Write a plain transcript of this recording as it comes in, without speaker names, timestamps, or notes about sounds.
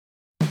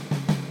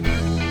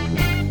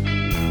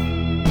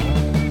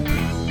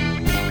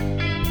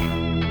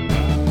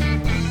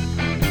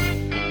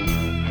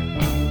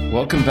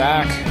Welcome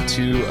back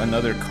to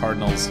another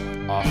Cardinals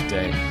off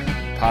day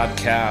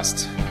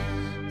podcast.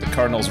 The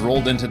Cardinals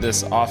rolled into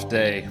this off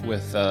day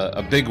with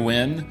a big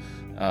win,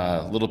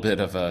 a little bit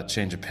of a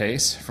change of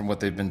pace from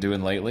what they've been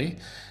doing lately.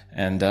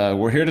 And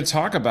we're here to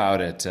talk about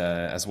it,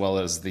 as well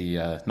as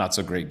the not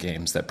so great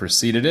games that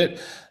preceded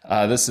it.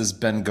 This is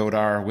Ben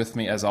Godar with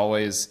me, as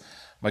always,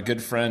 my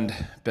good friend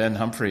Ben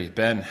Humphrey.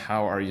 Ben,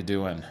 how are you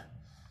doing?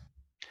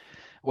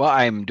 Well,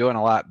 I'm doing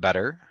a lot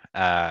better.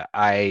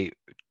 I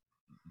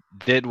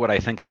did what I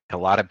think a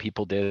lot of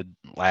people did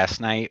last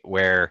night,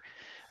 where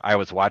I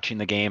was watching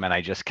the game and I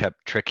just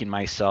kept tricking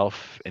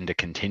myself into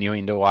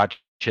continuing to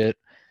watch it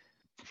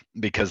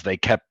because they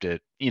kept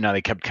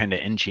kind of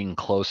inching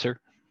closer.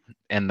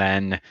 And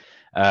then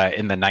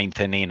in the ninth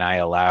inning, I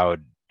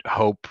allowed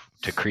hope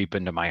to creep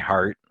into my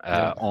heart,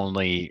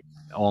 only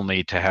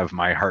to have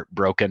my heart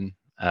broken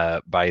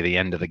by the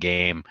end of the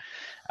game.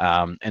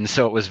 And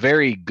so it was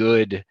very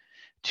good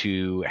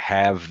to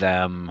have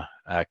them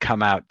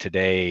come out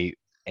today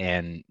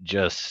and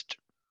just,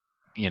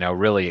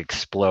 really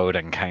explode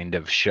and kind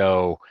of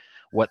show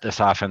what this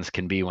offense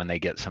can be when they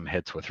get some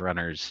hits with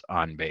runners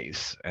on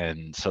base.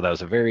 And so that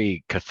was a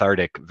very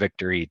cathartic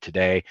victory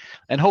today,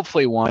 and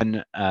hopefully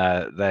one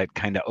that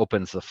kind of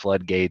opens the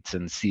floodgates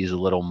and sees a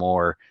little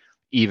more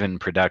even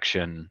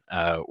production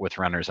with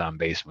runners on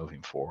base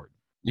moving forward.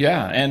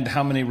 Yeah, and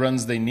how many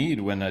runs they need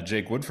when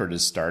Jake Woodford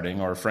is starting,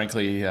 or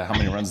frankly, how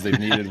many runs they've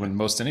needed when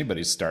most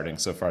anybody's starting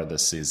so far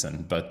this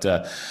season. But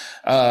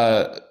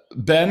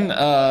Ben,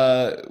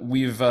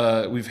 we've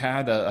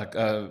had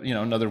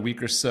another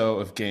week or so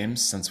of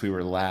games since we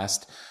were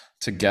last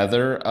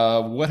together.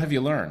 What have you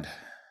learned?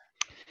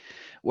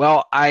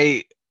 Well,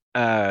 I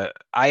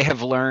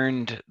have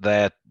learned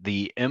that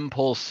the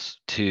impulse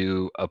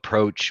to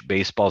approach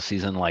baseball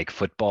season like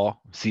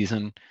football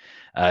season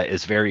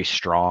is very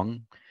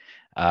strong.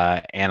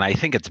 And I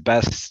think it's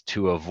best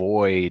to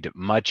avoid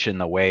much in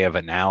the way of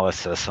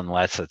analysis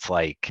unless it's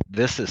like,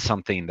 this is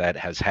something that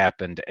has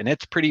happened. And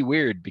it's pretty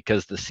weird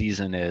because the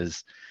season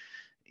is,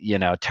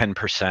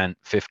 10%,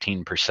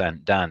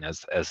 15% done,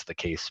 as the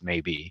case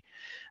may be.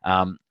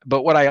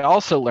 But what I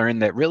also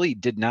learned that really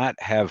did not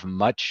have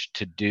much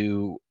to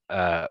do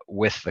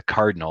with the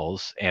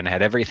Cardinals and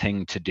had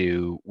everything to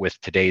do with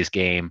today's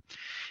game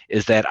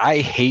is that I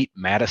hate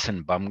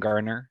Madison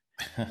Bumgarner.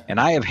 And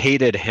I have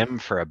hated him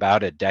for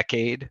about a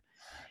decade.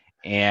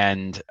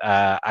 And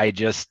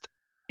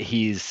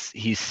he's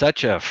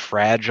such a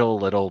fragile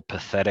little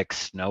pathetic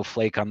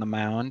snowflake on the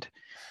mound.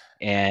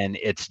 And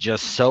it's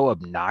just so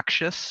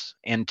obnoxious.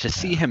 And to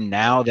see him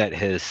now that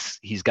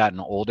he's gotten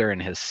older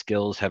and his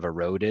skills have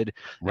eroded,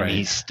 right, and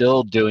he's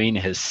still doing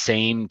his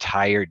same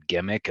tired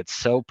gimmick, it's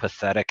so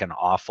pathetic and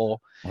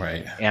awful.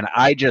 Right. And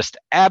I just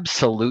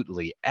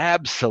absolutely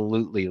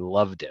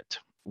loved it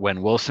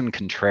when Wilson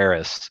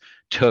Contreras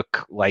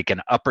took like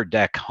an upper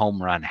deck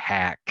home run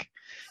hack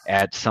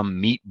at some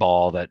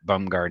meatball that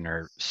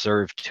Bumgarner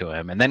served to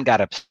him, and then got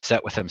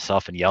upset with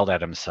himself and yelled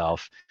at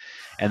himself.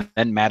 And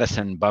then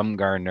Madison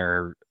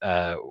Bumgarner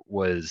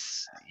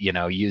was,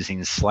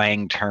 using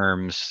slang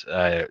terms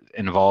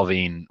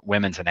involving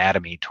women's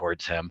anatomy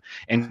towards him.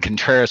 And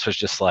Contreras was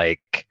just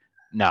like,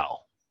 no,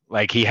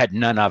 like he had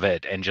none of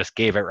it and just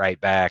gave it right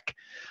back.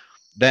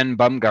 Then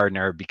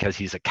Bumgarner, because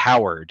he's a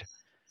coward,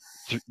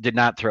 did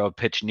not throw a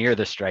pitch near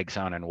the strike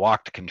zone and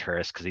walked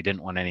Contreras because he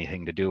didn't want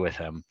anything to do with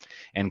him.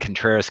 And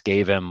Contreras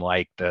gave him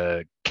like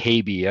the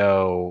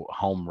KBO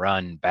home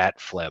run bat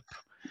flip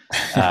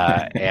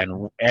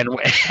and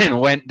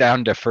went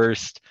down to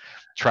first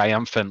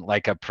triumphant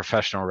like a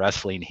professional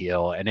wrestling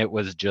heel. And it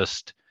was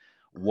just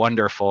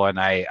wonderful. And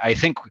I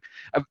think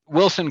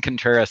Wilson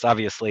Contreras,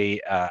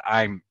 obviously,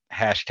 I'm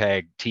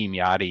hashtag Team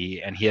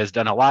Yachty, and he has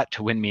done a lot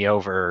to win me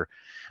over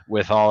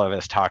with all of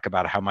his talk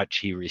about how much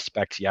he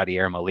respects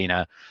Yadier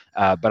Molina.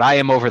 But I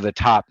am over the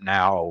top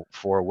now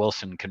for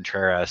Wilson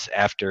Contreras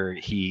after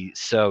he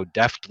so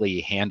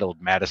deftly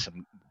handled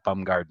Madison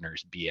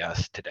Bumgarner's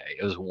BS today.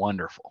 It was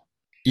wonderful.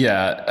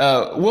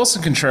 Yeah,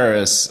 Wilson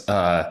Contreras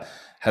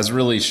has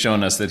really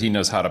shown us that he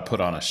knows how to put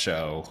on a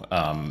show,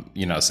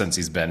 since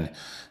he's been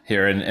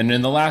here. And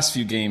in the last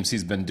few games,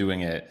 he's been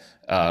doing it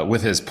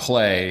with his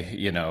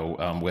play,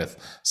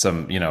 with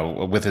some,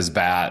 with his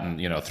bat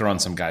and, throwing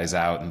some guys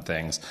out and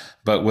things.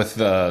 But with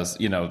the,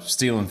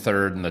 stealing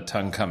third and the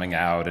tongue coming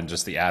out and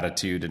just the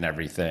attitude and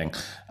everything,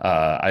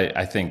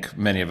 I think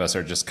many of us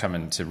are just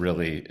coming to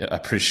really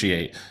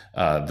appreciate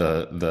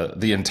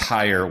the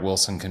entire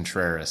Wilson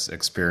Contreras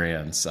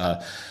experience.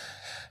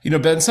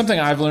 Ben, something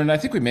I've learned, I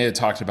think we may have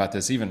talked about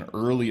this even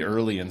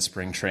early in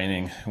spring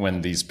training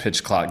when these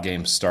pitch clock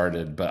games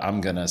started, but I'm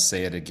going to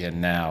say it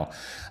again now.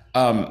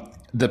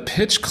 The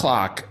pitch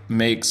clock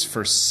makes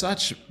for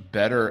such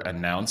better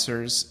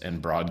announcers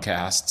and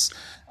broadcasts,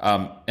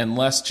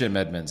 unless Jim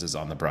Edmonds is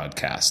on the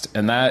broadcast.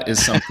 And that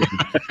is something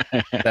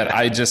that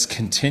I just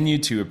continue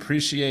to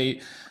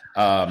appreciate.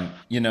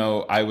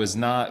 I was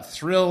not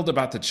thrilled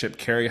about the Chip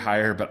Carey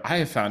hire, but I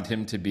have found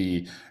him to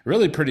be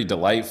really pretty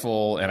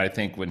delightful. And I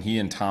think when he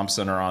and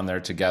Thompson are on there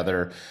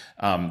together,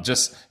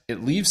 just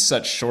it leaves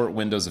such short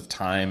windows of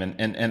time.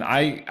 And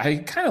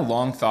I kind of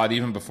long thought,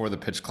 even before the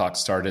pitch clock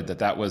started,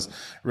 that was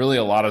really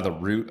a lot of the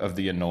root of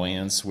the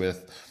annoyance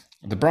with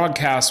the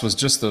broadcast was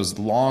just those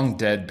long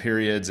dead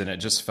periods. And it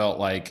just felt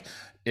like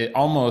it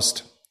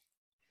almost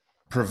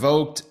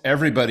provoked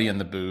everybody in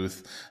the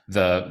booth,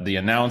 the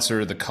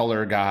announcer, the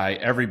color guy,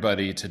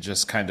 everybody to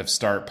just kind of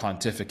start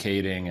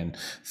pontificating and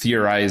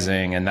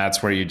theorizing, and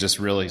that's where you just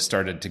really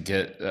started to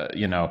get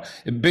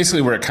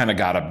basically where it kind of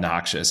got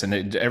obnoxious,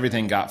 and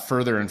everything got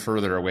further and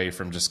further away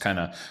from just kind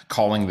of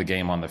calling the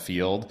game on the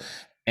field.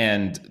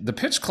 And the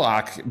pitch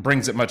clock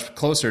brings it much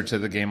closer to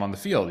the game on the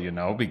field,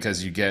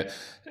 because you get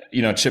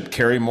Chip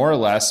Carey more or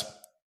less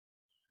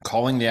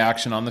calling the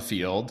action on the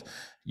field.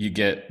 You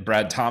get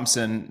Brad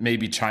Thompson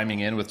maybe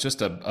chiming in with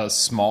just a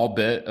small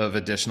bit of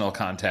additional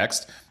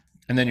context,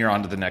 and then you're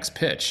on to the next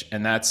pitch.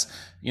 And that's,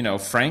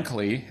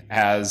 frankly,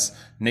 as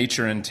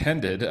nature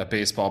intended a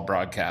baseball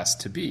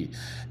broadcast to be.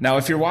 Now,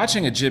 if you're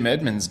watching a Jim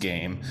Edmonds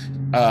game,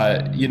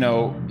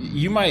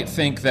 you might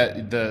think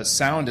that the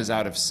sound is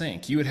out of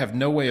sync. You would have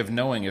no way of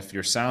knowing if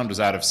your sound was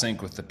out of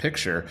sync with the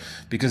picture,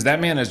 because that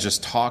man is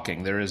just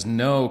talking. There is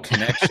no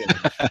connection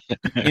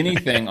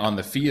anything on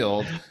the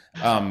field.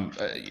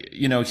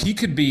 He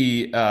could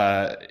be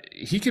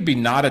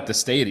not at the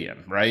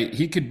stadium, right?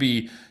 He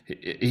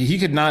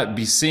could not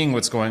be seeing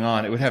what's going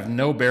on. It would have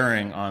no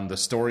bearing on the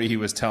story he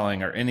was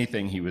telling or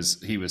anything he was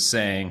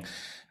saying.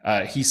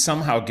 He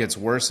somehow gets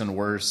worse and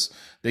worse.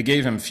 They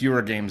gave him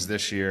fewer games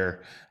this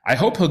year. I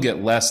hope he'll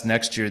get less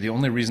next year. The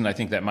only reason I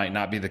think that might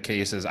not be the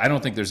case is I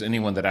don't think there's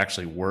anyone that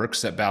actually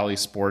works at Bally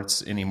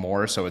Sports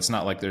anymore. So it's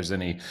not like there's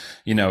any,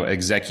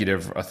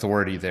 executive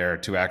authority there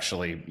to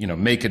actually,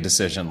 make a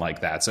decision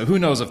like that. So who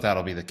knows if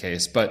that'll be the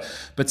case. But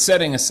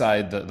setting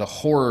aside the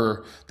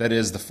horror that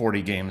is the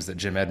 40 games that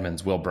Jim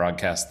Edmonds will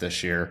broadcast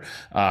this year,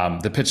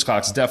 the pitch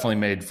clock's definitely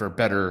made for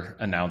better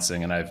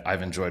announcing, and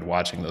I've enjoyed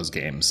watching those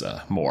games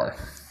more.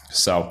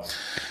 So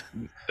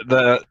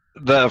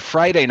the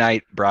Friday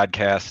night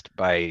broadcast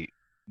by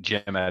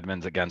Jim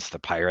Edmonds against the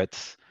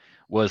Pirates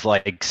was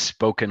like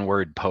spoken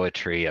word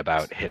poetry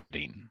about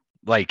hitting.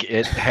 Like,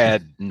 it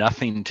had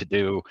nothing to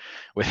do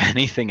with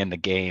anything in the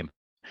game.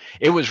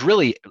 It was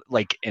really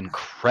like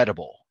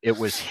incredible. It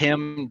was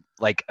him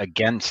like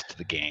against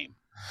the game.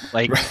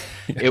 Like right.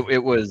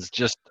 it was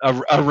just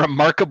a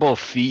remarkable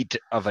feat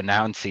of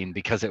announcing,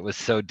 because it was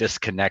so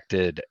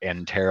disconnected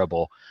and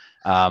terrible.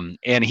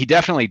 And he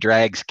definitely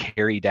drags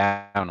Carey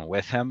down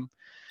with him.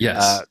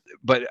 Yes.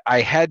 But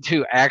I had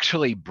to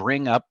actually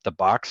bring up the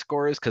box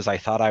scores because I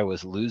thought I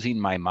was losing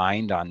my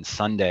mind on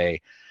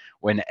Sunday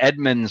when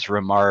Edmonds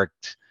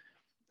remarked,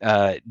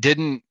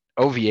 didn't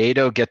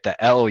Oviedo get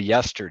the L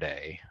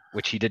yesterday,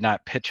 which he did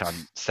not pitch on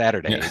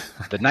Saturday. Yeah.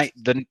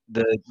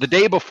 The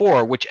day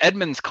before, which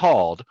Edmonds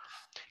called,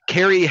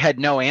 Carey had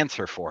no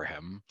answer for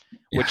him,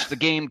 which the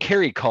game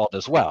Carey called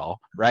as well,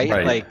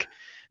 right? Like,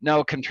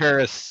 no,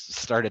 Contreras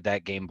started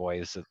that game,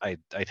 boys. I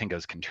think it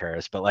was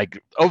Contreras, but like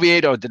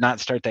Oviedo did not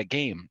start that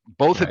game.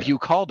 Both of you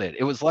called it.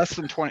 It was less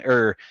than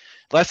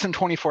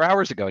 24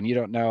 hours ago, and you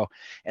don't know.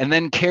 And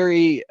then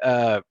Carey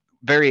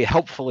very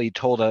helpfully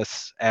told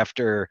us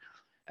after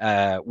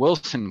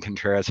Wilson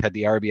Contreras had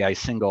the RBI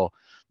single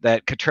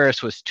that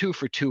Contreras was 2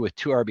 for 2 with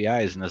 2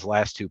 RBIs in his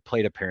last 2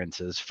 plate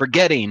appearances,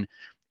 forgetting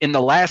in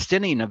the last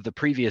inning of the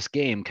previous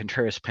game,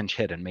 Contreras pinch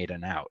hit and made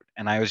an out.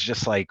 And I was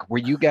just like, were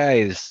you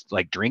guys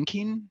like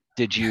drinking?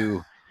 Did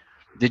you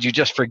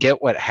just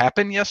forget what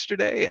happened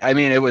yesterday? I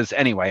mean, it was,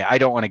 anyway, I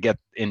don't want to get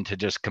into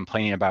just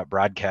complaining about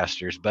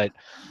broadcasters, but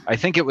I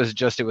think it was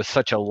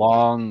such a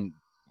long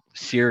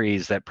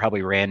series that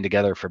probably ran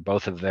together for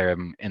both of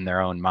them in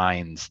their own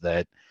minds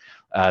that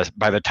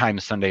by the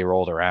time Sunday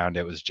rolled around,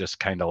 it was just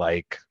kind of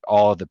like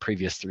all of the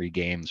previous 3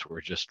 games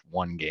were just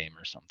one game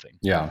or something.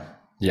 Yeah.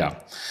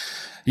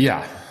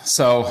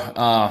 So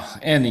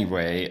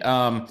anyway,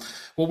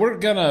 well, we're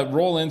going to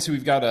roll into,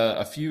 we've got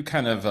a few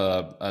kind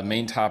of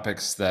main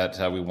topics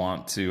that we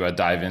want to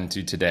dive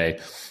into today.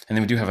 And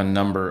then we do have a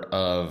number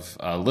of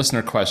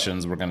listener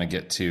questions we're going to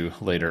get to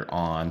later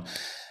on.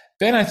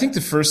 Ben, I think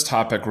the first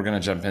topic we're going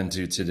to jump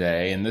into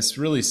today, and this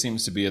really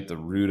seems to be at the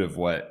root of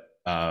what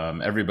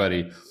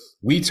everybody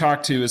we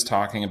talk to is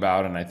talking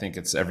about, and I think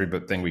it's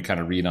everything we kind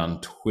of read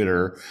on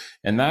Twitter,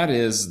 and that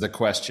is the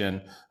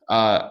question,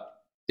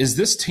 is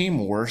this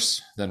team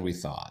worse than we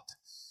thought?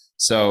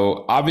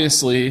 So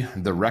obviously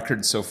the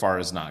record so far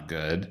is not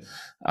good.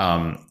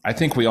 I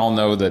think we all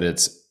know that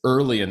it's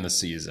early in the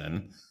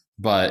season,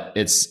 but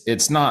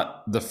it's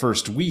not the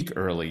first week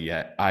early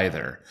yet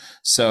either.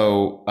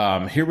 So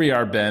here we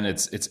are, Ben.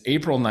 It's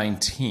April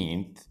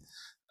 19th.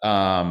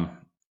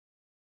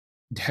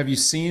 Have you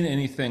seen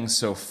anything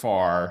so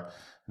far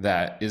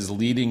that is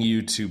leading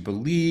you to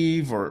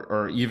believe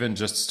or even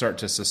just start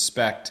to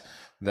suspect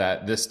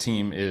that this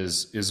team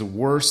is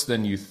worse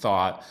than you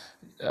thought,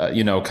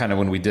 kind of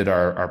when we did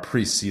our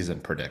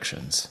preseason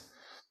predictions?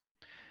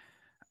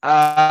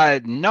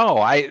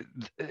 No,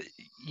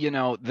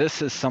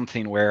 this is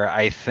something where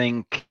I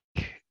think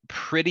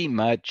pretty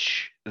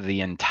much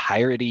the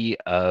entirety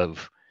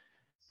of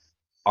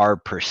our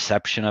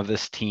perception of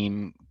this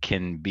team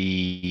can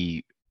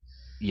be,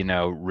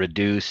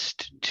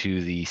 reduced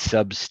to the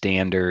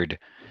substandard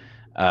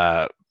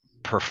uh,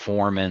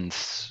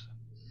 performance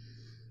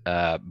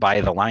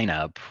by the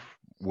lineup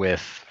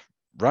with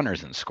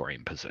runners in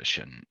scoring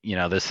position.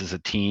 This is a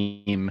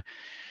team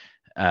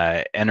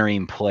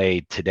entering play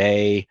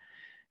today,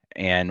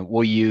 and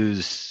we'll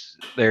use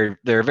there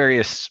are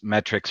various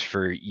metrics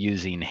for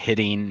using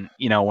hitting.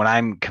 When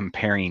I'm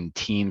comparing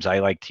teams, I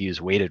like to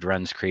use weighted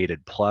runs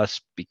created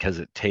plus because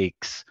it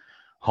takes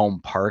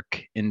home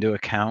park into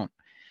account.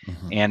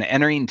 Mm-hmm. And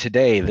entering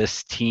today,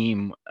 this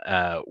team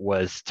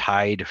was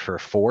tied for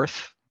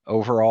fourth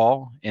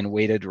overall in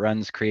weighted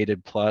runs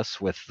created plus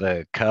with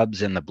the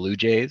Cubs and the Blue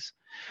Jays.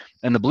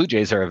 And the Blue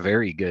Jays are a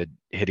very good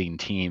hitting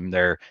team.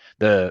 They're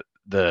the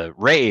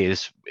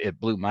Rays, it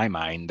blew my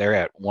mind. They're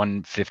at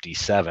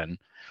 157.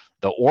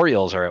 The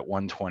Orioles are at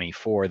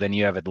 124. Then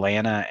you have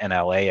Atlanta and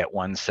LA at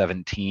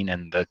 117,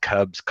 and the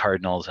Cubs,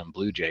 Cardinals, and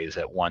Blue Jays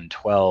at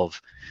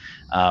 112.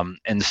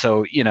 And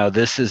so,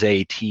 this is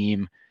a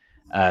team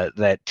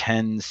that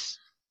tends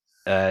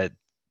to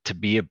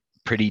be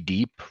pretty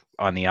deep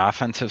on the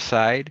offensive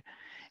side.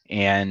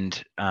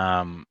 And,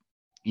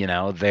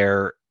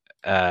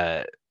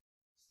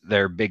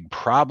 their big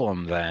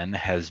problem then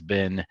has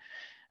been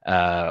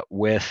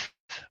with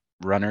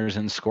runners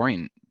in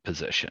scoring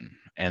position.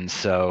 And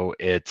so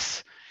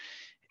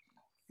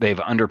they've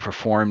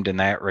underperformed in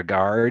that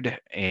regard,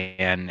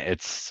 and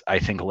it's, I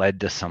think, led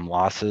to some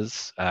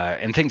losses.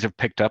 And things have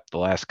picked up the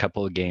last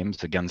couple of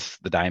games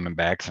against the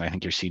Diamondbacks, and I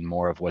think you're seeing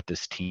more of what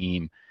this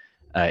team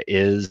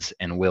is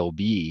and will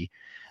be.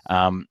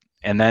 And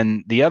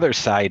then the other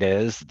side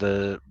is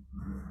the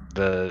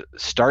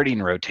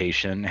starting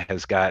rotation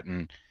has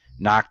gotten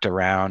knocked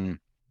around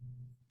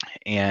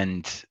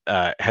and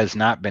has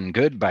not been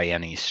good by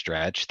any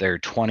stretch. They're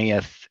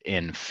 20th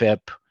in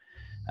FIP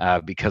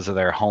because of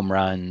their home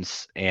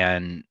runs,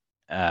 and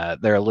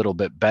they're a little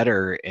bit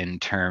better in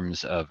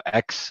terms of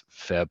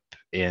xFIP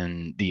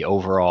in the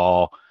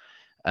overall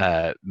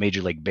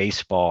Major League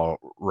Baseball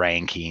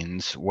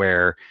rankings,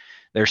 where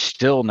they're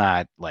still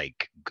not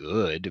like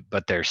good,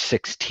 but they're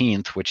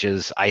 16th, which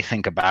is, I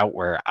think, about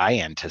where I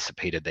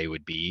anticipated they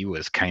would be,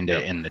 was kind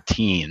of in the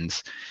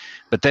teens.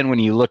 But then when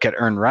you look at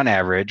earned run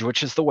average,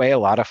 which is the way a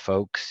lot of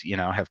folks,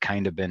 have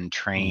kind of been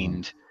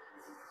trained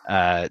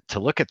to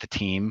look at the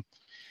team,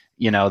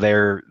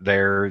 they're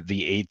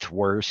the eighth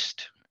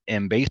worst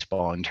in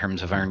baseball in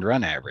terms of earned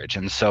run average.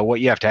 And so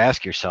what you have to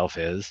ask yourself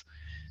is,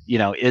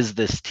 is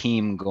this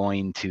team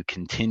going to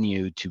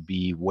continue to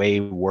be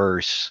way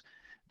worse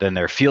than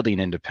their fielding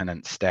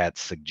independent stats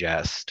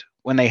suggest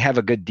when they have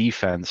a good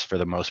defense for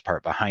the most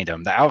part behind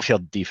them? The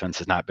outfield defense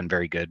has not been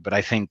very good, but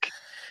I think,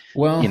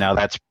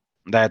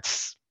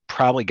 that's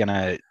probably going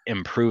to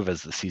improve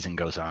as the season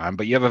goes on.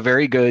 But you have a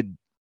very good,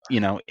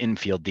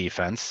 infield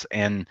defense.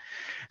 And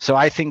so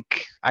I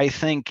think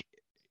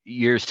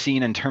you're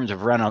seeing in terms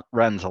of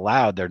runs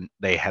allowed,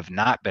 they have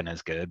not been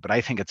as good, but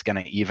I think it's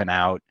going to even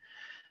out.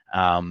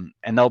 And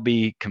they'll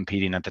be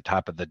competing at the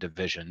top of the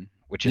division,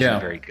 which isn't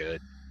very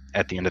good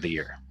at the end of the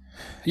year.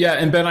 Yeah,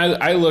 and Ben,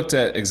 I looked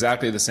at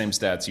exactly the same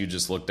stats you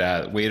just looked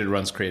at: weighted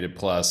runs created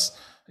plus,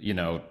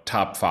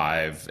 top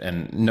 5,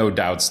 and no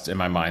doubts in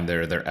my mind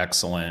they're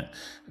excellent.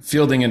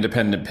 Fielding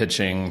independent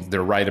pitching,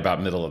 they're right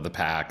about middle of the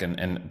pack,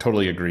 and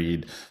totally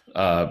agreed.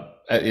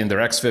 And their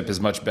xFIP is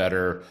much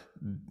better.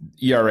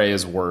 ERA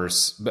is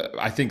worse, but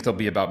I think they'll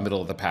be about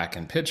middle of the pack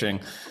in pitching.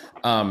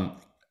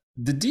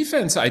 The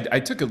defense, I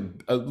took a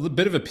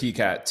bit of a peek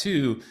at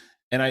too.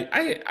 And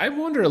I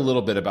wonder a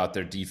little bit about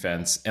their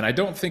defense. And I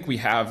don't think we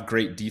have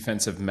great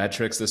defensive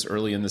metrics this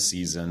early in the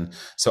season.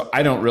 So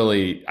I don't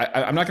really,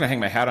 I'm not going to hang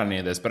my hat on any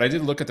of this, but I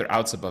did look at their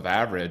outs above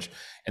average,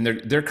 and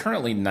they're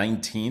currently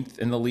 19th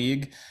in the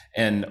league.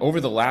 And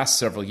over the last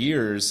several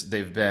years,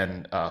 they've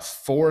been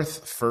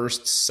 4th,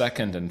 1st,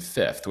 2nd, and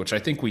 5th, which I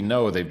think we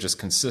know they've just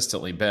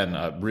consistently been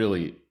a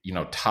really,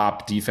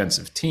 top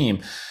defensive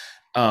team.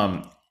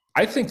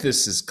 I think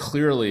this is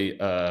clearly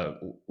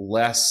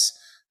less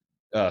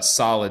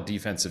solid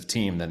defensive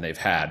team than they've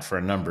had for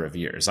a number of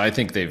years. I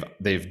think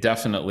they've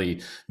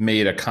definitely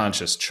made a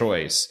conscious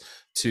choice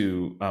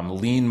to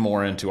lean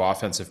more into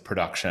offensive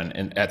production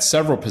and at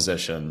several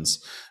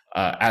positions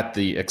at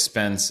the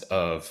expense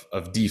of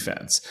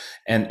defense.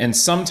 And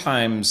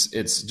sometimes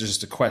it's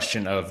just a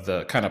question of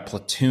the kind of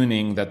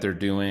platooning that they're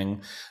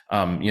doing.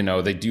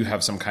 They do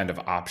have some kind of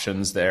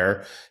options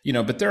there,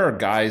 but there are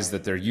guys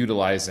that they're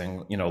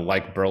utilizing,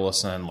 like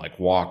Burleson, like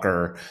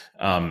Walker,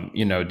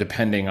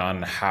 depending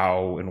on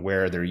how and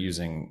where they're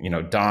using,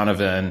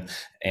 Donovan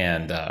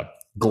and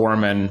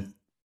Gorman.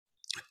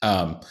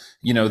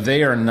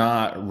 They are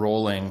not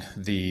rolling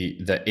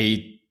the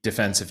 8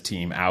 defensive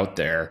team out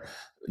there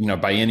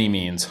by any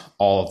means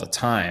all of the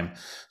time.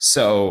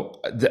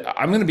 So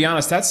I'm going to be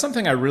honest, that's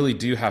something I really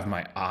do have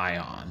my eye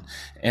on.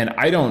 And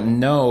I don't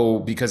know,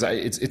 because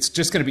it's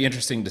just going to be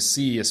interesting to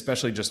see,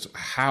 especially just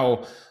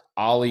how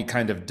Ollie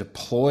kind of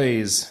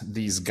deploys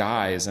these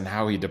guys and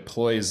how he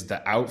deploys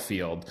the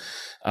outfield.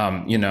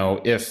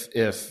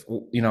 If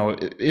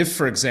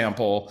for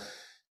example,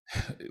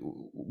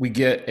 we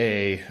get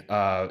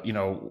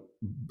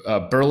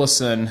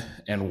Burleson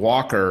and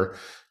Walker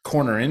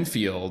corner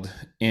infield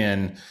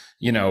in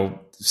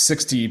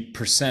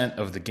 60%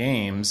 of the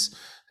games,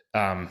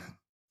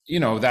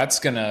 that's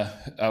gonna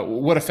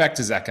what effect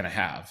is that going to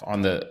have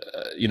on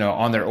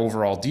on their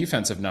overall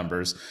defensive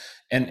numbers,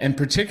 and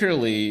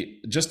particularly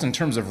just in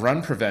terms of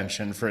run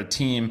prevention for a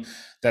team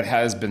that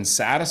has been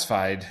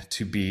satisfied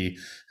to be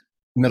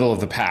middle of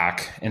the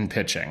pack in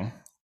pitching,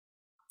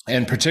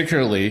 and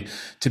particularly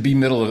to be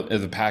middle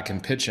of the pack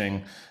in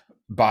pitching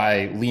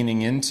by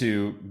leaning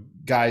into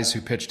guys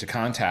who pitch to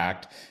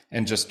contact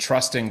and just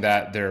trusting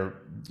that their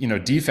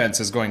defense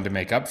is going to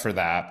make up for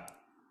that.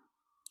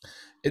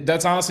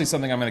 That's honestly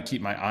something I'm going to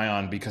keep my eye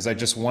on, because I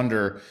just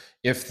wonder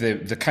if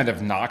the kind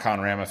of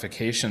knock-on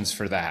ramifications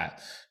for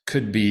that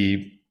could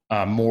be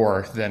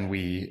more than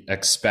we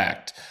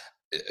expect.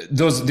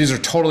 These are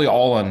totally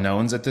all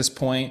unknowns at this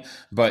point,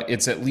 but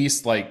it's at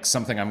least like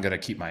something I'm going to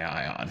keep my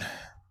eye on.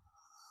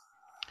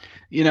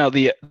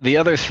 The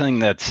other thing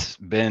that's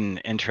been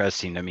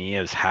interesting to me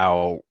is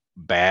how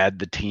bad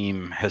the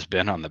team has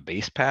been on the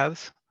base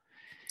paths.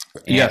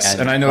 Yes,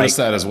 and I noticed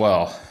that as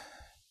well.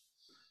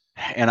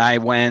 And I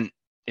went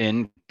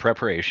in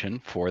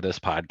preparation for this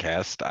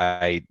podcast,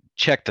 I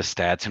checked the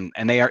stats, and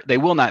they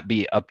will not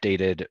be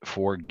updated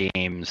for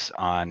games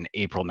on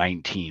April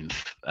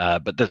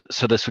 19th.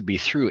 So this would be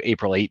through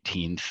April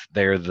 18th.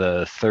 They're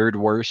the third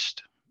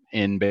worst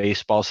in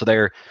baseball. So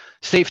they're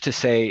safe to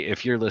say,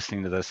 if you're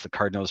listening to this, the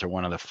Cardinals are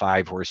one of the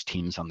 5 worst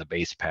teams on the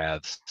base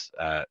paths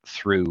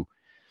through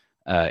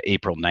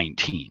April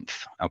 19th.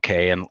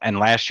 Okay. And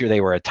last year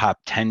they were a top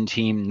 10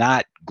 team,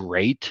 not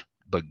great,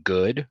 but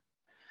good.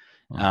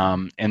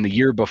 And the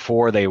year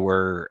before they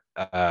were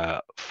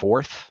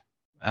 4th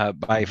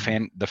by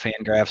the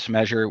Fangraphs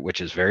measure,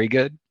 which is very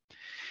good.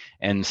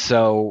 And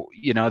so,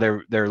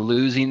 they're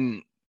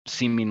losing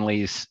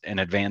seemingly an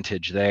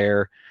advantage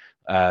there.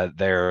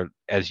 They're,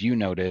 as you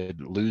noted,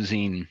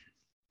 losing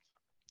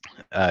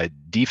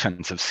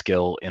defensive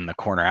skill in the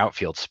corner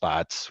outfield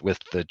spots with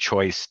the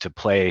choice to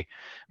play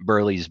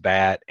Burley's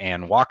bat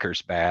and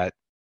Walker's bat,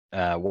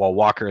 while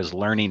Walker is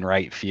learning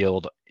right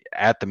field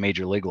at the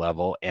major league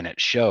level, and it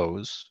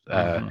shows.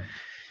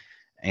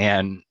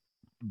 And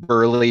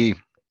Burley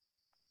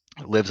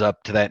lives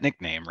up to that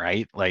nickname,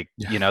 right?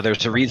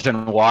 There's a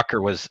reason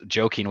Walker was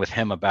joking with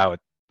him about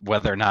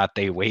whether or not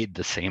they weighed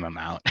the same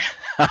amount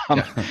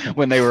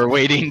when they were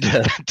waiting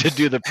to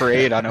do the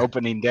parade on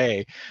opening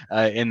day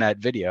in that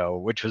video,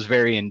 which was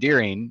very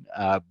endearing,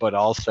 but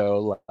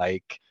also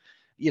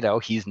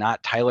he's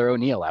not Tyler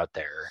O'Neill out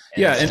there.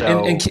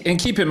 And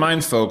keep in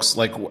mind, folks,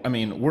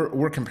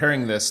 we're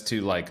comparing this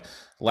to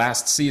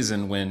last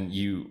season, when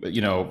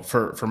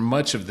for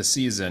much of the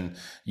season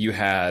you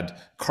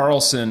had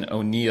Carlson,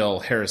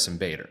 O'Neill, Harrison,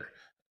 Bader.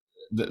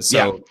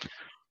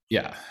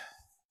 Yeah.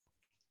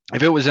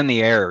 If it was in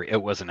the air,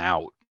 it was an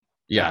out.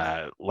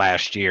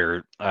 Last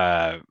year,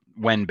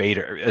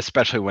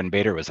 especially when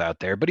Bader was out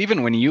there. But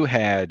even when you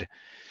had,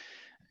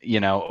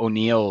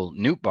 O'Neill,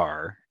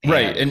 Nootbaar,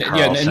 right, and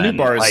Carlson, and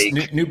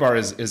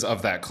Nootbaar is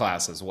of that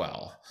class as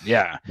well.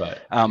 Yeah,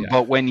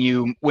 but when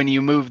you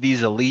move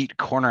these elite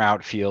corner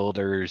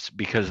outfielders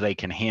because they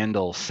can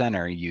handle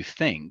center, you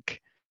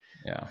think,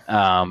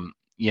 and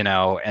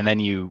then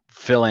you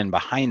fill in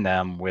behind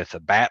them with a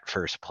bat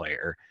first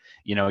player,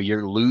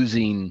 you're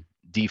losing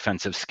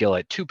defensive skill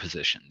at 2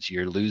 positions.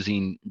 You're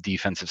losing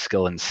defensive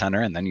skill in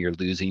center, and then you're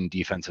losing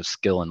defensive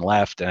skill in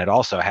left. And it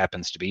also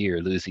happens to be you're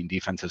losing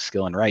defensive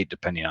skill in right,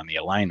 depending on the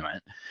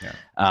alignment.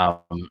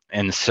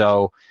 And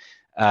so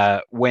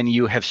when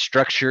you have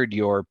structured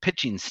your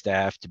pitching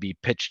staff to be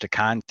pitch to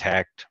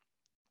contact,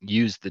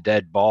 use the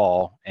dead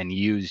ball, and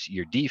use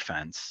your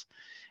defense,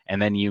 and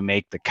then you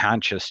make the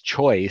conscious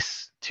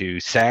choice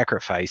to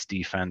sacrifice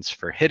defense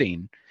for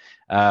hitting,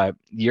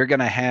 you're going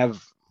to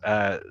have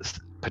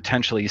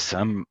potentially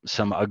some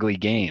ugly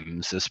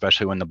games,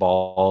 especially when the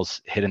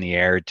ball's hit in the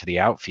air to the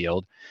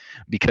outfield,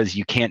 because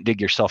you can't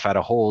dig yourself out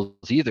of holes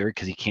either,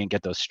 because you can't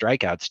get those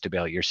strikeouts to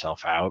bail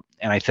yourself out.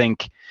 And I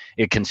think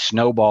it can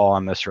snowball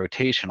on this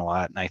rotation a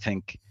lot. And I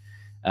think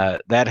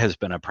that has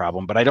been a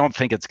problem, but I don't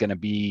think it's going to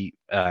be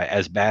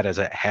as bad as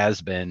it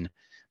has been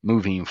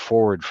moving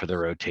forward for the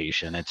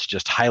rotation. It's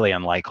just highly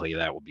unlikely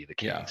that will be the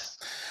case.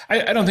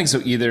 I don't think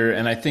so either.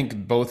 And I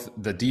think both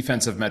the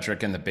defensive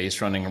metric and the base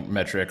running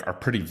metric are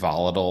pretty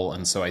volatile.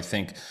 And so I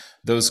think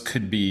those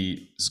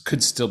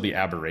could still be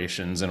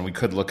aberrations. And we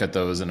could look at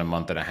those in a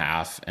month and a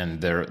half, and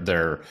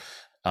they're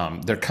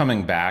They're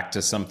coming back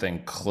to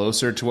something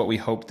closer to what we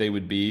hoped they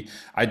would be.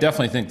 I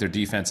definitely think their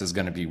defense is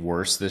going to be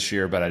worse this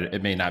year, but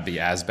it may not be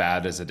as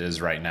bad as it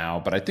is right now.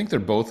 But I think they're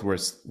both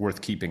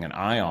worth keeping an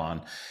eye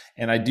on.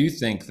 And I do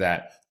think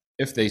that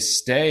if they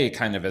stay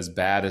kind of as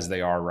bad as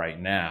they are right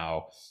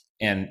now,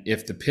 and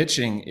if the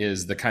pitching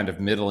is the kind of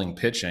middling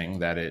pitching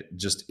that it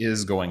just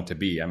is going to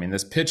be, I mean,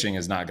 this pitching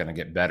is not going to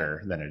get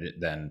better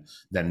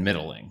than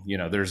middling. You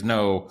know, there's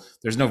no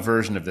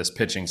version of this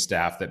pitching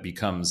staff that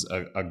becomes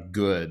a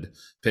good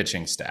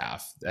pitching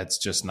staff. That's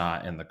just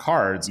not in the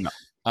cards.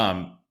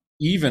 No.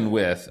 Even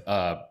with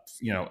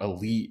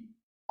elite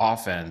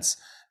offense,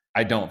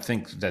 I don't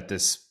think that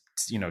this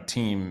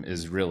team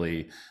is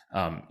really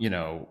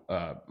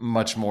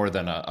much more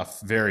than a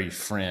very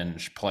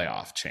fringe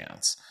playoff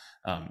chance.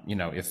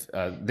 If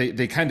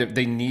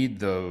they need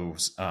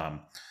those,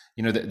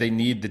 they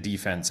need the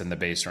defense and the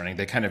base running.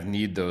 They kind of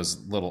need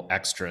those little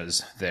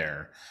extras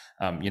there,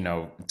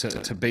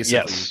 to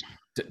basically, Yes.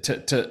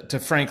 to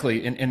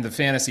frankly, in the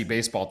fantasy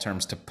baseball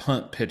terms, to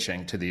punt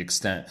pitching to the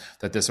extent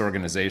that this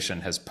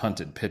organization has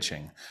punted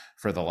pitching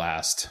for the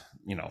last,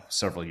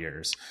 several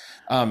years.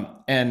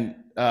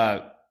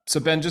 So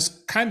Ben,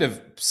 just kind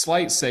of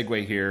slight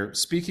segue here,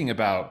 speaking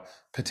about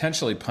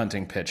potentially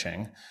punting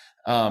pitching.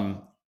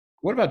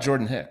 What about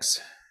Jordan Hicks?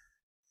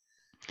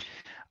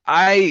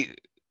 I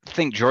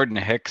think Jordan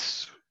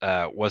Hicks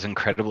was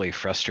incredibly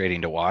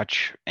frustrating to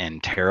watch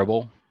and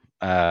terrible.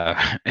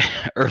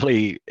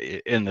 Early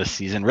in the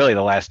season, really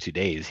the last 2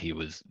 days, he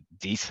was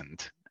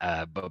decent.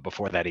 But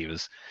before that, he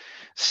was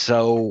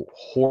so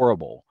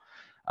horrible.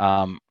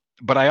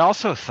 But I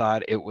also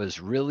thought it was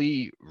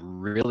really,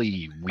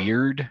 really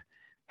weird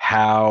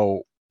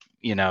how,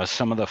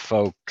 some of the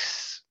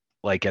folks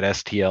like at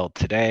STL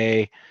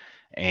Today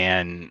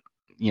and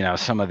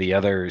some of the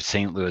other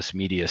St. Louis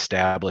media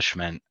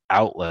establishment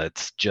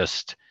outlets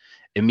just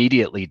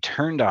immediately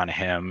turned on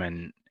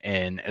him,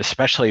 and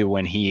especially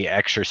when he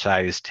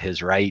exercised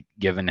his right,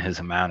 given his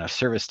amount of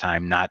service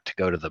time, not to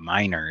go to the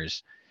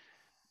minors,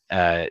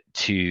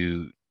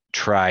 to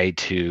try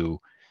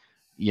to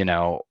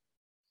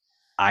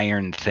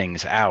iron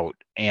things out.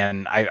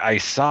 And I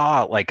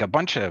saw like a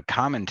bunch of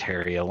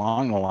commentary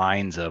along the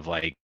lines of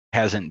like,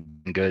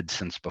 hasn't been good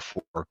since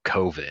before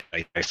COVID.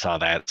 I saw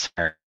that,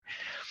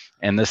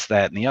 and this,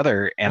 that, and the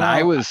other. And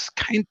I was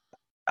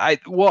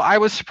I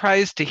was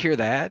surprised to hear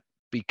that,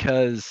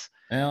 because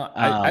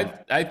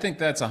I think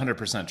that's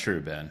 100%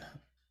 true, Ben.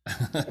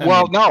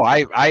 No,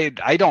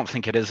 I don't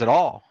think it is at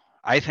all.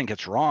 I think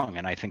it's wrong,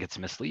 and I think it's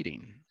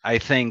misleading. I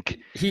think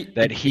he's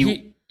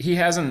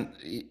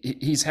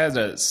had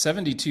a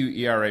 72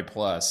 ERA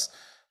plus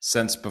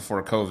since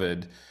before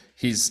COVID.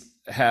 He's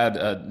had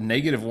a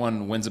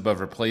 -1 wins above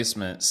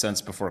replacement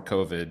since before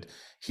COVID.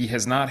 He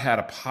has not had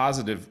a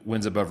positive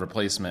wins above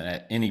replacement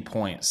at any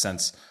point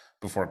since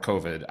before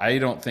COVID. I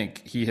don't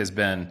think he has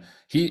been.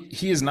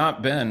 He has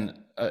not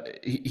been.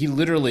 He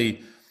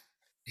literally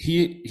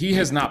he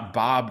has not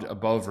bobbed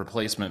above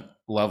replacement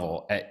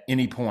level at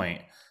any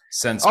point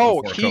since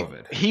before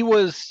COVID.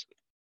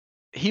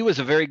 He was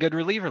a very good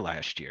reliever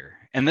last year.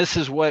 And this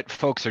is what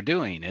folks are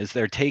doing, is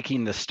they're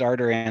taking the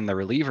starter and the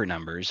reliever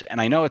numbers.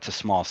 And I know it's a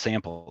small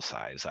sample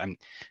size. I'm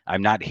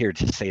not here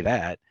to say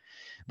that.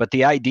 But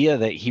the idea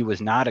that he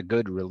was not a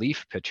good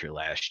relief pitcher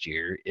last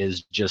year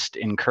is just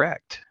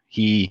incorrect.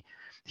 He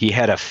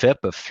had a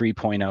FIP of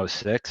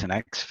 3.06, an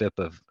xFIP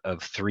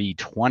of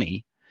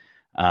 320.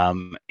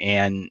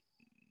 And,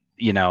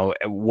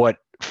 what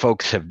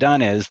folks have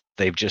done is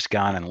they've just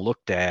gone and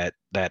looked at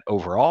that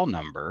overall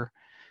number,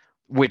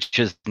 which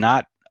is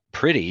not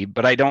pretty,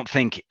 but I don't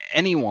think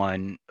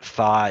anyone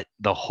thought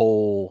the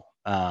whole,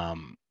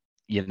 and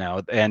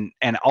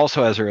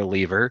also as a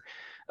reliever,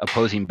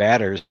 opposing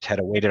batters had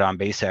a weighted on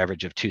base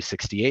average of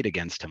 268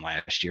 against him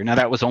last year. Now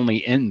that was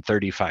only in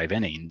 35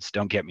 innings,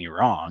 don't get me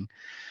wrong,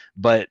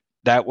 but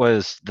that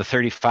was the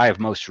 35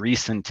 most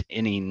recent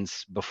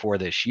innings before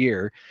this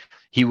year.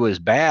 He was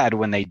bad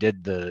when they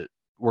did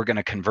we're going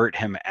to convert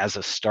him as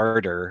a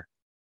starter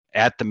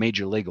at the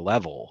major league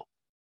level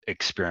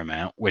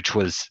experiment, which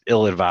was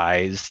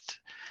ill-advised,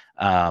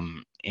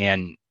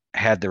 and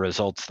had the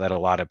results that a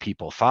lot of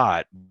people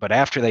thought. But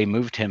after they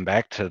moved him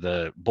back to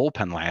the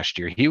bullpen last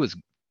year, he was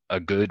a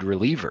good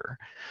reliever.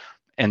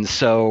 And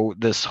so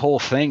this whole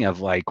thing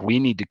of like, we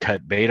need to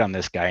cut bait on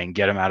this guy and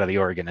get him out of the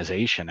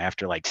organization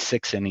after like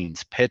 6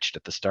 innings pitched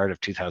at the start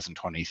of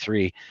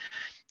 2023,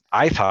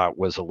 I thought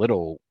was a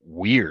little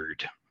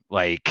weird.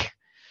 Like,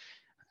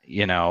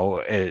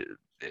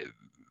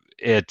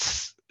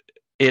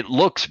 it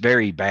looks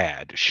very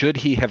bad. Should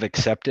he have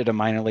accepted a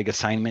minor league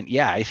assignment?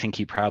 Yeah, I think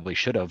he probably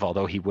should have,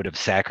 although he would have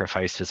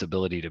sacrificed his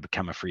ability to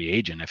become a free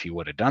agent if he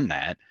would have done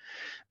that.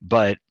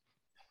 But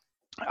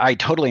I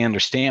totally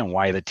understand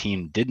why the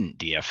team didn't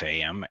DFA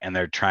him, and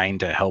they're trying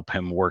to help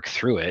him work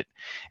through it.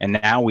 And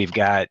now we've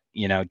got,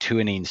 2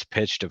 innings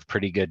pitched of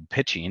pretty good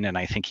pitching, and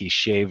I think he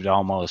shaved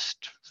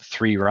almost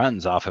 3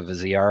 runs off of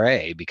his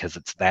ERA because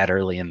it's that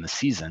early in the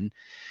season.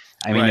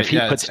 I mean, if he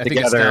puts I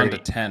together, think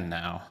it's down to 10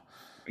 now.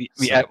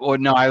 Yeah, So well,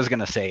 no, I was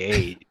gonna say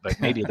 8, but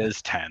maybe it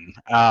is 10.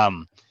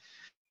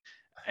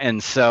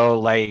 And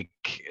so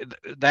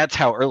that's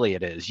how early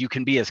it is. You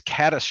can be as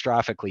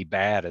catastrophically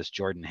bad as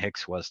Jordan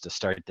Hicks was to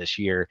start this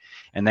year,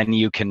 and then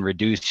you can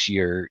reduce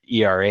your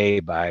ERA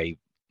by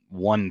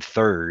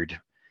 1/3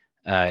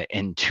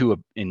 in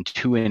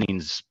two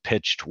innings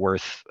pitched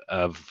worth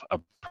of a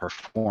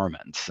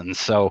performance. And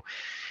so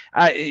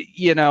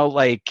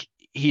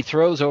he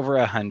throws over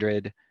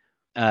 100.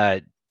 uh,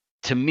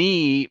 to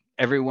me,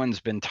 everyone's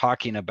been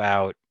talking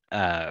about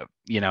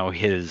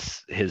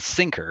his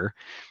sinker,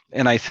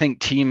 and I think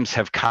teams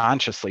have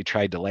consciously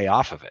tried to lay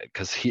off of it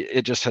because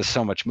it just has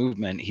so much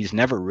movement. He's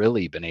never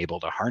really been able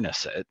to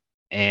harness it,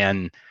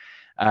 and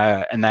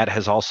that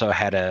has also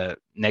had a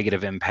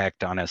negative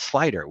impact on his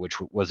slider, which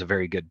was a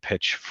very good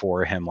pitch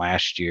for him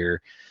last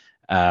year.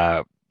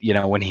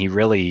 When he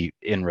really,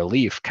 in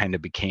relief, kind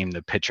of became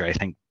the pitcher I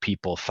think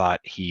people thought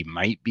he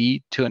might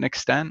be to an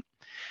extent.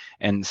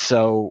 And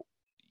so,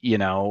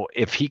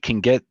 if he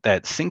can get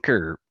that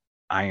sinker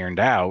ironed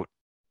out,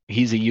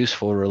 he's a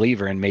useful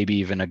reliever and maybe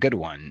even a good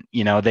one.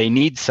 They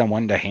need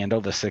someone to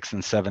handle the sixth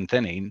and seventh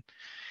inning.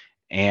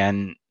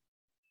 And,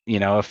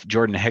 if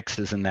Jordan Hicks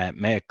is in that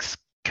mix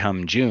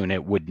come June,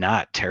 it would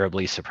not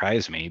terribly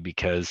surprise me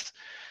because,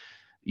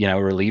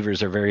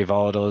 relievers are very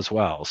volatile as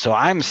well. So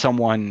I'm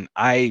someone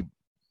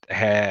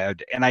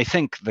and I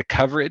think the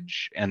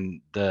coverage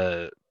and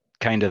the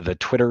kind of the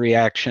Twitter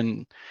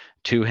reaction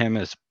to him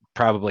is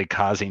probably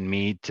causing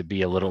me to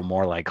be a little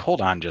more like, hold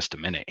on just a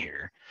minute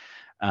here.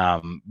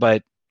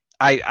 But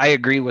I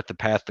agree with the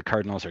path the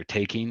Cardinals are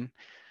taking.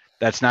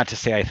 That's not to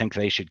say I think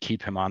they should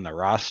keep him on the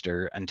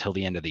roster until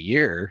the end of the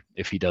year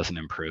if he doesn't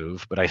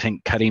improve. But I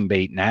think cutting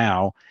bait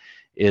now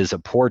is a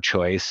poor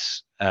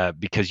choice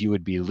because you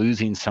would be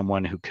losing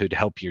someone who could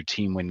help your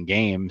team win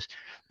games.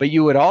 But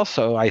you would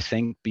also, I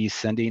think, be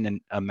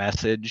sending a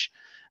message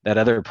that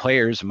other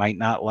players might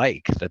not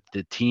like, that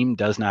the team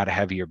does not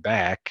have your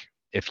back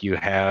if you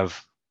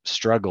have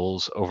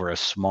struggles over a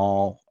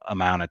small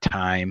amount of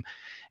time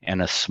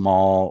and a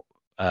small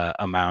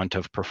amount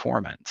of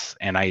performance.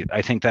 And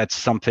I think that's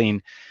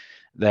something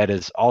that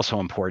is also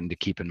important to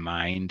keep in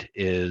mind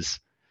is,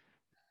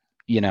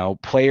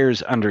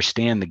 players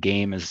understand the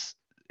game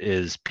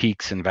is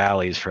peaks and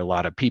valleys for a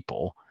lot of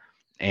people.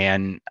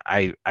 And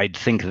I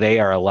think they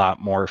are a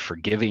lot more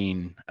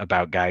forgiving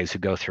about guys who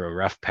go through a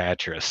rough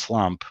patch or a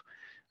slump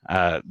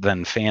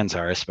than fans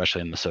are,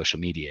 especially in the social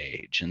media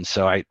age. And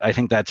so I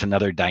think that's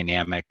another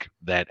dynamic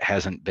that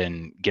hasn't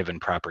been given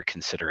proper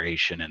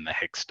consideration in the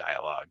Hicks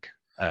dialogue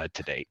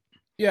to date.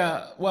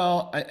 yeah,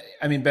 well,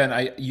 I mean,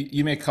 Ben,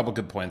 you make a couple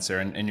good points there,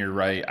 and you're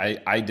right.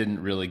 I didn't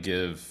really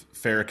give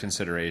fair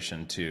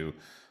consideration to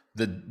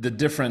the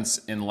difference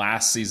in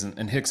last season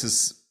and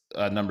Hicks's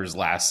numbers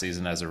last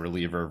season as a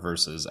reliever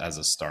versus as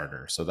a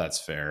starter. So that's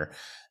fair.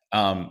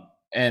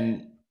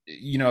 And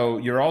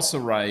you're also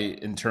right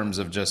in terms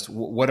of just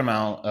what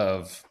amount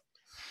of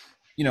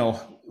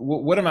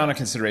what amount of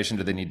consideration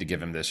do they need to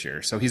give him this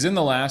year? So he's in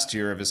the last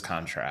year of his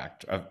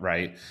contract,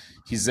 right?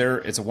 He's there.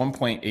 It's a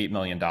 $1.8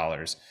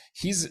 million.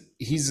 He's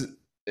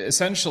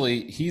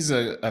essentially he's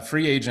a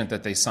free agent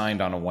that they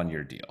signed on a 1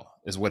 year deal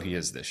is what he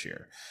is this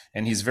year,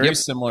 and he's very Yep.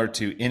 similar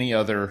to any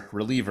other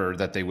reliever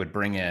that they would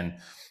bring in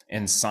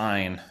and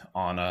sign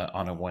on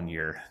a 1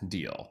 year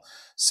deal.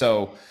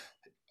 So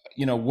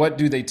what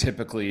do they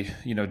typically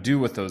do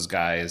with those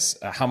guys?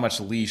 How much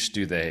leash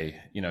do they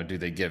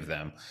give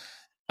them?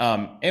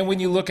 And when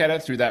you look at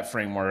it through that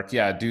framework,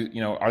 yeah,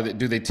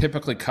 do they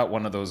typically cut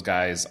one of those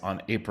guys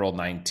on April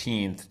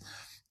 19th?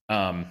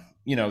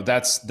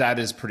 That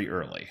is pretty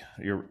early.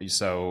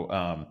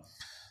 So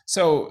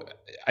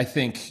I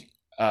think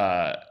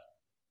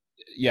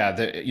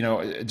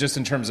just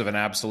in terms of an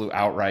absolute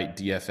outright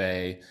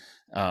DFA,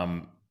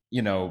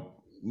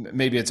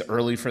 maybe it's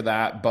early for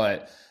that,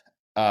 but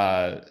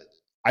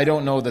I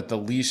don't know that the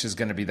leash is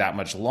going to be that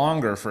much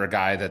longer for a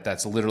guy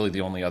that's literally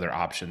the only other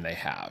option they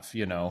have,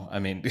 I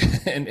mean,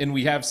 and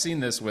we have seen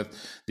this with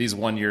these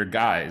 1 year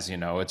guys,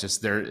 it's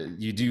just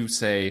you do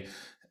say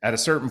at a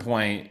certain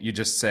point, you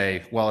just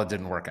say, well, it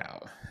didn't work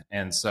out.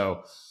 And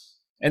so,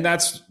 and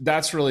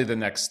that's really the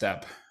next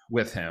step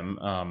with him.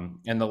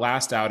 And the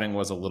last outing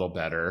was a little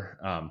better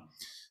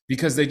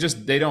because they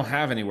don't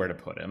have anywhere to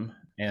put him.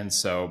 And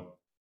so,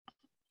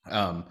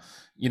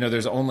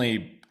 there's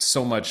only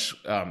so much,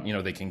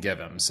 they can give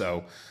him.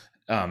 So,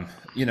 I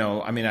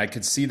mean, I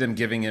could see them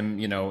giving him,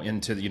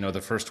 into,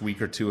 the first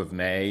week or two of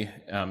May,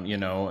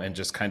 and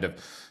just kind of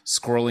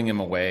squirreling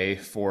him away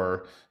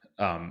for,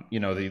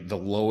 the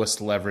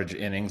lowest leverage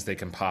innings they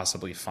can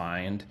possibly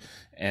find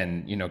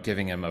and,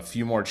 giving him a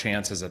few more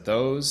chances at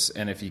those.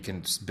 And if he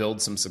can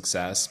build some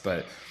success,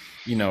 but,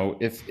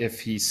 if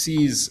he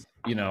sees,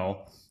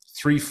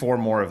 3-4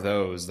 more of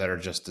those that are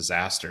just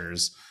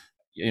disasters,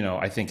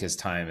 I think his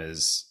time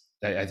is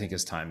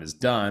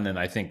done. And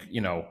I think,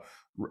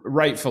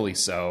 rightfully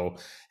so.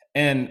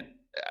 And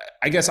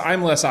I guess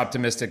I'm less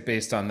optimistic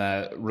based on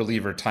the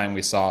reliever time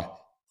we saw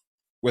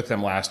with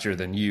him last year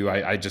than you.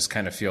 I just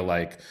kind of feel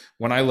like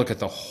when I look at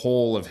the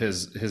whole of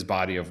his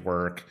body of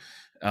work,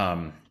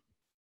 um,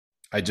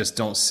 I just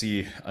don't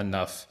see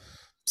enough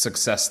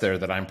success there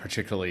that I'm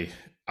particularly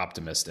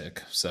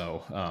optimistic.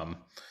 So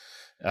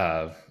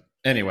uh,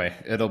 anyway,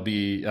 it'll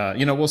be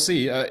we'll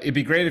see. It'd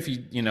be great if you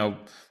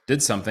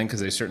did something because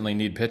they certainly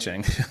need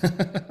pitching.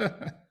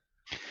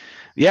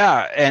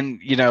 Yeah, and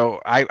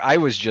I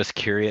was just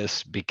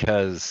curious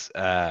because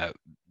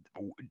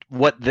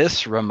what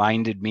this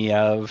reminded me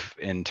of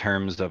in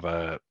terms of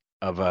a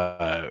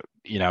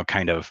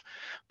kind of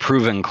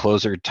proven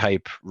closer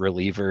type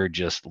reliever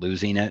just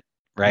losing it,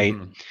 right?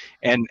 Mhm.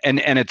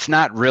 And it's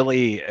not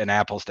really an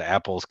apples to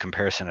apples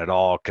comparison at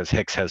all because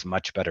Hicks has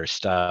much better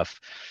stuff,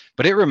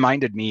 but it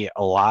reminded me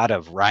a lot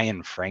of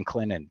Ryan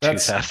Franklin in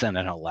That's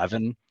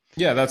 2011.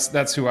 Yeah, that's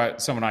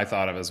someone I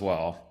thought of as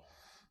well.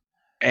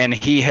 And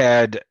he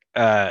had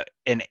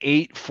an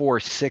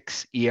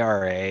 8.46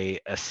 ERA,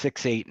 a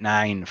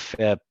 6.89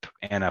 FIP,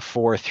 and a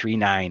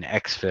 4.39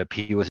 xFIP.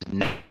 He was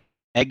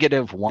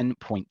negative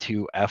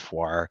 1.2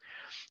 FWAR,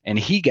 and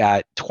he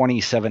got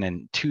 27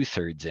 and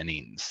 2/3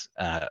 innings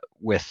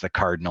with the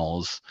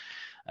Cardinals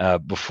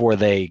before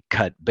they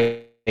cut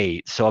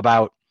bait. So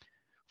about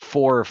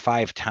 4 or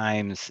 5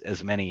 times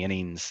as many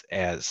innings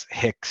as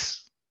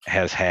Hicks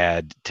has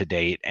had to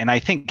date. And I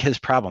think his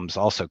problems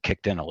also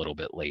kicked in a little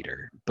bit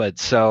later. But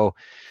so,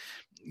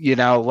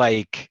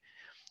 like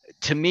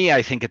to me,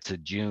 I think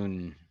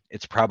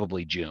it's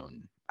probably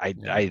June.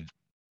 Yeah.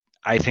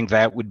 I think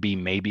that would be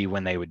maybe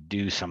when they would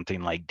do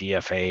something like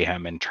DFA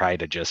him and try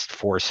to just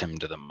force him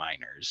to the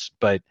minors.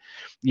 But,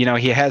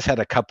 he has had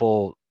a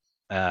couple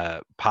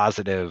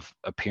positive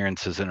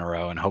appearances in a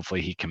row, and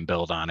hopefully he can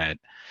build on it.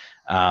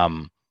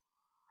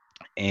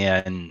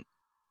 And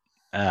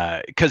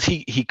because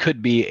he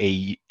could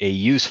be a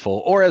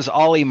useful, or as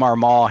Ollie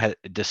Marmol had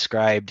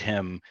described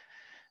him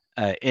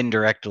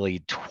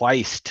indirectly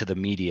twice to the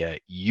media,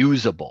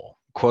 usable,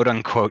 quote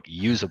unquote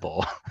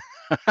usable.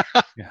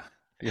 Yeah.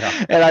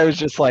 Yeah. And I was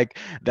just like,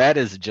 that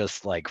is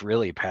just like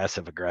really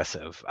passive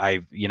aggressive.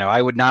 I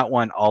would not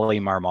want Ollie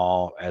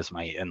Marmol as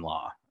my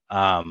in-law.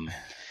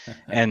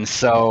 And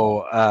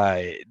so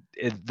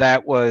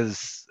that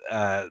was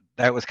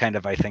kind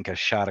of, I think, a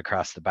shot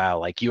across the bow.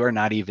 Like, you are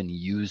not even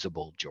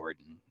usable,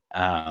 Jordan.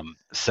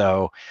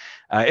 So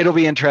it'll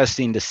be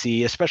interesting to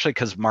see, especially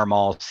because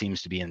Marmol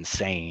seems to be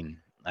insane.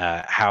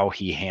 How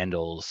he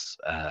handles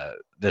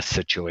this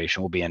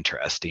situation will be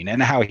interesting,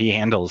 and how he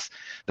handles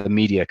the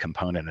media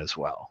component as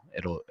well.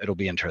 It'll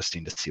be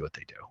interesting to see what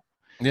they do.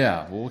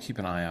 Yeah, we'll keep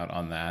an eye out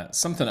on that.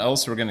 Something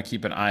else we're going to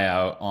keep an eye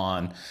out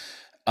on.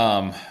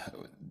 Um,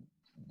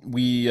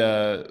 we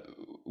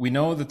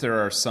know that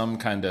there are some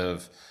kind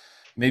of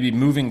maybe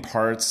moving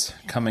parts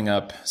coming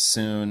up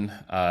soon.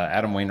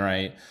 Adam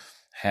Wainwright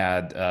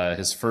had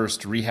his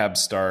first rehab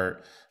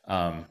start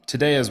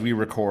today as we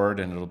record,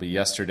 and it'll be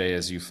yesterday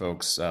as you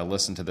folks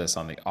listen to this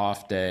on the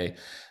off day.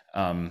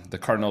 The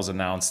Cardinals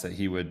announced that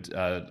he would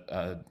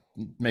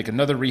make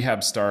another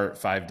rehab start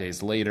 5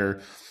 days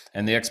later.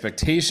 And the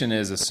expectation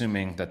is,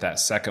 assuming that that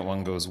second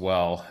one goes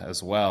well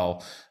as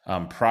well,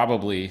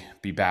 probably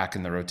be back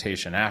in the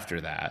rotation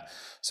after that.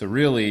 So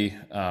really,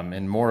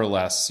 in more or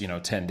less,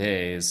 10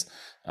 days,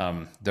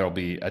 there'll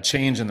be a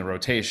change in the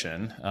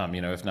rotation,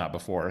 if not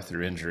before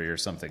through injury or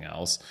something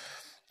else.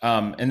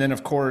 And then,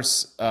 of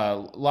course, a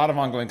lot of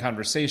ongoing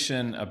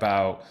conversation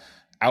about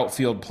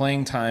outfield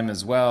playing time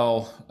as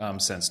well,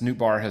 since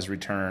Nootbaar has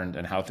returned,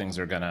 and how things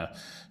are going to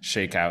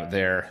shake out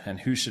there and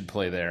who should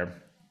play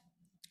there.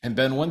 And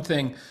Ben, one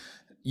thing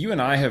you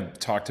and I have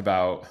talked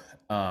about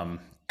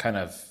kind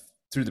of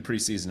through the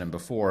preseason and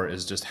before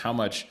is just how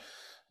much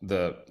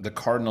the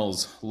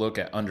Cardinals look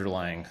at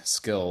underlying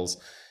skills.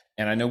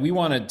 And I know we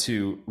wanted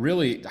to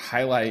really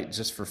highlight,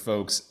 just for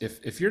folks,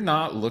 if you're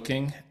not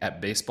looking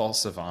at Baseball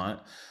Savant,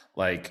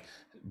 like,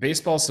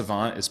 Baseball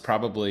Savant is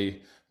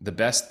probably the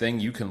best thing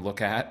you can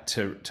look at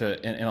to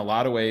in a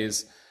lot of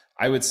ways,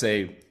 I would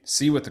say,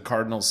 see what the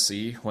Cardinals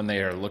see when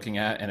they are looking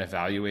at and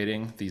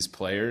evaluating these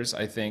players.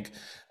 I think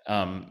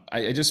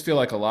I just feel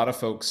like a lot of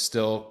folks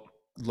still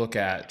look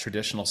at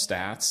traditional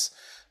stats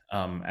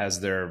as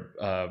they're,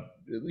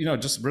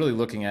 just really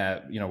looking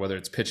at, whether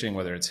it's pitching,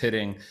 whether it's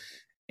hitting.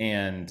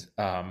 And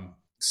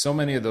so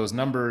many of those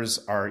numbers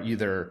are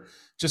either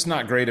just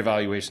not great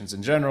evaluations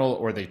in general,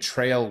 or they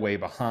trail way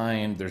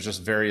behind. There's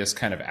just various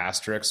kind of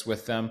asterisks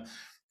with them.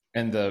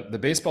 And the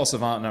Baseball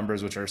Savant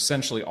numbers, which are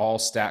essentially all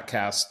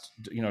StatCast,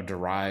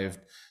 derived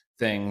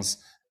things,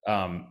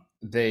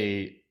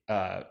 they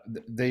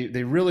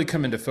really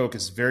come into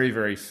focus very,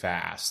 very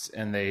fast,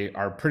 and they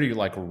are pretty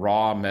like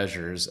raw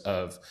measures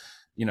of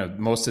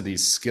most of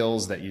these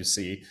skills that you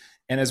see.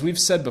 And as we've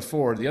said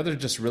before, the other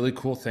just really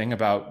cool thing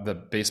about the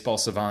Baseball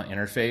Savant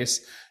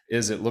interface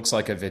is it looks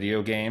like a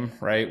video game,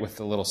 right? With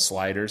the little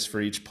sliders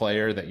for each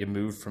player that you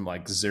move from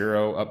like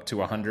 0 up to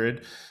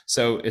 100.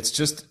 So it's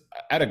just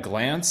at a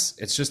glance,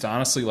 it's just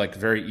honestly like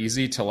very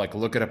easy to like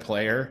look at a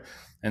player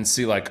and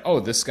see like, oh,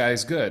 this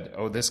guy's good.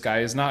 Oh, this guy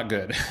is not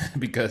good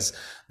because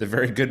the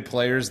very good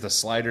players, the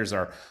sliders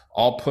are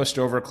all pushed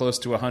over close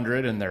to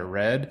 100 and they're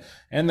red.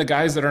 And the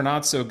guys that are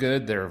not so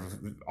good, they're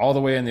all the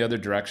way in the other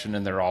direction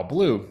and they're all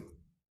blue.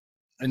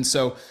 And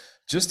so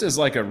just as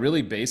like a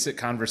really basic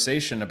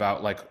conversation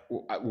about like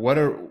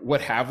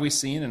what have we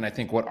seen, and I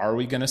think what are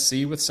we going to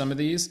see with some of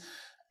these,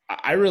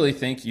 I really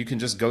think you can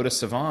just go to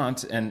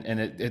Savant and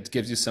it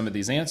gives you some of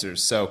these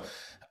answers. So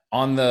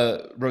on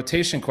the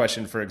rotation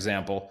question, for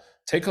example,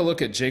 take a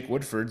look at Jake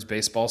Woodford's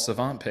baseball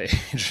savant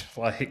page.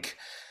 Like,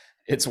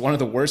 it's one of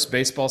the worst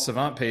baseball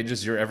savant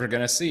pages you're ever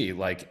going to see.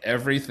 Like,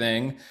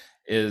 everything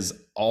is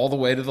all the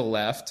way to the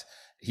left.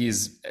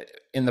 He's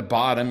in the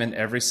bottom in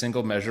every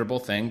single measurable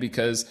thing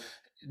because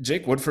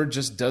Jake Woodford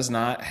just does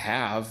not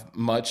have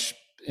much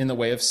in the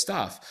way of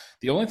stuff.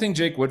 The only thing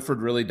Jake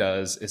Woodford really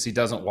does is he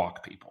doesn't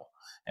walk people.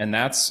 And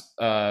that's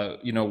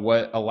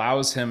what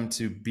allows him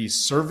to be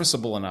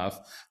serviceable enough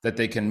that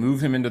they can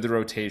move him into the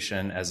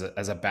rotation as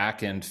a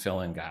back end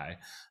fill-in guy.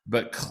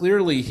 But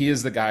clearly he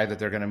is the guy that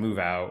they're going to move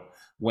out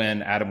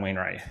when Adam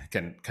Wainwright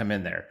can come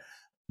in there.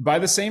 By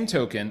the same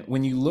token,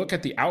 when you look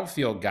at the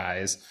outfield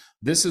guys,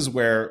 this is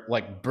where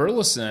like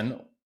Burleson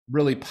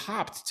really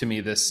popped to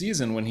me this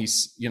season when he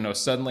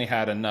suddenly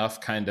had enough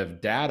kind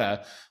of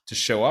data to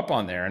show up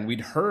on there. And we'd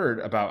heard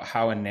about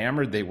how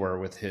enamored they were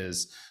with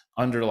his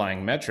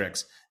underlying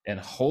metrics, and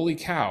holy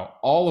cow,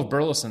 all of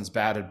Burleson's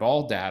batted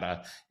ball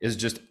data is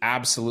just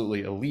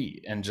absolutely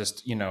elite and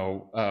just way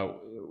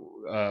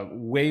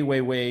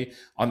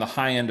on the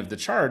high end of the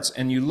charts.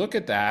 And you look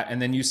at that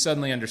and then you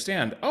suddenly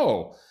understand,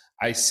 oh,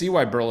 I see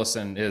why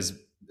Burleson is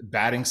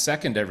batting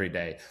second every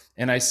day,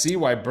 and I see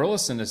why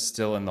Burleson is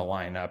still in the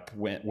lineup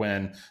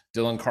when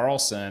Dylan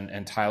Carlson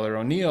and Tyler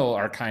O'Neill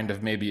are kind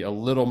of maybe a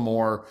little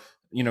more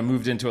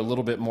moved into a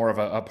little bit more of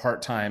a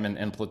part-time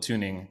and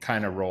platooning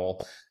kind of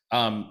role.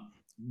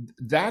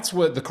 That's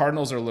what the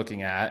Cardinals are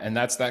looking at, and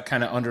that's that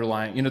kind of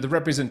underlying, the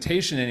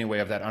representation anyway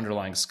of that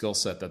underlying skill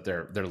set that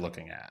they're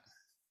looking at.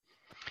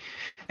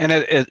 And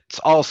it's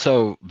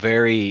also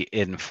very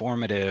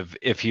informative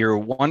if you're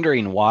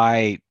wondering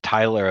why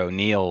Tyler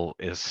O'Neill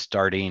is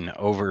starting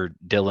over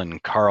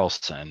Dylan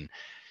Carlson.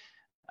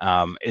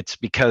 It's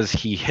because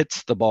he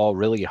hits the ball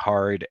really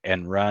hard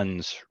and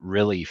runs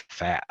really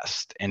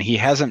fast, and he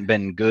hasn't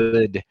been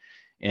good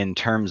in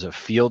terms of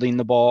fielding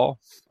the ball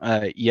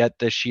yet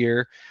this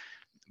year.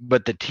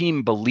 But the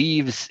team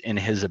believes in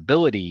his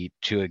ability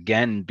to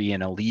again be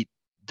an elite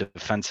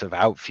defensive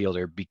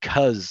outfielder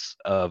because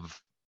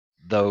of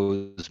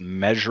those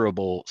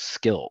measurable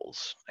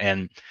skills.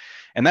 And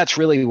that's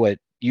really what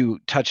you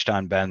touched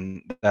on,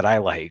 Ben, that I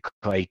like.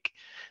 Like,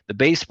 the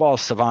baseball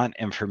savant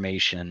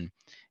information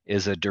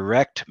is a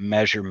direct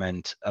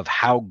measurement of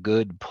how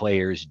good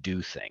players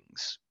do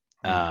things.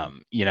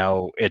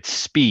 It's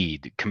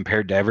speed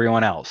compared to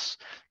everyone else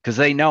because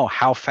they know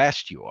how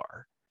fast you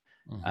are.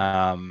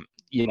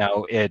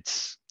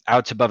 It's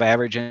outs above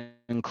average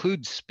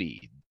includes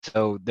speed.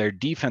 So the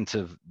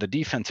defensive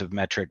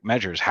metric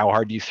measures how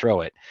hard you throw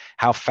it,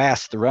 how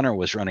fast the runner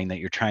was running that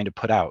you're trying to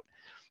put out,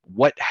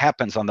 what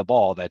happens on the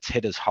ball that's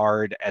hit as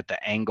hard at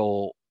the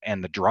angle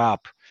and the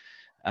drop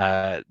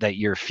that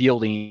you're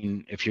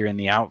fielding if you're in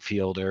the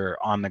outfield, or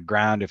on the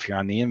ground if you're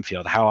on the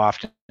infield. How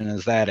often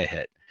is that a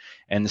hit?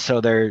 And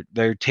so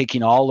they're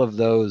taking all of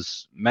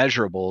those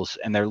measurables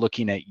and they're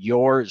looking at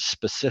your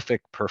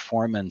specific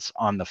performance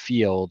on the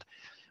field,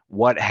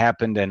 what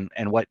happened and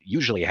what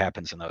usually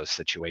happens in those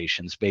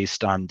situations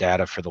based on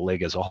data for the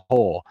league as a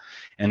whole.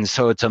 And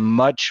so it's a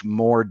much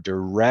more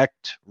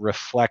direct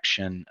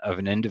reflection of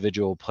an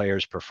individual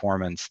player's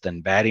performance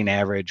than batting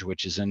average,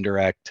 which is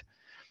indirect,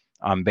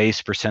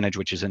 base percentage,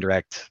 which is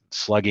indirect,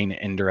 slugging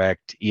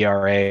indirect,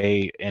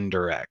 ERA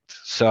indirect.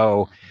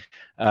 So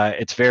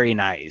it's very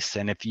nice.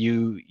 And if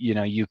you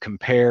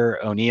compare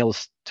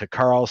O'Neill's to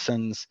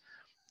Carlson's,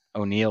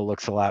 O'Neill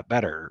looks a lot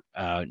better.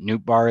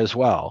 Nootbaar as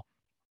well.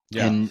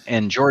 Yeah.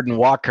 And Jordan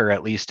Walker,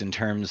 at least in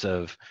terms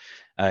of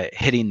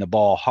hitting the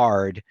ball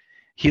hard,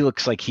 he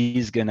looks like he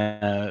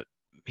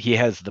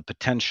has the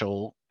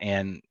potential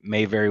and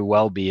may very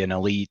well be an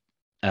elite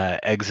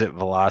exit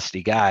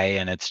velocity guy.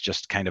 And it's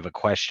just kind of a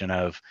question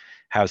of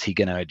how's he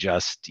going to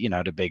adjust,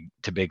 to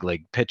big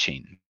league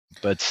pitching.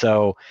 But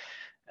so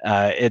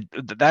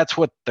that's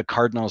what the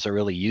Cardinals are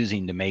really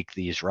using to make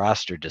these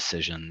roster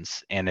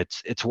decisions. And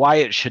it's why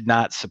it should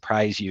not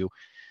surprise you,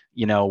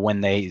 when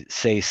they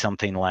say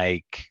something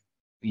like,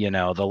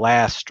 the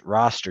last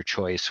roster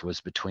choice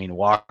was between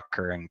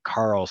Walker and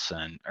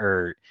Carlson,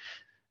 or,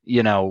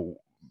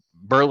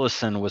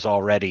 Burleson was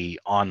already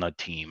on the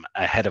team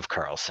ahead of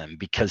Carlson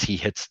because he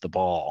hits the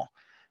ball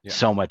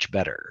so much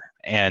better.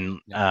 And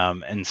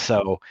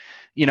so,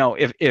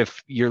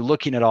 if you're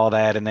looking at all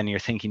that and then you're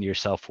thinking to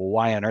yourself, well,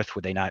 why on earth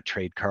would they not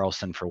trade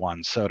Carlson for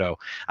Juan Soto?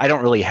 I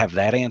don't really have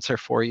that answer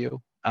for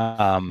you.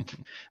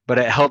 But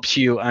it helps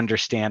you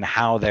understand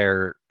how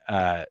they're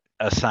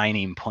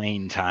assigning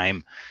playing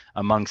time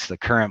amongst the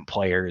current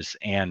players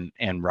and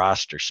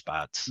roster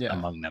spots Yeah.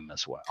 among them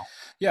as well.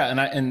 Yeah,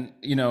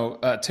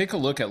 take a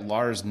look at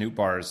Lars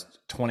Newbar's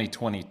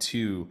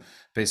 2022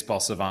 Baseball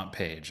Savant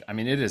page. I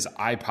mean, it is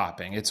eye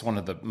popping. It's one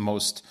of the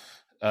most,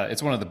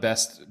 it's one of the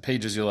best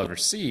pages you'll ever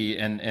see,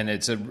 and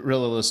it's a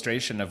real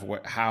illustration of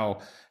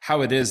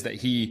how it is that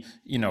he,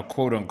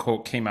 quote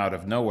unquote, came out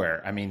of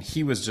nowhere. I mean,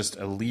 he was just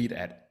elite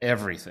at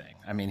everything.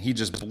 I mean, he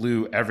just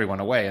blew everyone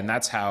away, and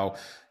that's how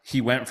he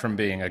went from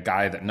being a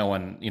guy that no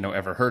one,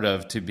 ever heard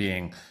of to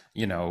being,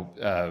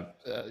 a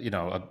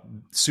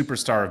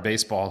superstar of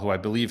baseball who I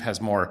believe has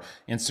more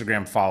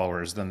Instagram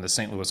followers than the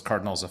St. Louis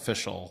Cardinals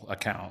official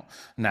account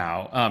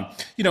now.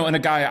 And a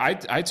guy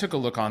I took a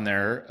look on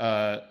there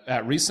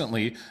at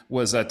recently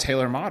was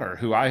Taylor Motter,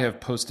 who I have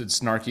posted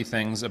snarky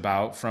things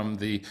about from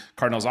the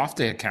Cardinals off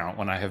day account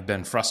when I have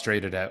been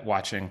frustrated at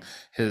watching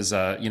his,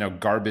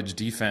 garbage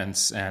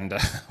defense and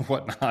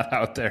whatnot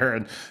out there,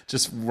 and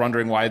just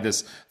wondering why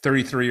this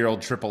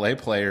 33-year-old AAA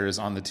player is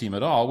on the team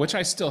at all, which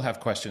I still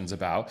have questions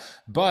about.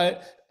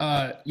 But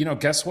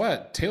guess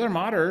what? Taylor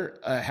Motter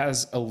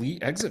has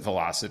elite exit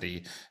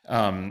velocity,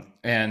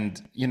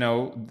 and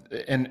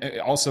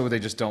also they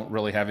just don't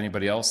really have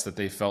anybody else that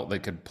they felt they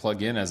could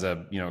plug in as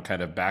a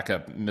kind of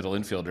backup middle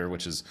infielder,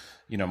 which is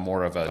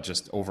more of a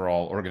just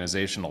overall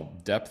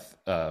organizational depth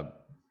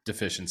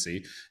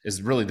deficiency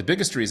is really the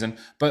biggest reason.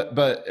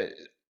 But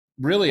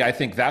really, I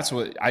think that's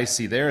what I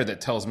see there that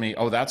tells me,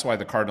 oh, that's why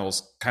the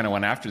Cardinals kind of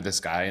went after this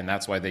guy, and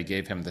that's why they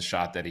gave him the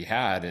shot that he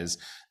had. Is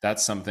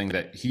that's something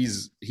that he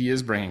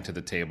is bringing to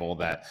the table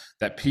that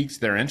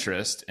piqued their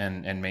interest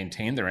and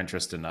maintained their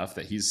interest enough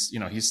that he's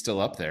still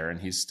up there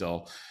and he's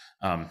still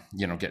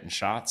getting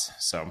shots.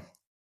 So,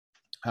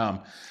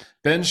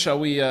 Ben, shall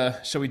we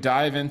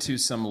dive into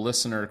some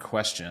listener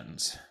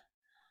questions?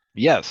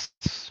 Yes.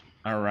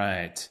 All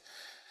right.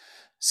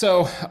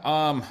 So,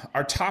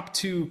 our top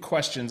two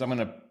questions, I'm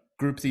going to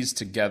group these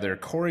together.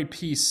 Corey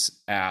Peace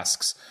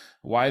asks,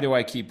 why do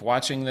I keep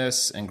watching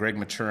this? And Greg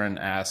Maturin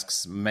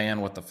asks, man,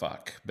 what the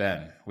fuck?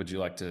 Ben, would you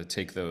like to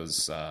take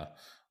those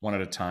one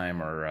at a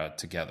time or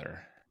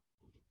together?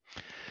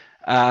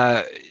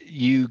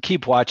 You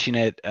keep watching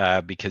it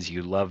because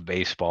you love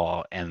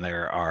baseball, and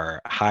there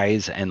are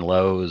highs and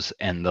lows,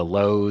 and the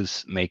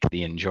lows make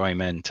the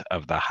enjoyment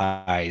of the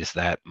highs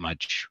that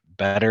much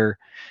better.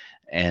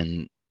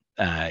 And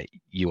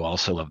you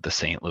also love the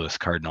St. Louis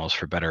Cardinals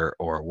for better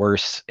or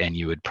worse, and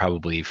you would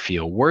probably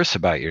feel worse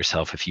about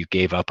yourself if you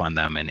gave up on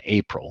them in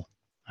April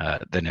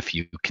than if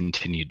you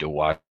continued to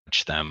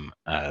watch them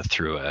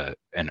through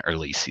an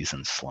early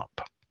season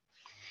slump.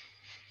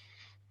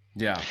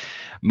 Yeah.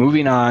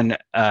 Moving on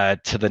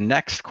to the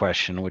next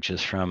question, which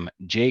is from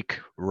Jake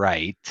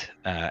Wright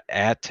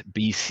at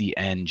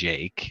BCN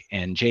Jake.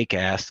 And Jake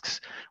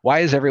asks, why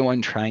is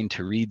everyone trying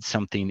to read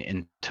something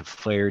into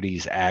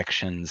Flaherty's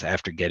actions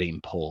after getting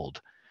pulled?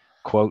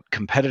 Quote,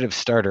 competitive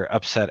starter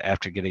upset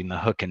after getting the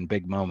hook in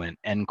big moment,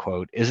 end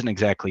quote, isn't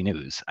exactly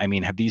news. I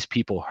mean, have these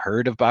people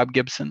heard of Bob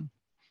Gibson?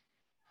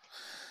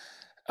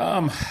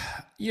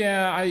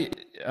 Yeah,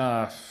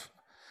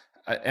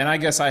 and I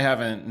guess I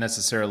haven't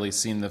necessarily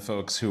seen the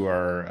folks who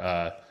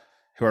are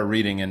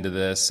reading into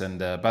this. And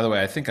by the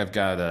way, I think I've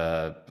got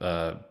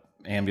a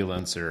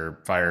ambulance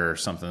or fire or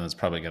something that's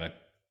probably going to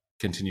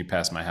continue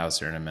past my house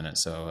here in a minute.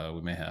 So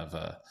we may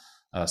have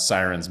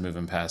sirens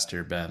moving past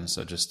here, Ben.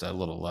 So just a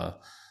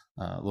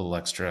little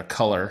extra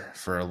color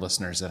for our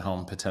listeners at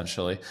home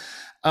potentially.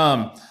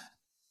 I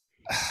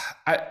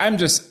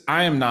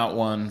am not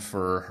one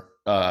for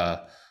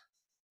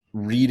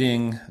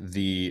reading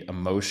the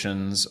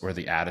emotions or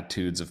the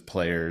attitudes of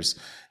players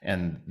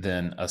and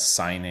then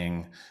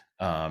assigning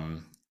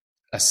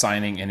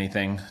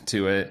anything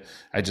to it.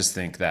 I just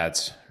think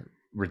that's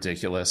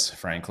ridiculous,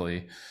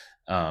 frankly.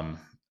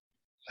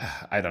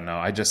 I don't know.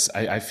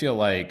 I feel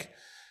like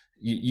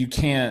you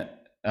can't,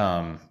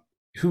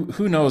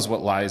 who knows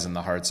what lies in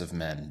the hearts of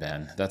men,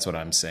 Ben? That's what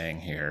I'm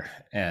saying here.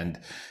 And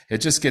it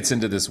just gets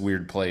into this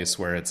weird place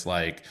where it's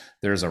like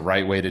there's a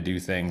right way to do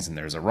things and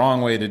there's a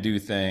wrong way to do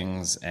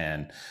things.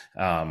 And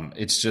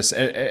it's just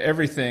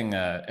everything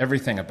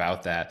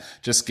about that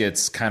just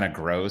gets kind of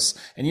gross.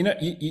 And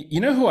you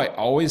know who I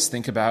always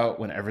think about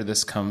whenever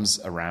this comes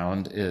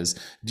around is,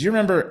 do you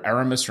remember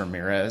Aramis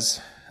Ramirez?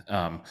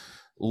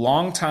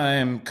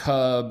 Longtime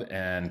Cub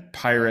and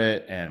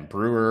Pirate and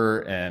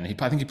Brewer, and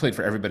I think he played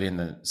for everybody in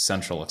the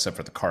Central except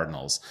for the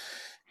Cardinals.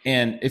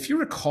 And if you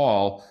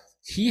recall,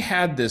 he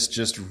had this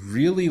just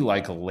really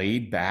like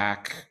laid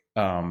back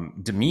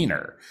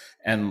demeanor.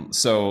 And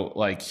so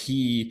like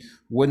he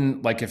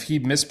wouldn't, like if he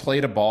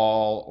misplayed a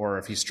ball or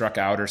if he struck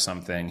out or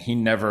something, he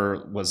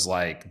never was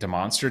like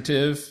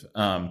demonstrative.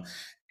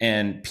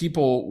 And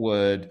people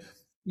would,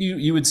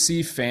 you would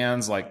see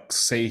fans like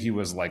say he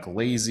was like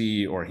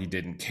lazy or he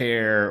didn't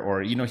care,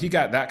 or he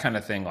got that kind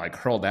of thing like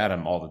hurled at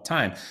him all the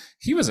time.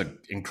 He was an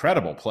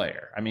incredible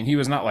player. I mean, he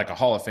was not like a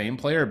Hall of Fame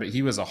player, but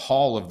he was a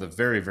Hall of the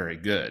very, very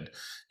good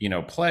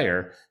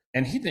player.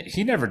 and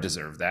he never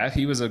deserved that.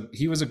 He was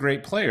a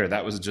great player.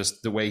 That was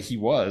just the way he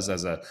was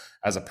as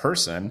a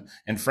person.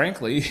 And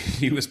frankly,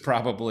 he was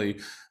probably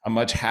a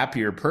much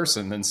happier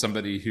person than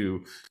somebody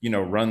who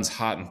runs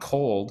hot and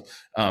cold.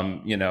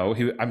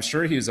 I'm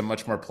sure he was a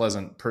much more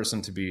pleasant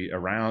person to be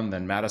around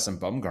than Madison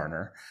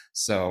Bumgarner.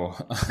 So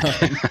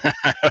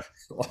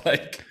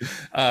like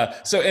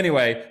so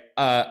anyway,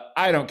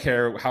 I don't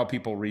care how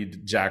people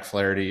read Jack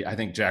Flaherty. I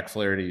think Jack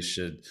Flaherty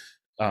should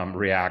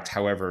react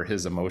however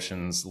his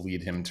emotions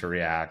lead him to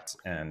react,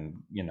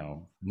 and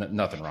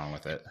nothing wrong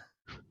with it.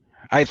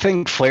 I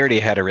think Flaherty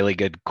had a really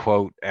good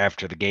quote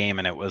after the game,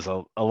 and it was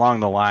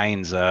along the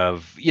lines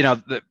of,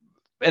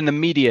 and the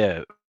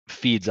media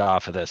feeds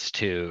off of this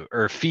too,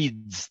 or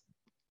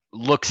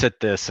looks at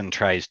this and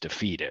tries to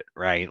feed it,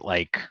 right?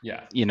 Like,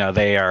 Yeah.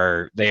 They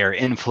are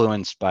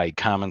influenced by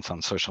comments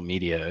on social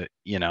media,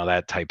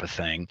 that type of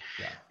thing.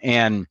 Yeah.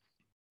 And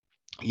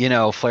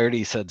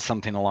Flaherty said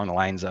something along the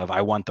lines of,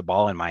 I want the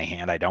ball in my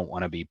hand. I don't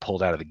want to be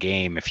pulled out of the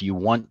game. If you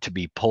want to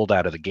be pulled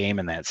out of the game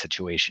in that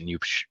situation, you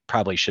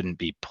probably shouldn't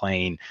be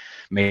playing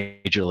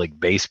Major League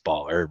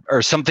Baseball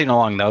or something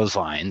along those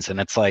lines. And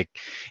it's like,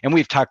 and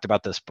we've talked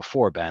about this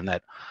before, Ben,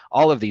 that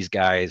all of these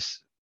guys,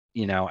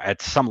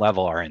 at some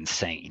level are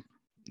insane.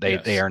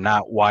 They are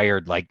not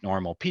wired like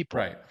normal people.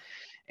 Right.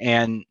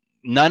 And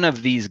none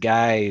of these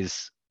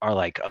guys are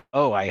like,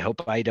 oh, I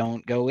hope I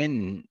don't go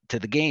into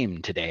the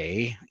game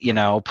today.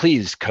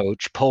 Please,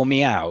 coach, pull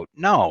me out.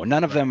 No,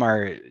 none of them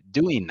are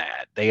doing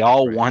that. They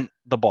all want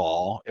the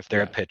ball if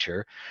they're a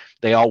pitcher.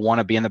 They all want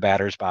to be in the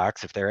batter's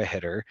box if they're a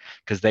hitter,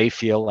 because they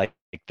feel like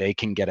they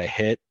can get a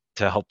hit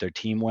to help their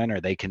team win,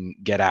 or they can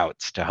get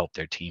outs to help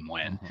their team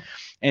win.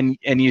 And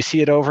you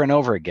see it over and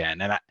over again.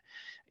 And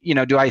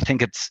do I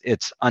think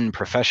it's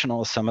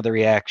unprofessional, some of the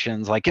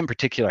reactions? Like, in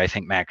particular, I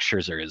think Max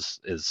Scherzer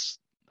is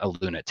a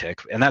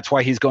lunatic, and that's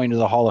why he's going to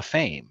the Hall of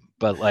Fame.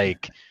 But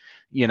like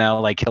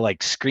he'll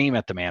scream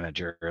at the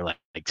manager, or like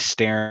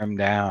stare him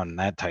down,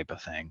 that type of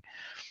thing.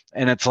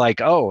 And it's like,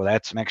 oh,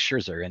 that's Max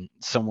Scherzer. And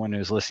someone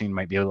who's listening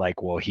might be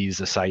like, well,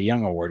 he's a Cy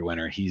Young Award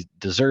winner, he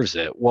deserves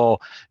it.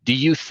 Well, do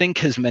you think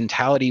his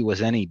mentality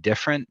was any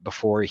different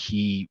before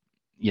he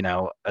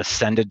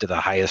ascended to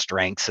the highest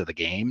ranks of the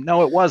game?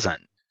 No, it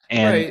wasn't.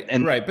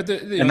 Right. But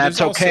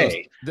that's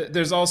okay.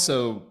 There's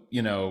also,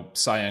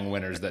 Cy Young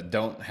winners that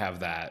don't have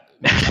that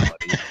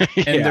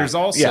mentality. And there's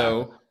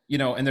also,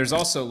 and there's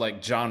also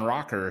like John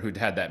Rocker, who'd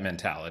had that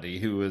mentality,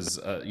 who was,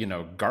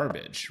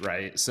 garbage.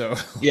 Right. So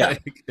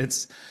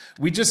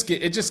it just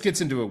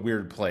gets into a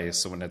weird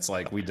place when it's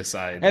like, we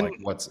decide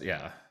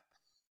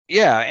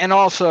and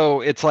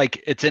also it's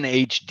like, it's in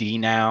HD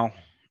now,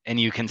 and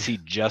you can see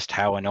just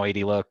how annoyed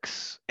he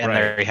looks. And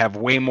they have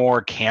way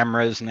more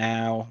cameras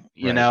now,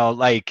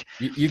 like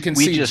you can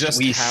see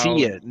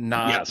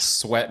how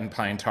sweat and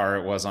pine tar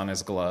it was on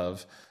his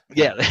glove.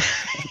 Yeah.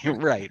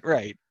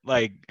 Right.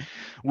 Like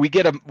we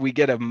get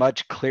a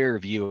much clearer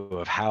view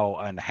of how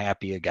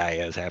unhappy a guy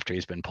is after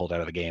he's been pulled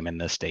out of the game in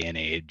this day and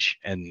age.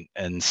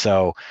 And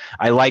so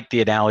I like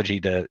the analogy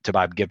to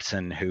Bob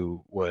Gibson,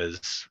 who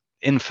was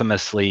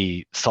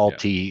infamously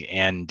salty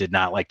and did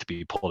not like to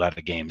be pulled out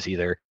of games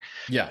either.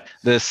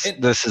 This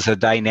is a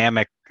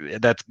dynamic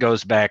that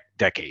goes back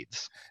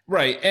decades.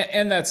 Right.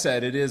 And that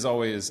said, it is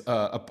always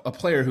a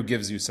player who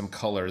gives you some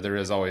color. There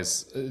is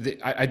always,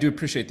 I do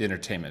appreciate the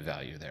entertainment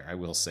value there. I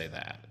will say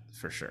that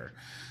for sure.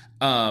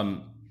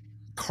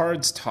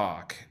 Cards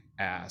Talk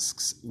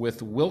asks,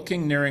 with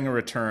Wilking nearing a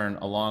return,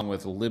 along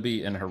with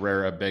Libby and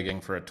Herrera begging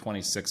for a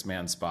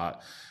 26-man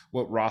spot,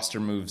 what roster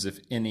moves, if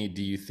any,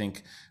 do you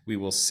think we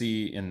will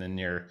see in the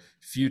near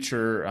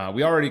future?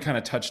 We already kind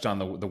of touched on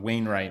the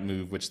Wainwright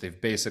move, which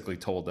they've basically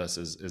told us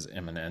is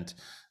imminent.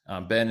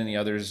 Ben, any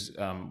others,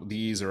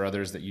 these or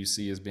others that you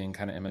see as being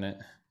kind of imminent?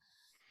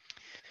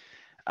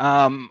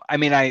 I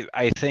mean,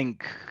 I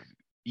think,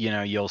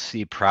 you'll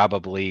see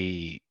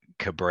probably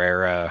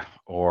Cabrera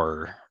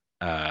or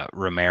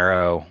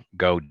Romero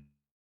go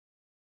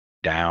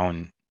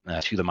down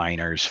to the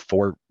minors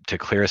to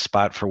clear a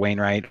spot for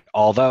Wainwright.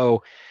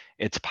 Although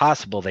it's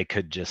possible they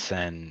could just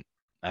send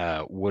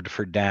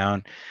Woodford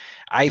down.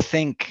 I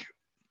think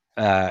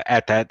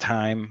at that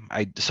time,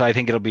 I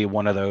think it'll be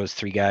one of those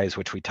three guys,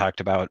 which we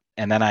talked about.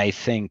 And then I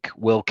think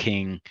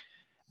Wilking,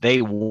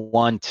 they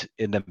want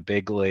in the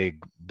big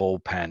league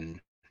bullpen,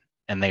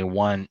 and they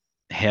want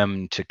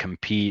him to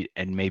compete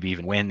and maybe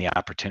even win the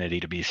opportunity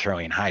to be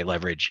throwing high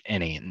leverage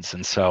innings.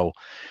 And so,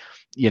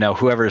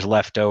 whoever's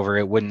left over,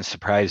 it wouldn't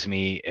surprise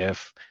me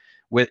if,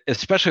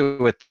 especially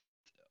with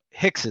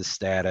Hicks's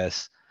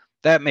status,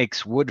 that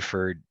makes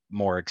Woodford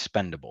more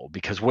expendable,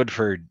 because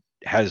Woodford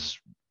has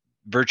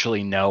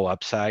virtually no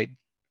upside.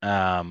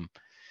 And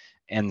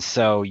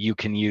so you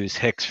can use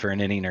Hicks for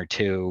an inning or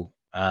two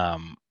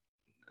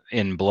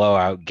in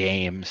blowout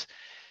games.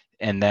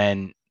 And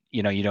then,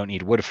 you don't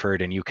need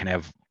Woodford, and you can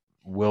have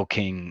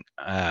Wilking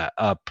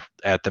up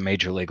at the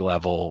major league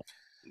level,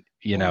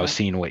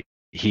 seeing what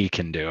he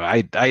can do.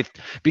 I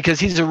because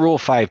he's a Rule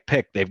 5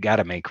 pick, they've got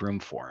to make room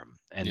for him.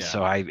 And Yeah.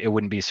 so it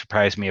wouldn't be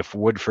surprised me if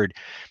Woodford,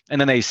 and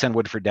then they send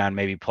Woodford down,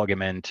 maybe plug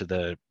him into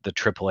the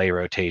AAA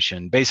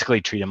rotation,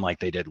 basically treat him like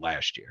they did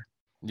last year.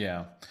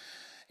 Yeah.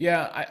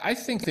 Yeah, I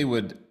think they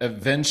would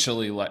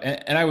eventually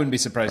and I wouldn't be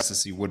surprised to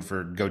see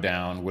Woodford go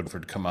down,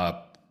 Woodford come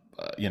up,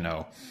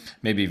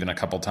 maybe even a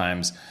couple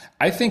times.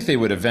 I think they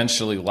would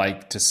eventually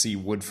like to see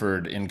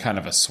Woodford in kind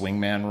of a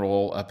swingman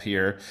role up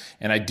here,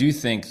 and I do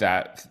think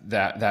that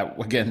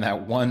again,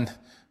 that one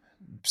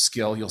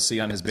skill you'll see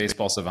on his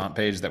baseball savant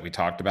page that we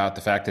talked about,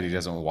 the fact that he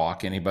doesn't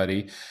walk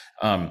anybody.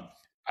 Um,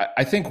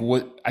 I think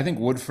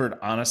Woodford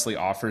honestly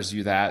offers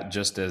you that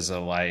just as a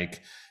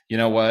like, you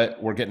know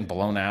what, we're getting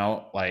blown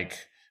out. Like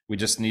we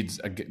just need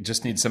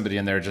somebody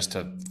in there just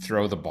to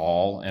throw the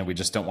ball, and we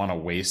just don't want to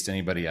waste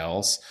anybody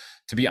else.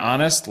 To be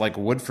honest, like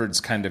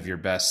Woodford's kind of your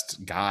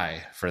best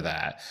guy for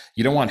that.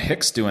 You don't want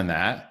Hicks doing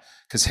that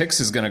because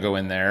Hicks is going to go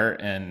in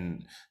there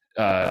and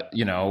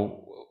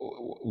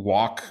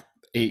walk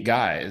 8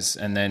 guys,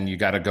 and then you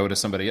got to go to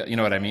somebody else. You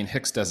know what I mean?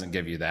 Hicks doesn't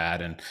give you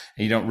that, and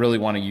you don't really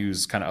want to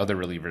use kind of other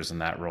relievers in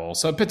that role.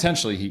 So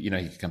potentially, he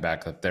could come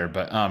back up there.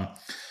 But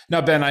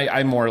no, Ben,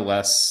 I more or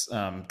less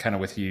kind of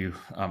with you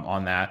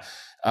on that.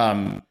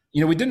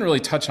 We didn't really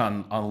touch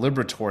on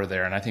Liberatore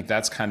there, and I think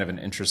that's kind of an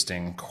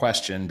interesting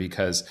question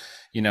because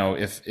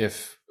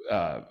if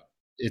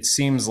it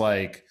seems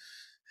like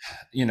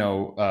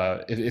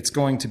it's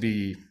going to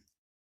be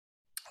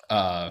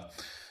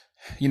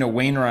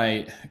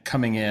Wainwright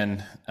coming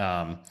in,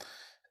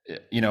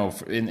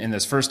 in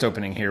this first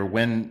opening here,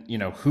 when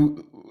does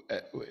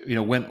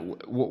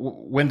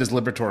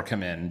Liberatore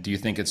come in? Do you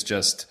think it's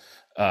just,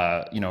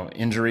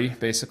 injury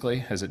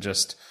basically? Is it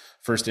just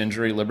first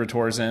injury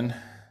Liberatore's in?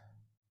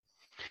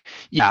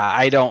 Yeah,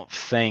 I don't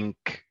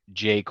think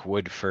Jake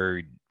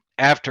Woodford,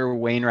 after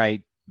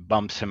Wainwright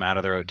bumps him out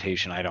of the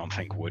rotation, I don't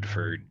think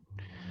Woodford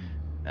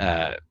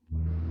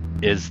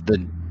is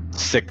the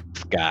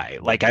 6th guy.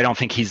 Like, I don't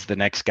think he's the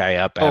next guy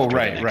up after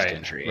the next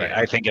injury. Right.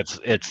 I think it's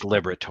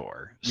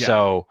Liberatore. Yeah,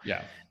 so,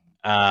 yeah.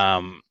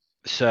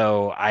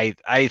 So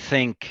I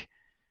think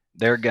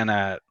they're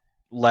gonna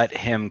let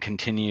him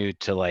continue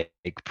to like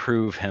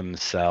prove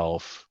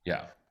himself.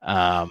 Yeah.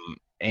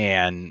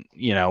 And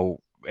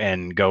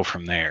and go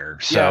from there.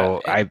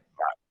 So yeah,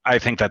 I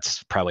think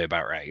that's probably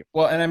about right.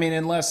 Well, and I mean,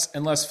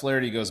 unless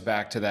Flaherty goes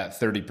back to that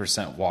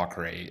 30% walk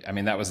rate, I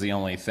mean, that was the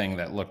only thing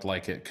that looked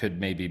like it could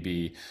maybe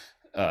be,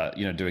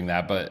 doing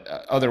that. But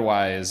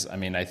otherwise, I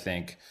mean, I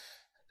think,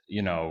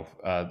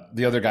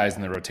 the other guys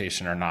in the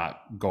rotation are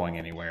not going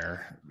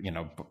anywhere,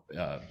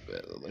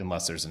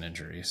 unless there's an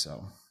injury.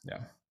 So, yeah.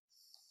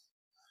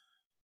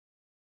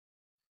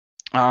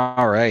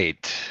 All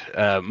right.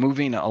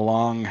 Moving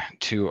along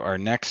to our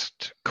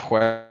next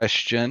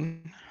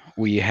question.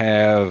 We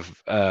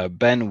have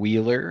Ben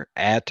Wheeler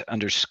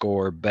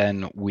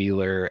 @_Ben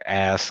Wheeler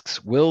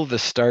asks, will the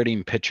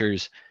starting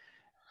pitchers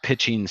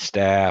pitching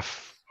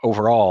staff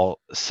overall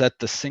set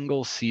the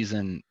single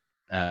season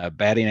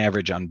batting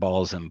average on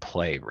balls in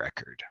play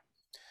record?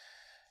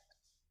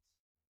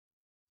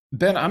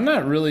 Ben, I'm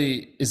not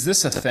really. Is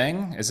this a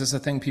thing? Is this a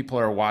thing people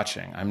are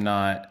watching? I'm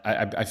not.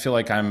 I feel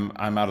like I'm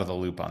out of the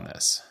loop on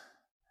this.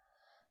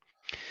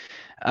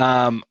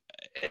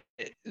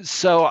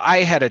 So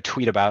I had a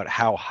tweet about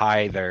how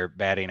high their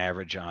batting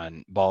average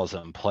on balls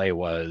in play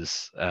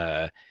was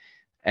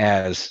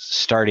as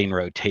starting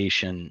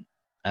rotation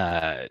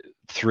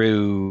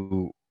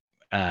through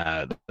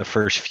the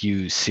first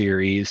few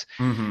series.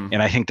 Mm-hmm.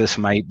 And I think this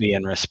might be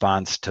in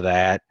response to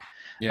that.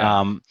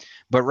 Yeah.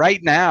 But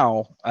right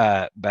now,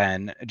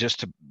 Ben, just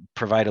to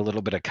provide a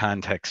little bit of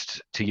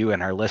context to you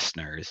and our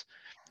listeners,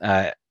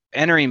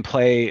 entering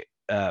play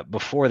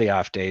before the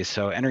off days,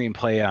 so entering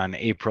play on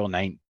April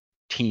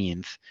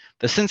 19th,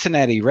 the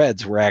Cincinnati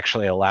Reds were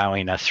actually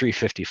allowing a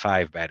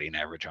 .355 batting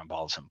average on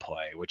balls in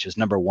play, which is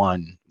number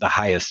 1, the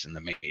highest in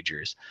the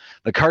majors.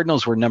 The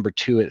Cardinals were number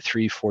 2 at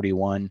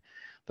 .341.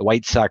 The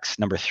White Sox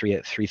number 3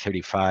 at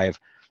 .335.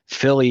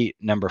 Philly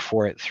number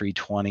 4 at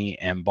 .320,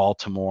 and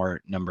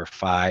Baltimore number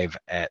 5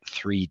 at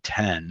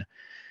 .310.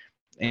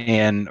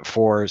 And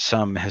for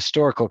some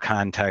historical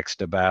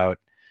context about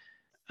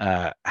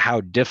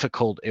how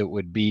difficult it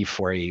would be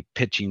for a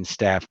pitching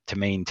staff to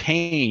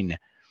maintain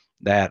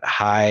that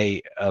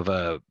high of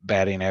a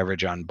batting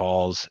average on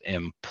balls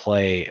in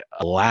play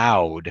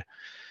allowed,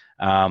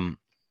 the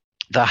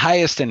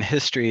highest in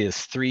history is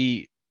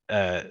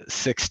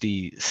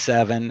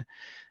 .367.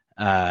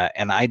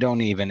 And I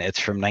don't even, it's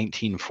from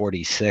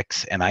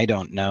 1946, and I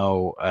don't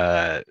know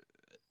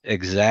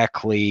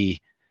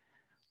exactly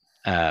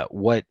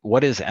what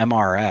is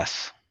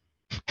MRS?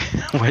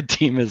 What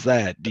team is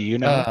that? Do you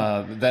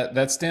know?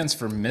 That stands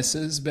for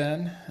Mrs.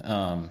 Ben.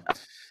 No.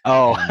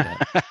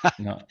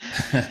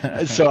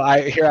 So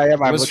here I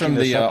am. It was from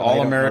the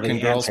All-American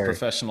Girls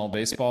Professional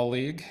Baseball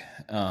League.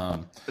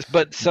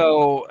 But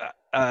so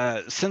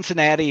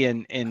Cincinnati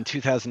in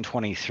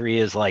 2023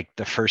 is like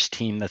the first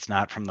team that's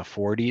not from the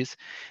 40s.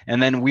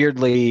 And then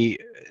weirdly,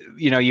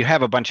 you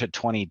have a bunch of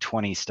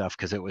 2020 stuff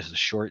because it was a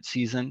short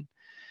season.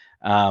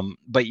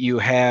 But you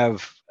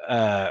have,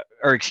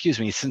 or excuse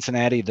me,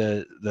 Cincinnati,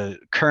 the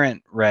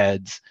current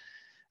Reds,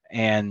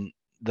 and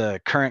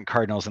the current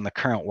Cardinals and the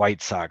current White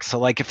Sox. So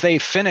like if they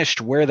finished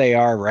where they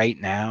are right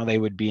now, they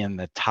would be in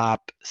the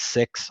top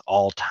 6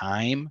 all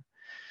time.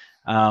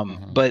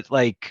 Mhm. But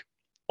like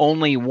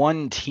only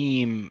one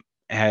team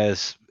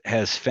has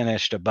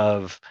finished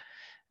above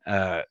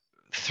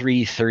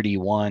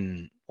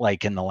 331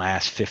 like in the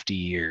last 50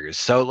 years.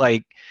 So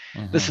like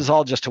this Mhm. is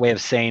all just a way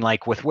of saying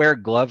like with where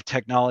glove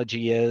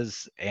technology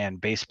is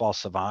and baseball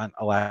savant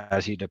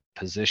allows you to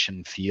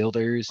position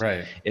fielders,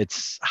 Right.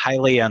 it's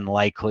highly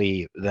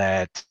unlikely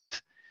that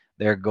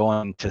they're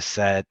going to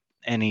set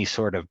any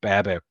sort of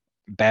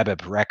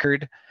BABIP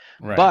record,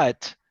 Right.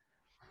 but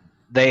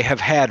they have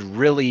had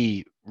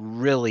really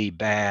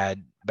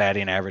bad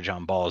batting average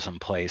on balls in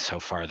play so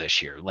far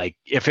this year. Like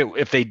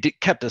if they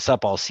kept this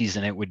up all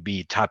season, it would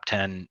be top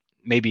 10,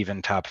 maybe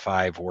even top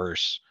 5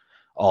 worse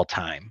all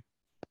time.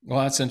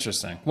 Well, that's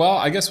interesting. Well,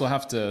 I guess we'll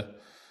have to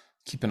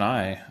keep an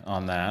eye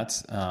on that.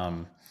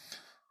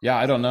 Yeah,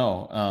 I don't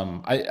know.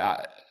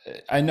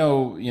 I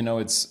know,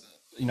 it's,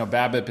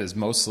 BABIP is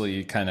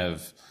mostly kind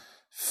of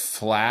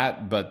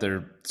flat, but there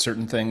are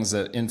certain things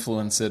that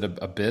influence it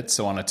a bit.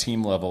 So on a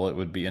team level, it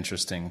would be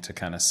interesting to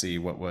kind of see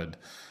what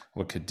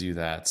could do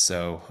that.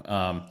 So,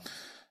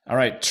 all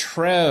right,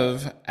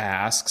 Trev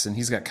asks, and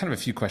he's got kind of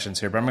a few questions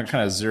here, but I'm going to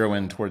kind of zero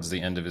in towards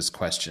the end of his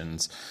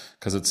questions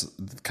because it's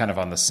kind of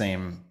on the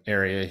same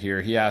area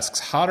here. He asks,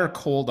 hot or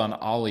cold on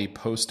Ollie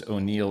post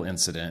O'Neill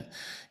incident?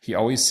 He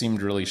always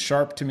seemed really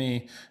sharp to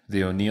me.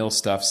 The O'Neill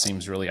stuff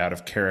seems really out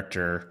of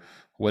character.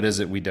 What is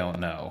it we don't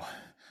know?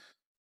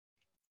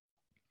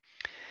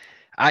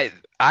 I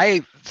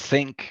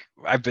think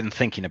I've been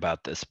thinking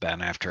about this,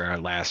 Ben, after our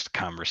last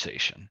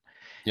conversation.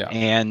 Yeah.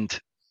 And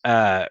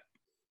uh,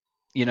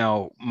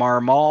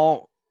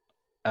 Marmal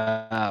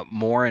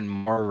more and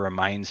more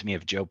reminds me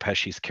of Joe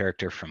Pesci's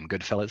character from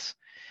Goodfellas.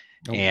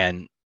 Oh,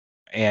 And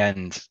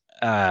and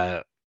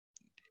uh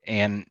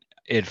and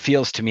it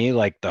feels to me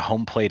like the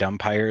home plate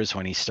umpires,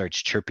 when he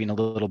starts chirping a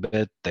little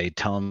bit, they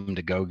tell him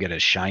to go get a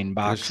shine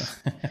get a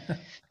shot. box,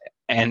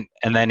 and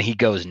then he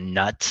goes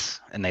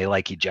nuts, and they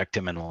like eject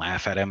him and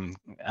laugh at him,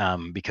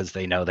 because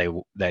they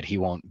know that he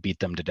won't beat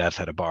them to death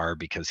at a bar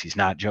because he's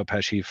not Joe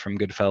Pesci from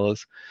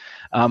Goodfellas.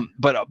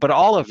 But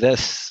all of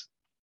this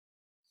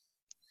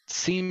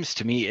seems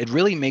to me, it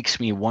really makes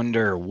me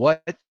wonder,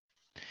 what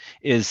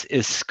is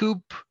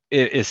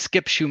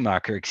Skip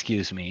Schumacher,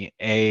 excuse me,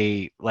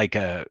 an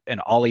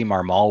Ollie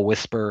Marmol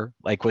whisper?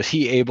 Like, was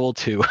he able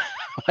to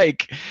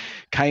like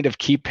kind of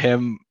keep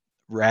him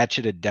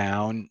ratcheted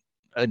down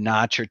a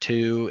notch or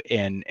two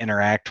and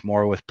interact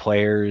more with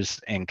players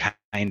and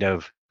kind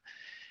of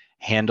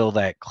handle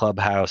that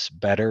clubhouse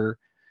better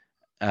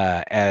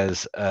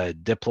as a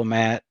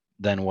diplomat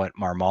than what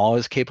Marmol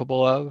is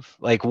capable of?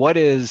 Like, what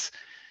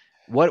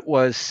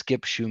was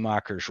Skip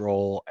Schumacher's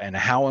role, and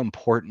how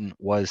important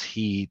was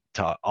he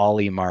to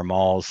Ollie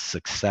Marmol's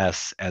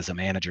success as a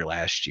manager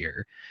last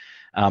year?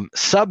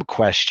 Sub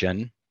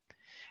question: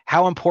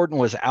 how important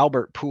was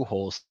Albert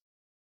Pujols,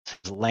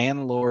 his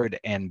landlord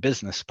and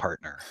business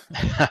partner,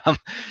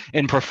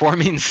 in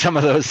performing some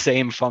of those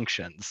same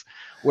functions?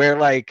 Where,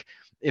 like,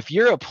 if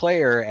you're a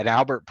player and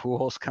Albert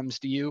Pujols comes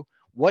to you,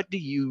 what do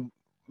you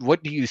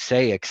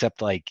say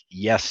except like,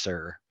 yes,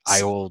 sir,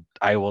 I will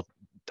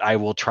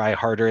try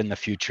harder in the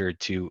future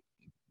to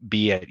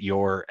be at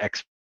your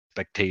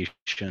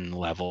expectation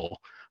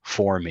level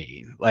for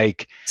me.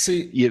 Like,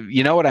 See,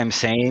 you know what I'm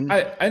saying?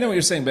 I know what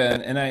you're saying,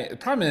 Ben. And the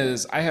problem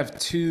is I have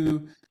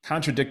two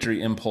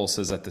contradictory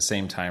impulses at the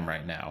same time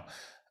right now.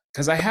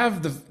 Because I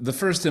have the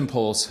first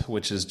impulse,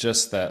 which is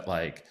just that,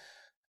 like,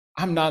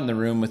 I'm not in the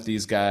room with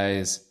these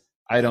guys.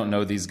 I don't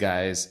know these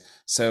guys.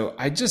 So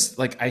I just,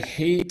 like, I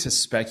hate to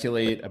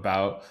speculate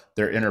about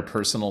their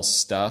interpersonal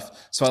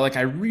stuff. So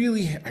I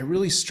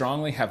really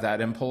strongly have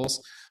that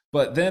impulse.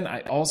 But then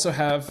I also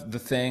have the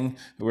thing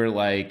where,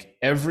 like,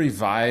 every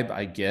vibe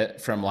I get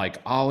from, like,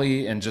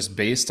 Ollie, and just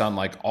based on,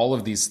 like, all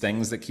of these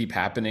things that keep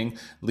happening,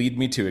 lead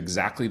me to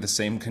exactly the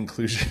same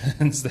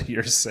conclusions that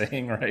you're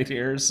saying right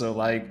here. So,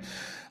 like,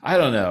 I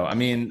don't know. I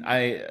mean,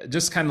 I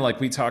just kind of, like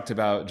we talked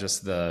about,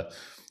 just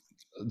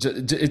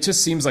it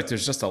just seems like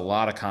there's just a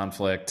lot of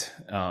conflict,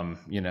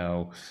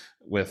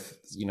 with,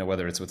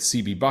 whether it's with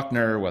CB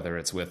Buckner, whether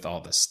it's with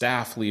all the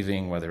staff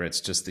leaving, whether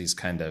it's just these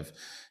kind of,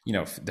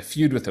 the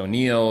feud with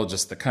O'Neill,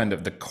 just the kind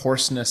of the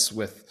coarseness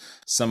with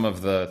some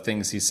of the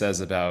things he says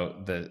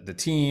about the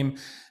team.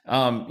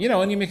 And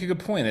you make a good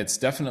point. It's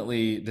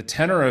definitely, the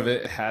tenor of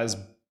it has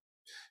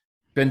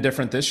been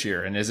different this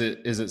year. And is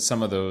it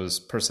some of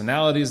those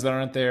personalities that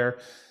aren't there?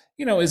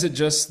 Is it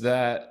just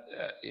that,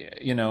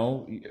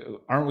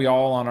 aren't we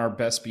all on our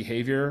best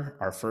behavior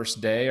our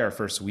first day, our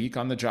first week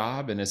on the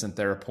job? And isn't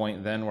there a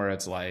point then where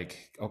it's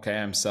like, okay,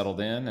 I'm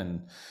settled in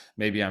and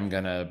maybe I'm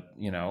gonna,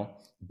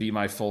 be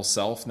my full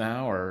self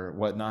now or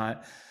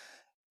whatnot?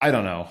 I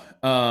don't know.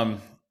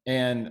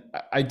 And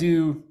I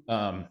do,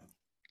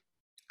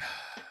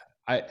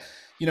 I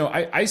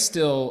I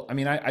still,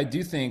 I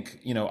do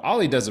think,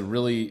 Ollie does a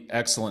really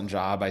excellent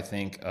job, I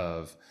think,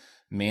 of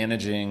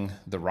managing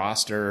the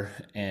roster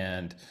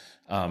and,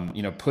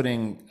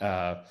 putting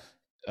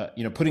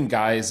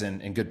guys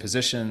in good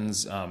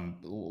positions,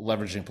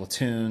 leveraging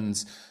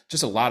platoons,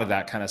 just a lot of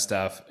that kind of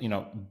stuff,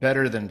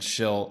 better than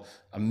Schilt,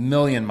 a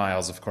million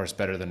miles, of course,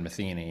 better than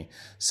Matheny.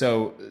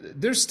 So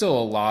there's still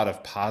a lot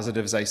of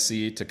positives I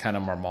see to kind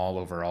of Marmol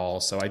overall.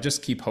 So I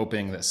just keep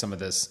hoping that some of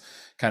this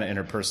kind of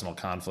interpersonal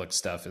conflict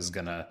stuff is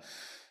gonna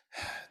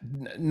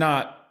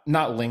not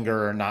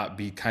linger or not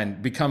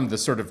become the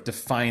sort of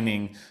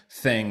defining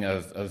thing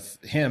of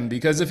him,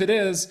 because if it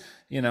is,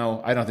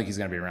 I don't think he's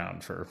going to be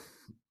around for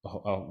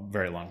a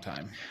very long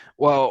time.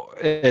 Well,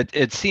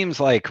 it seems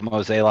like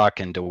Mozeliak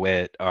and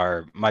DeWitt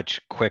are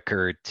much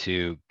quicker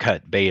to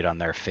cut bait on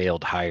their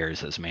failed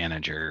hires as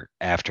manager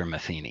after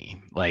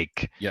Matheny.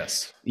 Like,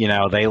 Yes.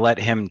 they let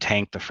him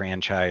tank the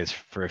franchise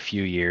for a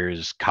few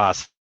years,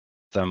 cost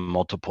them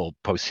multiple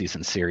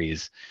postseason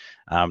series,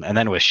 and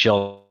then with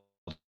Schilt,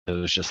 it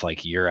was just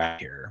like, you're out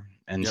here.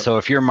 And Yep. so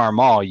if you're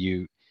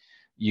Marmol,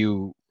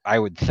 you I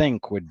would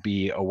think would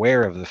be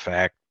aware of the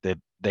fact that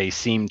they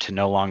seem to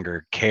no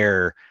longer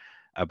care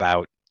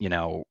about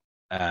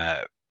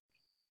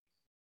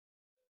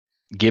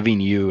giving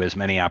you as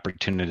many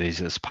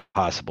opportunities as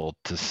possible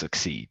to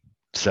succeed.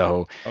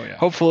 So Oh yeah.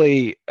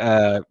 hopefully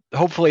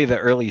the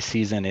early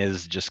season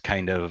is just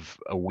kind of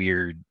a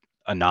weird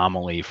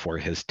anomaly for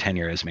his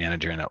tenure as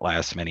manager, and it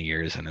lasts many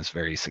years and is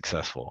very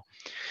successful.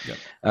 Yep.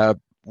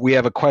 We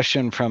have a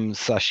question from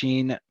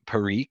Sachin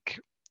Parikh,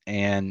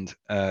 and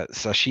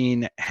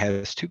Sachin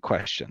has two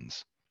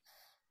questions.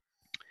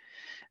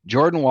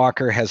 Jordan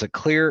Walker has a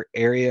clear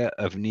area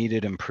of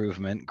needed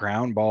improvement,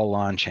 ground ball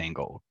launch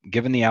angle.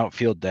 Given the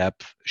outfield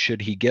depth,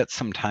 should he get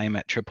some time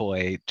at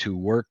AAA to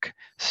work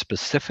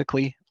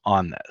specifically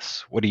on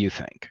this? What do you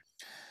think?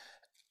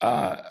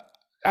 Uh,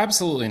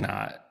 Absolutely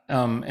not.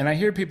 And I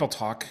hear people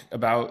talk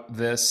about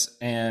this,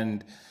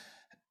 and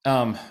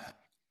um,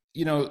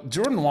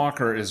 Jordan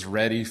Walker is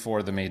ready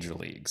for the major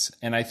leagues.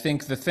 And I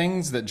think the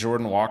things that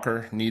Jordan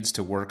Walker needs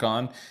to work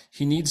on,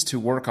 he needs to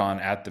work on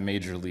at the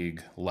major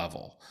league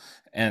level.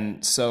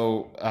 And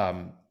so,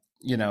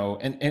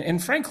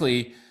 and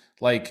frankly,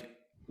 like,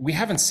 we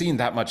haven't seen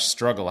that much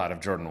struggle out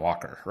of Jordan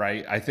Walker,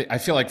 right? I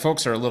feel like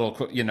folks are a little,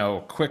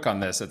 quick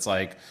on this. It's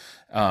like,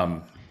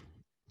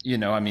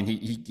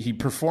 he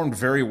performed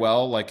very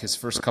well like his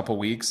first couple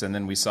weeks, and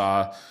then we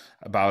saw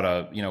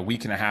about a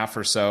week and a half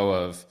or so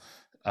of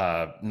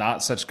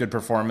not such good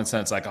performance,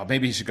 and it's like, oh,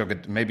 maybe he should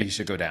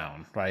go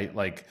down, right?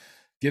 Like,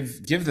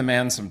 give the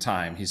man some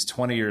time. He's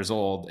 20 years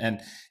old,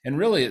 and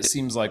really it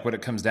seems like what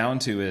it comes down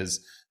to is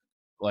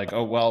like,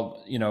 oh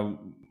well,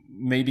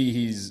 maybe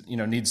he's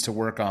needs to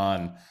work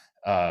on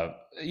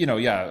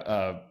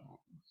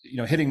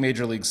hitting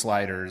major league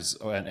sliders,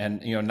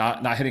 and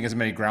not hitting as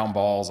many ground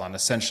balls on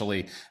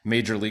essentially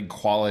major league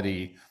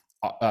quality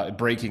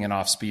breaking and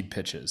off speed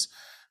pitches.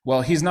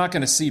 Well, he's not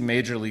going to see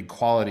major league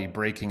quality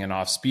breaking and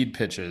off speed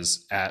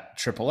pitches at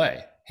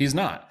AAA. He's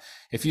not.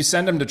 If you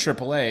send him to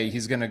AAA,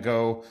 he's going to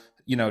go,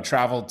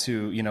 travel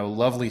to,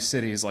 lovely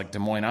cities like Des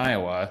Moines,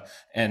 Iowa,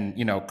 and,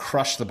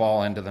 crush the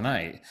ball into the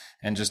night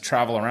and just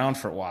travel around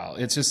for a while.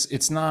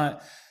 He's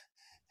not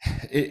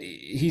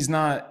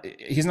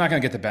going to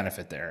get the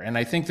benefit there. And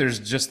I think there's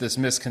just this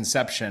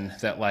misconception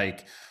that,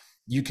 like,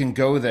 you can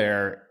go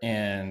there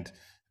and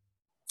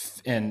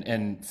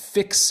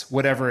fix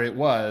whatever it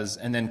was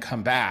and then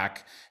come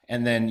back,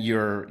 and then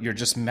you're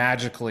just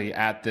magically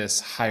at this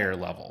higher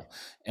level.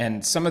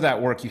 And some of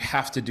that work you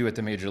have to do at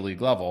the major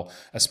league level,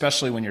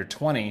 especially when you're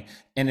 20,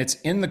 and it's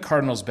in the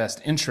Cardinals' best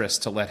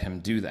interest to let him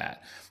do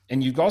that.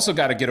 And you've also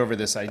got to get over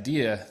this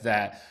idea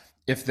that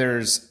if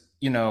there's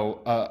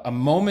a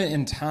moment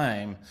in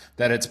time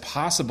that it's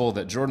possible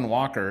that Jordan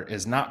Walker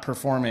is not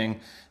performing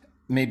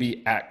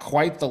maybe at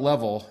quite the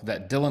level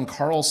that Dylan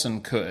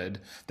Carlson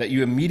could, that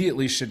you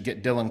immediately should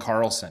get Dylan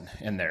Carlson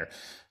in there.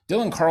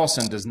 Dylan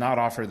Carlson does not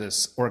offer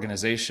this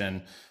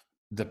organization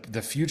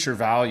the future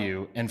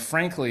value and,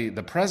 frankly,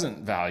 the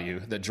present value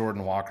that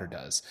Jordan Walker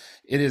does.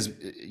 It is,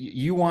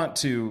 you want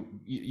to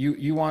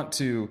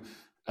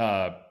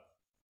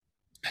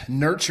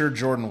nurture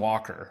Jordan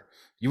Walker.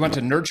 You want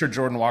to nurture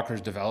Jordan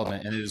Walker's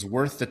development, and it is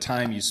worth the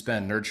time you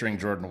spend nurturing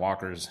Jordan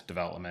Walker's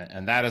development,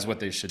 and that is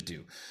what they should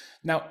do.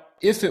 Now,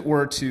 if it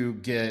were to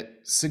get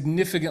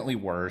significantly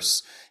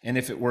worse, and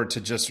if it were to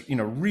just,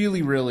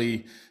 really,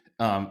 really,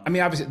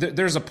 obviously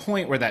there's a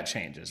point where that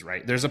changes,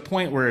 right? There's a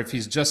point where if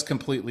he's just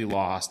completely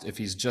lost, if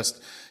he's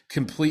just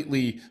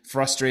completely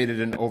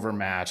frustrated and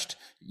overmatched,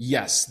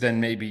 yes,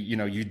 then maybe,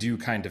 you do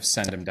kind of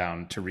send him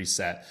down to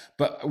reset.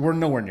 But we're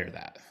nowhere near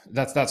that.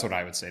 That's what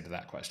I would say to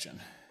that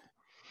question.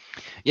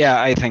 Yeah,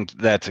 I think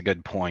that's a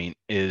good point,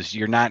 is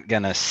you're not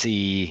going to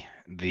see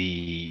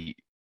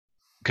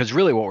because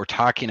really what we're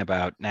talking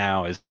about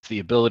now is the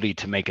ability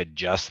to make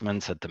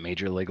adjustments at the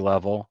major league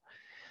level.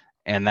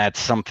 And that's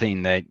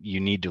something that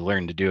you need to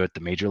learn to do at the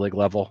major league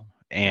level.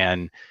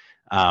 And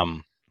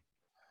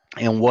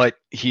And what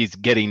he's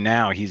getting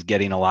now, he's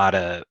getting a lot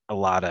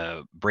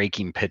of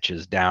breaking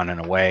pitches down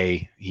and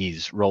away.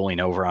 He's rolling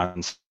over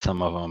on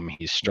some of them.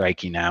 He's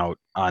striking out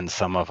on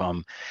some of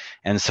them.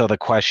 And so the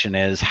question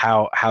is,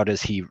 how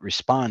does he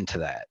respond to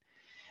that?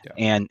 Yeah.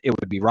 And it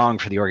would be wrong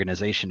for the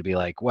organization to be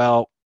like,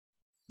 well,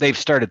 they've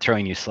started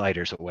throwing you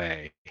sliders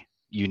away.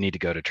 You need to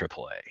go to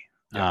AAA.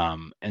 Yeah.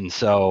 And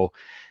so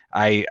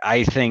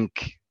I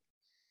think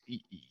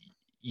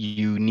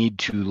you need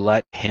to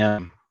let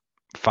him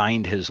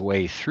find his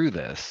way through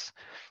this,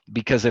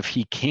 because if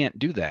he can't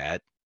do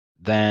that,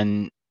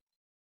 then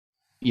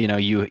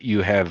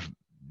you have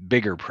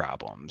bigger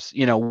problems,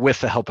 with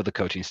the help of the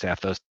coaching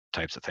staff, those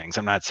types of things.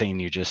 I'm not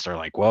saying you just are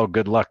like, well,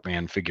 good luck,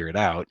 man, figure it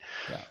out.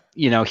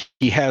 Yeah.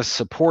 He has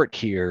support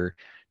here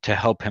to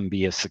help him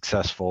be a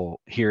successful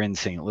here in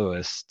St.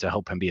 Louis, to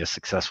help him be a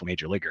successful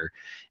major leaguer.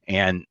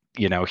 And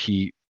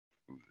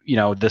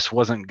this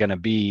wasn't going to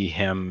be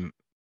him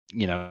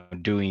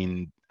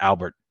doing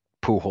Albert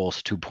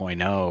Pujols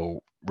 2.0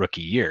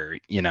 rookie year.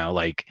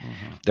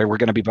 There were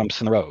going to be bumps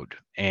in the road,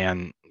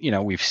 and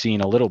we've seen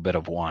a little bit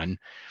of one,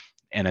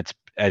 and it's,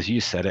 as you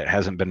said, it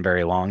hasn't been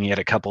very long. He had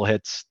a couple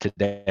hits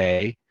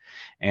today,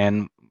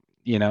 and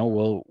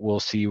we'll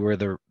see where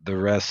the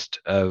rest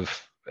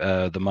of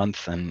the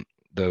month and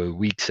the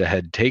weeks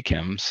ahead take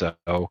him. So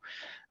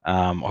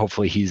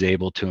hopefully he's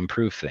able to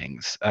improve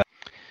things.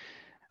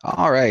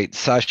 All right,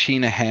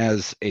 Sashina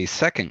has a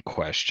second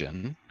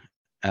question.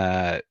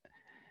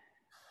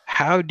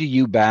 How do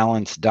you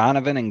balance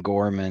Donovan and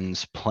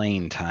Gorman's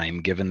playing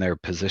time given their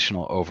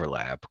positional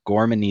overlap?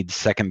 Gorman needs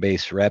second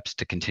base reps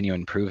to continue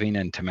improving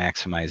and to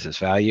maximize his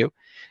value.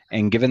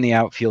 And given the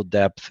outfield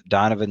depth,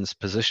 Donovan's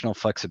positional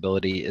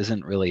flexibility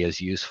isn't really as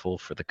useful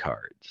for the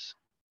Cards.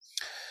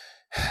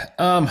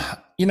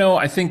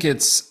 I think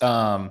it's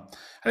a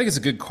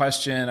good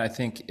question. I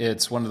think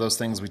it's one of those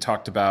things we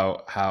talked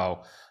about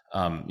how,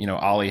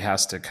 Ollie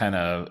has to kind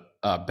of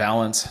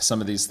balance some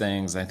of these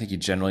things. I think he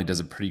generally does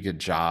a pretty good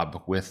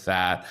job with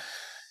that.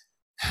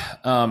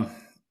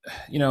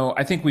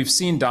 I think we've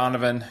seen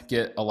Donovan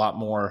get a lot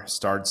more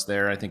starts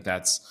there. I think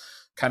that's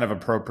kind of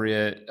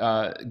appropriate.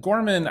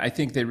 Gorman, I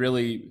think they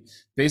really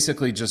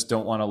basically just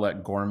don't want to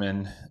let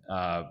Gorman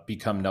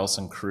become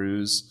Nelson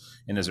Cruz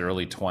in his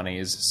early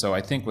 20s. So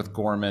I think with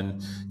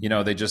Gorman, they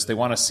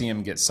want to see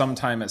him get some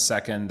time at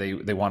second.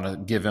 They want to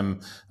give him,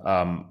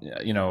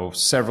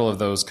 several of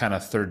those kind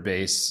of third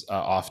base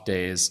off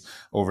days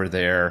over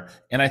there.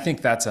 And I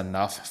think that's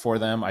enough for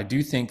them. I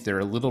do think they're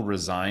a little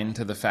resigned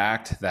to the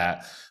fact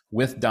that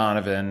with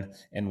Donovan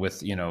and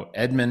with,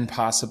 Edman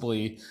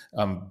possibly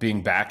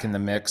being back in the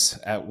mix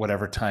at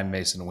whatever time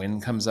Mason Wynn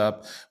comes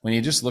up, when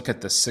you just look at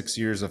the 6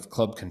 years of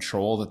club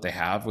control that they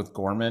have with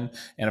Gorman,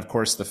 and of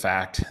course the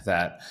fact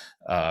that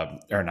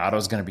Arenado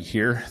is going to be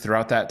here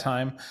throughout that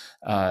time,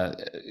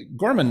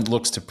 Gorman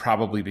looks to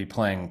probably be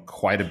playing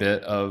quite a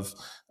bit of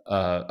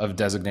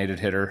designated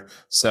hitter.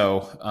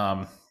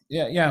 So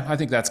yeah, I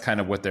think that's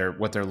kind of what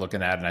they're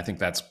looking at, and I think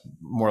that's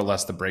more or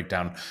less the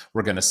breakdown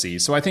we're going to see.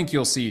 So I think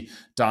you'll see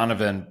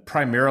Donovan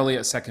primarily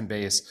at second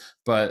base,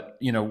 but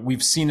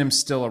we've seen him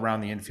still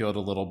around the infield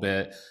a little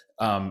bit.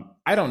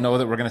 I don't know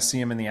that we're going to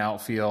see him in the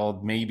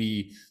outfield,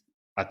 maybe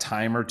a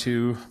time or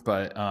two,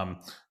 but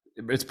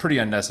it's pretty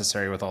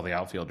unnecessary with all the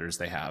outfielders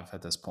they have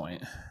at this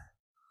point.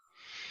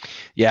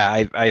 Yeah,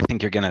 I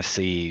think you're going to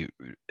see,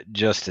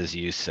 just as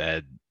you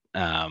said,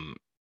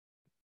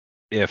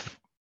 if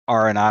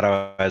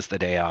Arenado has the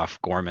day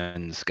off,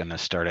 Gorman's going to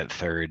start at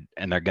third,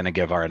 and they're going to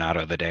give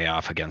Arenado the day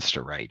off against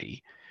a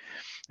righty.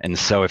 And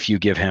so if you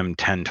give him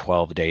 10,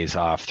 12 days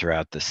off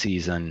throughout the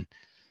season,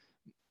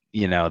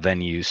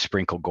 then you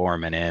sprinkle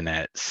Gorman in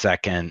at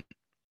second.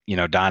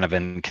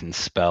 Donovan can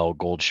spell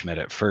Goldschmidt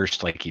at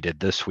first like he did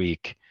this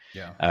week.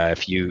 Yeah.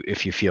 If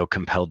you feel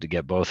compelled to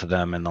get both of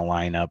them in the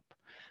lineup,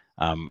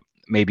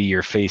 maybe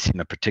you're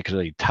facing a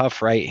particularly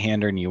tough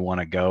right-hander and you want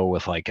to go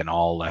with like an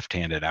all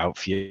left-handed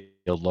outfield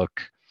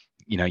look.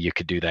 You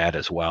could do that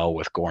as well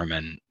with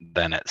Gorman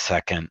then at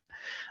second.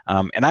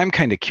 And I'm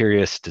kind of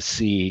curious to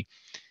see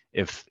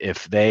if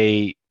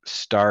they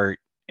start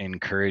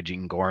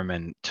encouraging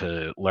Gorman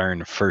to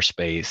learn first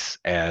base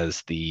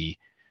as the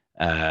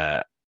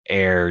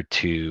heir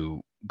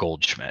to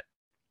Goldschmidt.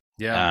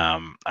 Yeah.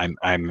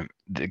 I'm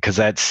because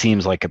that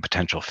seems like a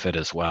potential fit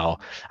as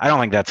well. I don't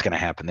think that's going to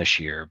happen this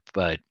year,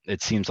 but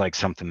it seems like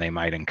something they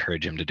might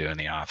encourage him to do in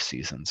the off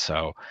season.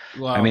 So,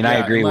 well, I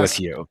agree with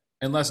you.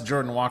 Unless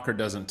Jordan Walker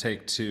doesn't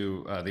take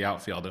to the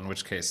outfield, in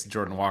which case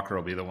Jordan Walker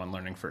will be the one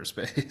learning first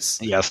base.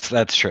 Yes,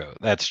 that's true.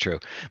 That's true.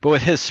 But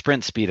with his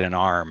sprint speed and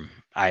arm,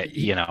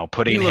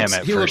 putting him at first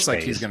base, he looks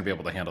like he's going to be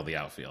able to handle the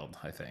outfield,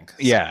 I think. So.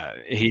 Yeah,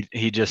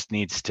 he just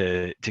needs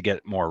to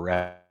get more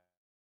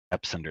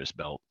reps under his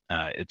belt.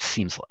 It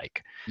seems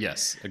like.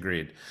 Yes,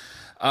 agreed.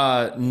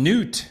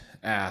 Newt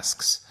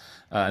asks,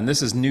 and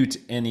this is Newt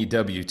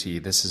N-E-W-T.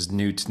 This is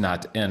Newt,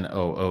 not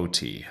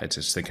N-O-O-T. I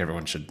just think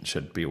everyone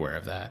should be aware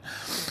of that.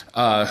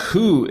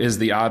 Who is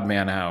the odd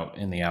man out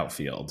in the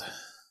outfield?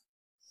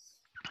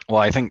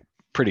 Well, I think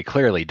pretty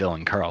clearly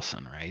Dylan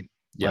Carlson, right?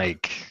 Yeah.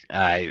 Like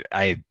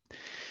I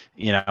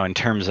in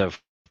terms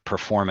of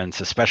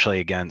performance, especially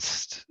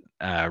against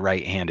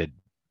right-handed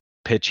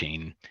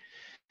pitching,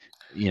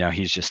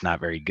 he's just not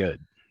very good.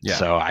 Yeah.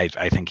 So I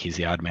think he's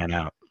the odd man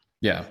out.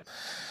 Yeah.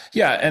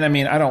 Yeah. And I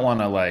mean, I don't want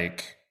to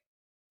like,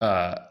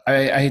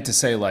 I hate to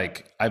say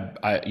like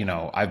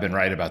I've been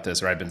right about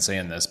this or I've been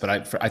saying this, but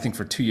I think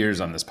for 2 years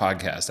on this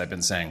podcast I've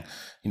been saying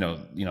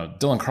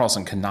Dylan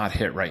Carlson cannot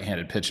hit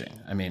right-handed pitching.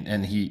 I mean,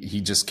 and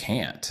he just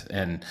can't.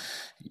 And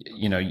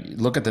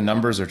look at the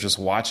numbers or just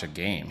watch a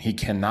game. He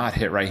cannot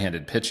hit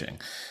right-handed pitching.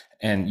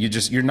 And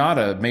you're not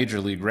a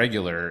major league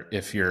regular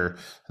if you're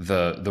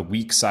the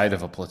weak side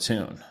of a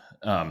platoon.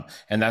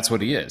 And that's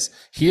what he is.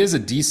 He is a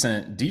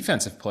decent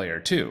defensive player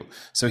too.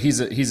 So he's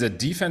a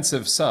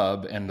defensive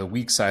sub and the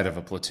weak side of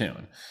a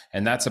platoon.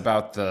 And that's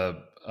about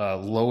the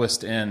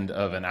lowest end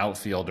of an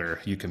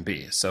outfielder you can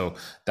be. So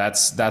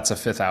that's a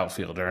fifth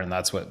outfielder, and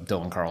that's what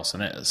Dylan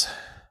Carlson is.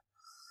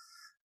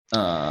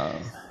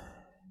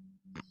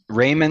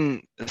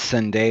 Raymond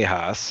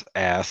Sendejas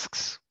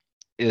asks,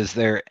 is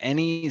there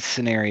any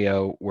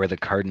scenario where the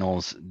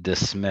Cardinals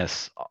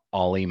dismiss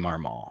Ollie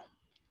Marmol?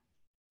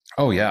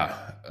 Oh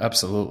yeah,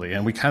 absolutely.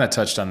 And we kind of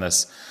touched on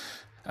this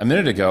a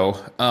minute ago.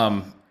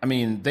 I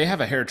mean, they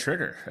have a hair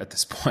trigger at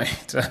this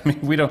point. I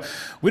mean, we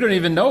don't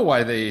even know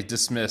why they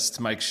dismissed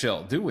Mike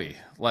Schilt, do we?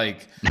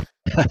 Like,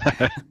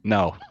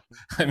 no.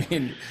 I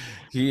mean,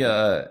 he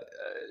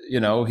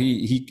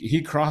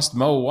he crossed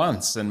Mo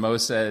once, and Mo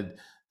said,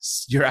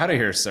 "You're out of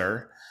here,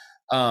 sir."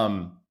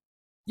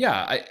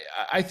 Yeah,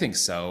 I think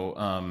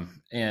so.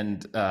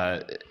 And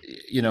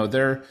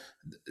they're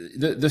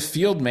the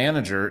field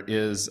manager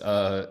is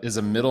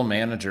a middle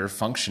manager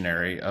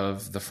functionary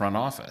of the front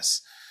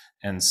office.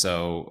 And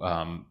so,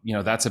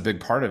 that's a big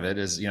part of it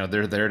is,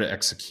 they're there to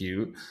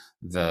execute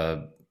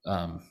the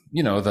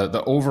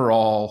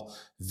overall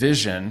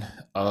vision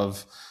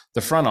of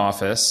the front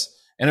office.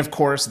 And of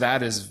course,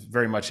 that is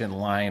very much in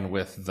line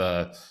with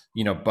the,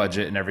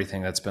 budget and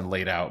everything that's been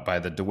laid out by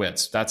the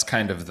DeWitts. That's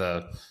kind of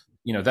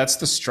that's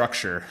the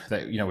structure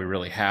that, we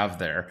really have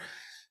there.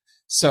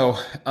 So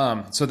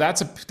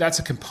that's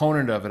a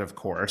component of it, of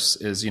course,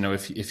 is,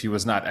 if he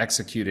was not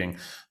executing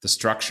the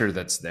structure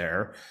that's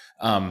there,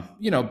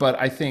 but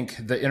I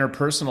think the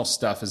interpersonal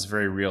stuff is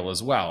very real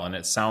as well. And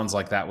it sounds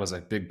like that was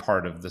a big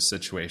part of the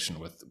situation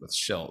with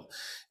Schilt.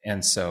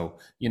 And so,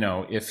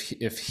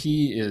 if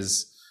he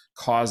is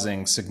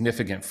causing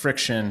significant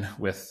friction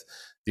with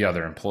the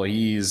other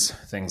employees,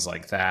 things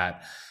like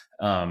that,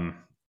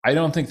 I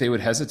don't think they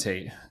would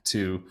hesitate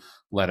to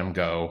let him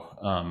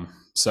go.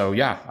 So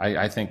yeah,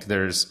 I think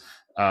there's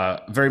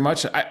very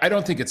much, I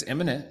don't think it's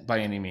imminent by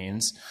any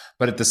means,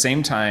 but at the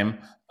same time,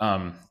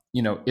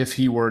 if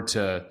he were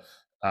to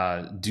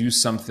do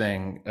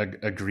something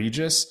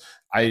egregious,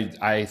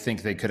 I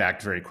think they could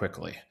act very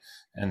quickly.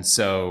 And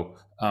so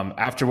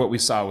after what we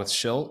saw with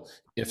Schilt,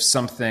 if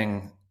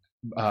something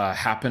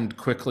happened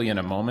quickly in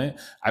a moment,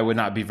 I would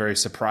not be very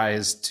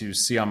surprised to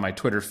see on my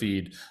Twitter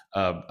feed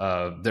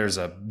there's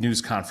a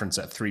news conference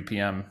at 3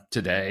 p.m.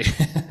 today,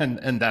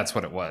 and that's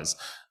what it was.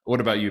 What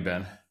about you,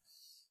 Ben?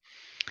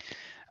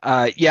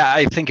 Yeah,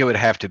 I think it would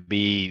have to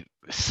be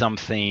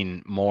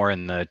something more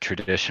in the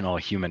traditional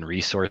human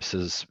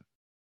resources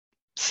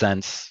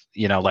sense,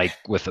 like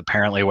with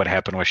apparently what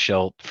happened with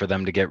Schilt for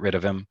them to get rid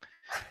of him.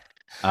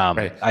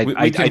 Right.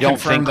 I can don't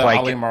confirm think that like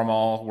Ollie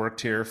Marmol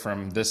worked here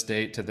from this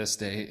date to this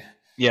date.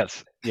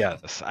 Yes.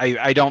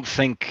 I don't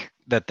think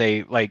that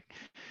they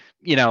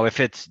if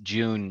it's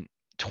June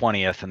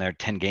 20th and they're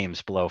 10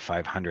 games below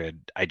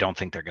 500, I don't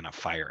think they're going to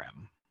fire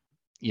him.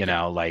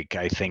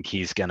 I think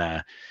he's going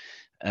to,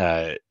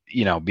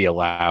 be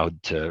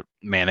allowed to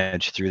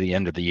manage through the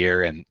end of the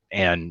year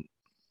and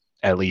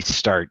at least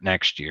start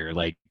next year.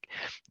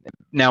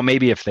 Now,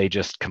 maybe if they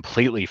just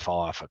completely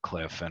fall off a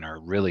cliff and are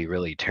really,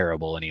 really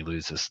terrible and he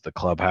loses the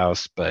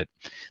clubhouse, but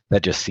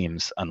that just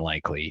seems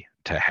unlikely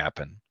to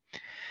happen.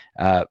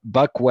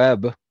 Buck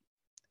Webb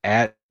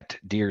at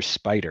Dear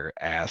Spider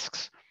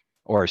asks,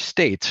 or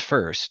states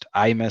first,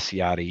 I miss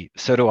Yachty.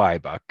 So do I,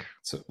 Buck.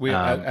 So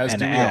as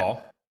do we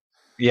all.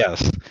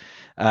 Yes.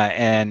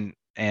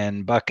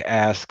 And Buck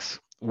asks,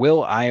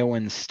 will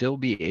Iowans still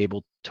be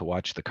able to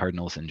watch the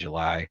Cardinals in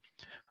July?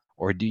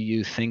 Or do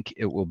you think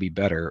it will be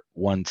better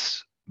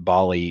once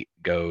Bali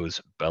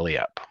goes belly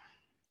up?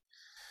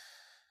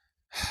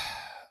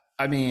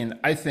 I mean,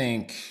 I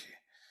think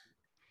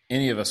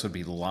any of us would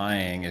be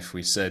lying if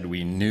we said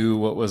we knew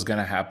what was going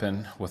to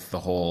happen with the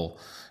whole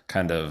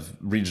kind of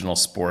regional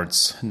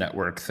sports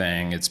network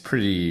thing. It's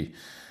pretty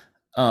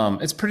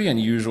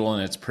unusual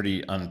and it's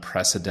pretty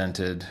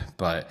unprecedented,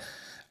 but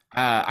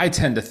I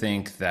tend to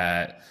think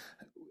that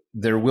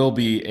there will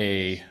be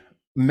a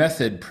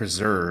method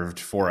preserved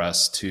for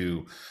us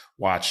to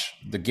watch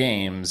the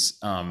games.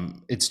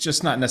 It's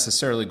just not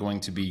necessarily going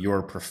to be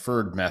your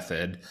preferred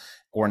method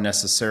or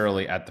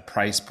necessarily at the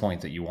price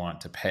point that you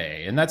want to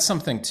pay. And that's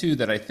something too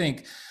that I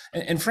think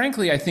And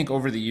frankly, I think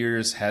over the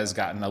years has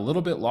gotten a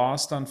little bit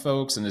lost on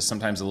folks and is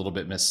sometimes a little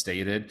bit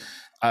misstated.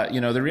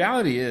 The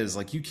reality is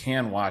like you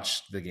can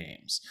watch the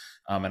games.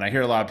 And I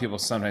hear a lot of people,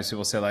 sometimes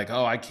people say like,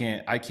 oh, I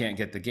can't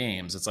get the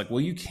games. It's like,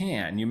 well, you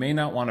can. You may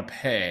not want to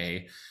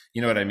pay,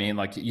 you know what I mean?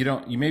 Like you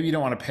don't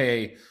want to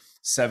pay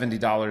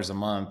 $70 a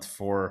month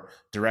for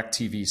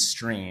DirecTV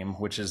Stream,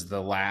 which is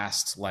the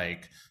last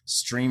like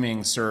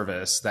streaming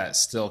service that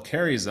still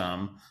carries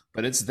them,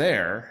 but it's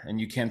there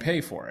and you can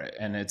pay for it.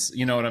 And it's,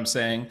 you know what I'm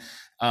saying?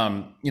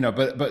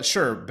 But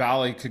sure,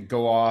 Bally could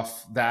go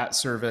off that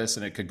service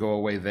and it could go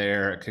away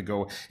there.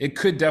 It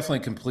could definitely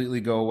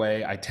completely go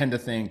away. I tend to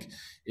think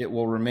it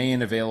will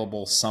remain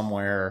available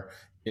somewhere.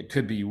 It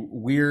could be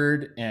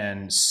weird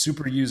and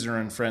super user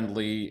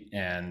unfriendly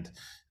and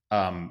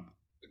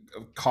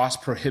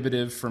cost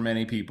prohibitive for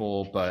many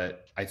people,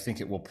 but I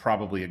think it will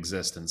probably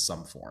exist in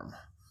some form.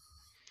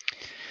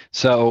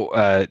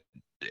 So,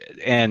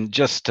 and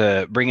just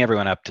to bring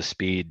everyone up to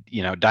speed,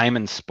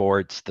 Diamond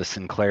Sports, the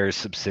Sinclair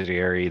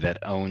subsidiary that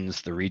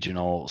owns the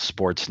regional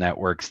sports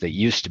networks that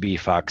used to be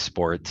Fox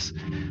Sports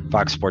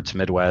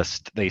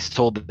Midwest, they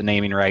sold the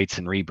naming rights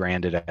and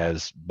rebranded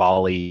as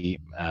Bally.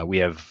 We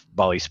have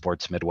Bally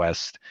Sports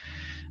Midwest.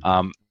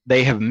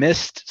 They have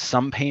missed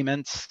some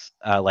payments,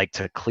 like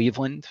to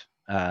Cleveland.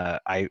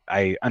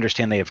 I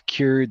understand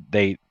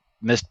they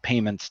missed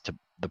payments to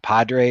the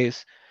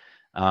Padres.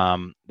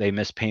 They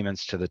missed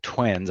payments to the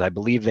Twins. I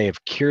believe they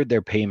have cured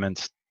their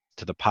payments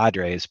to the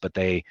Padres, but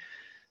they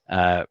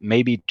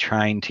may be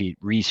trying to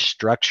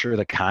restructure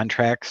the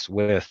contracts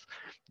with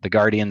the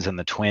Guardians and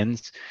the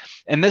Twins.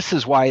 And this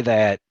is why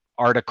that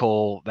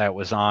article that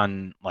was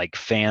on like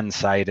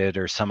Fansided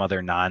or some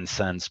other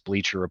nonsense,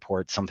 Bleacher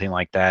Report, something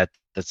like that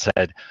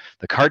said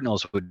the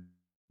Cardinals would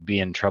be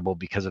in trouble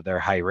because of their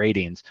high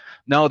ratings.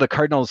 No, the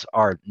Cardinals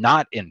are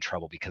not in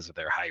trouble because of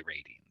their high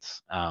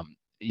ratings.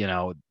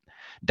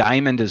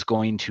 Diamond is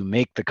going to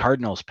make the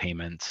Cardinals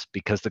payments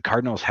because the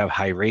Cardinals have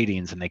high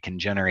ratings and they can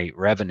generate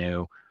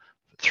revenue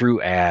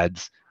through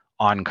ads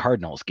on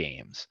Cardinals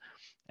games.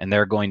 And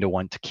they're going to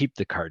want to keep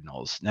the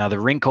Cardinals. Now, the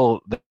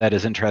wrinkle that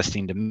is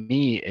interesting to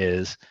me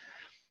is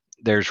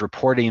there's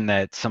reporting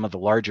that some of the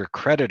larger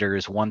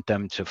creditors want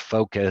them to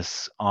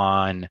focus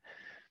on,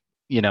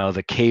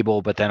 the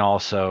cable, but then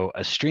also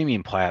a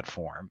streaming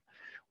platform.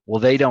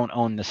 Well, they don't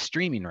own the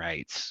streaming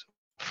rights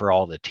for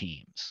all the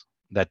teams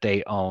that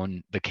they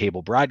own the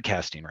cable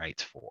broadcasting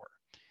rights for.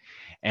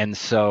 And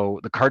so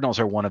the Cardinals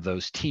are one of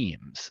those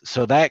teams.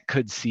 So that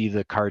could see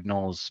the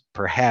Cardinals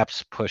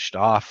perhaps pushed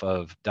off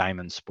of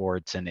Diamond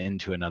Sports and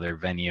into another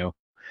venue.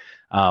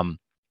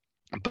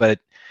 But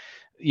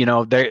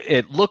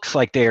it looks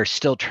like they are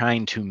still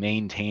trying to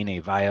maintain a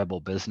viable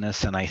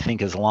business. And I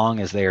think as long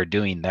as they are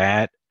doing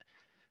that,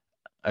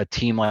 a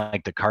team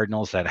like the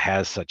Cardinals that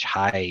has such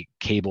high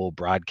cable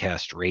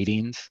broadcast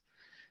ratings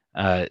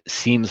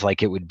seems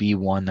like it would be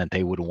one that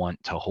they would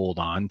want to hold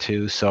on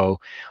to. So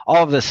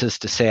all of this is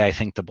to say, I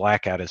think the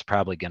blackout is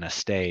probably going to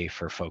stay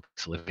for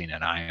folks living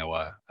in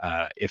Iowa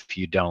if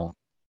you don't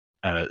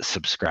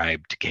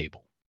subscribe to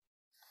cable.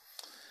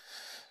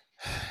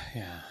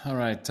 Yeah. All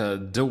right.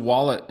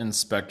 DeWallet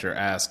Inspector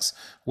asks,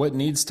 what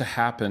needs to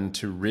happen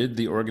to rid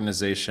the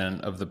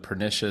organization of the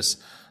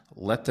pernicious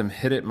let them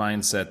hit it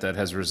mindset that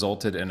has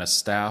resulted in a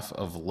staff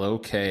of low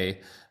K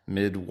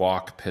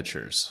mid-walk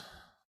pitchers?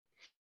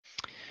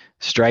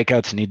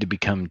 Strikeouts need to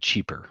become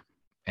cheaper.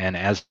 And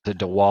as the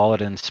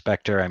DeWallet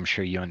Inspector, I'm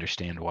sure you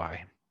understand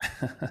why.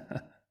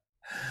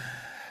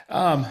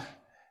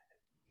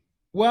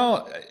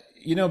 Well,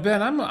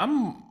 Ben,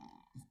 I'm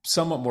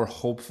somewhat more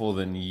hopeful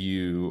than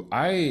you.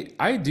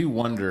 I do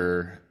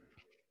wonder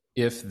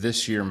if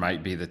this year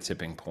might be the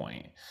tipping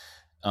point.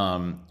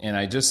 And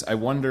I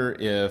wonder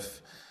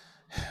if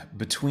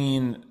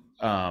between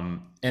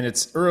and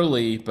it's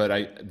early, but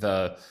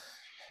the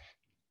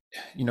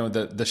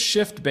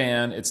shift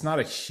ban, it's not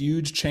a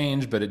huge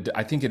change, but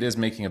I think it is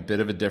making a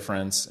bit of a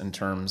difference in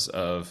terms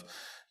of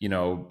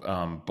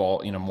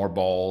more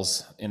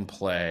balls in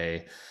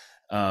play,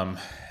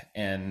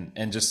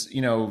 and just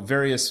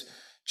various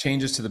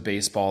changes to the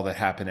baseball that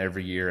happen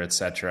every year,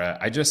 etc.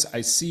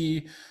 I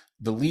see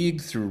the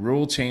league through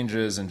rule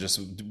changes and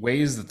just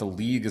ways that the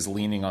league is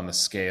leaning on the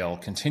scale,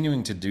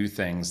 continuing to do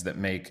things that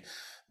make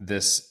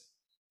this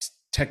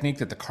technique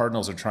that the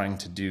Cardinals are trying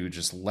to do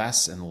just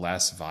less and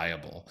less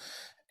viable.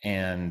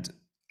 And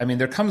I mean,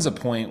 there comes a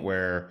point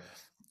where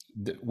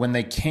when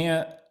they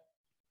can't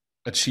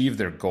achieve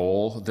their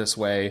goal this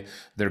way,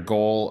 their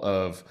goal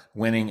of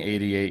winning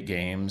 88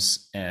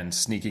 games and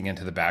sneaking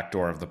into the back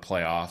door of the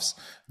playoffs,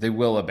 they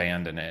will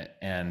abandon it.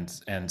 And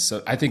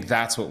so I think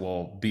that's what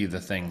will be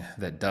the thing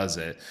that does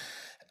it.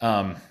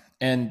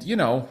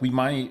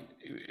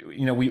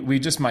 We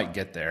just might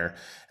get there.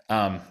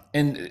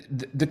 And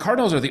the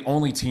Cardinals are the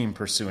only team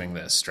pursuing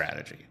this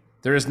strategy.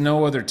 There is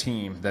no other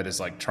team that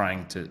is like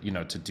trying to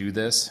do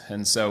this.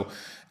 And so,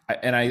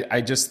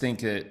 I just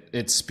think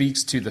it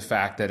speaks to the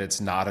fact that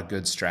it's not a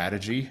good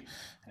strategy.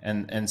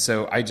 And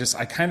so I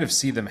kind of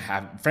see them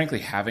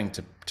having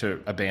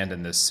to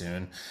abandon this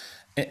soon.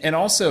 And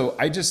also,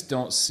 I just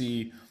don't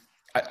see.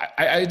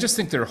 I just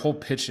think their whole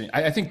pitching.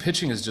 I think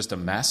pitching is just a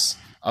mess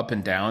up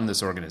and down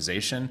this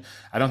organization.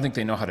 I don't think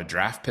they know how to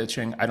draft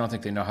pitching. I don't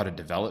think they know how to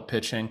develop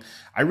pitching.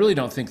 I really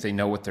don't think they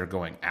know what they're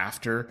going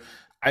after.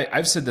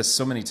 I've said this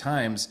so many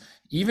times.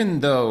 Even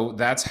though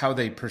that's how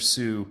they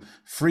pursue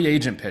free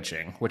agent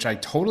pitching, which I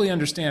totally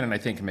understand and I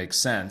think makes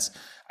sense,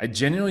 I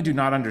genuinely do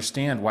not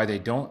understand why they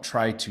don't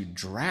try to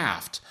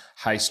draft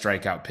high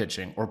strikeout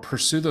pitching or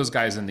pursue those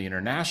guys in the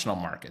international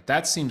market.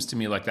 That seems to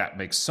me like that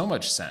makes so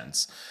much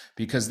sense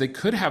because they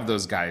could have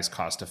those guys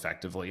cost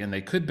effectively and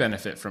they could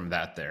benefit from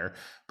that there,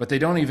 but they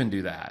don't even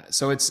do that.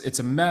 So it's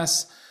a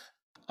mess.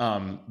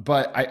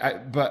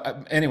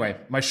 But anyway,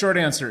 my short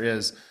answer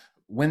is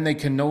when they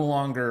can no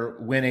longer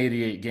win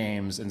 88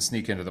 games and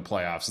sneak into the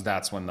playoffs,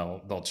 that's when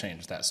they'll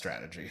change that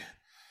strategy.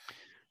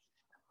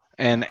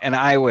 And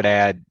I would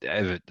add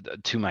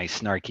to my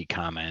snarky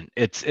comment,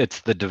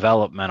 it's the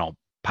developmental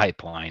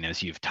pipeline,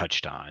 as you've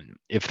touched on.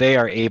 If they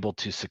are able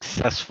to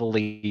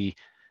successfully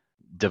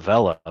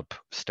develop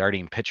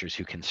starting pitchers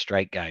who can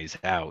strike guys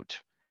out,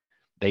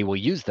 they will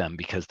use them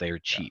because they are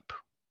cheap.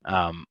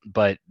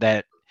 But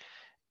that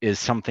is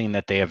something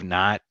that they have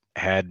not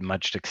had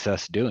much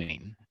success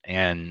doing,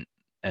 and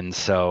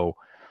so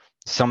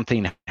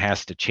something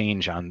has to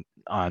change on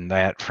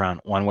that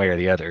front, one way or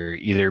the other.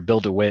 Either Bill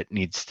DeWitt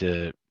needs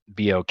to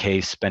be okay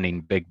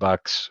spending big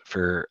bucks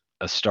for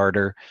a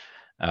starter,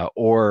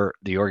 or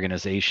the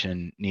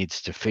organization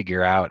needs to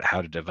figure out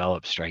how to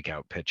develop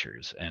strikeout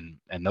pitchers, and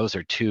those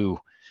are two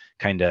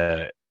kind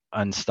of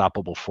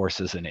unstoppable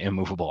forces and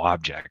immovable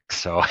objects.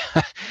 So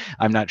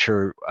I'm not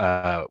sure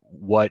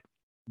what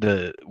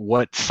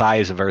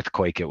size of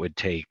earthquake it would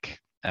take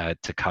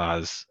to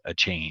cause a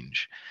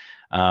change.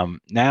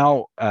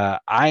 Now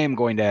I am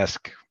going to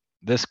ask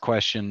this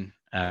question,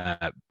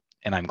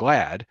 and I'm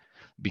glad,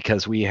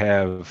 because we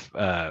have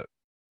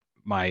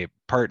my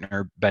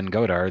partner, Ben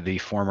Godar, the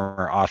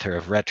former author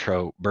of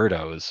Retro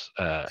Birdos,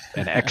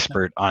 an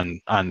expert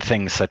on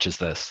things such as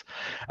this.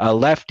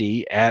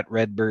 Lefty at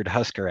Redbird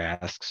Husker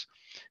asks,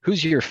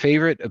 who's your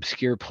favorite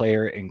obscure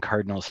player in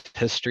Cardinals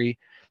history?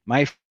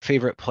 My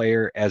favorite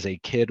player as a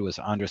kid was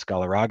Andres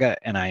Galarraga,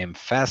 and I am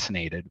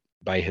fascinated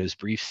by his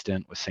brief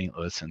stint with St.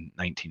 Louis in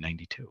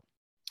 1992.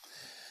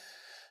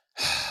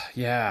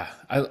 Yeah,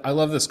 I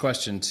love this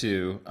question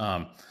too.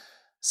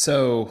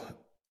 So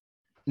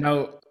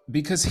now,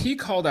 because he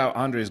called out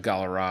Andres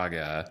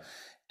Galarraga,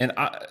 and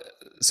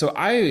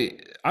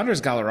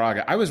Andres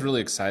Galarraga, I was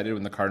really excited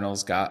when the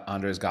Cardinals got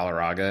Andres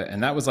Galarraga,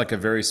 and that was like a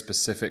very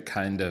specific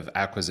kind of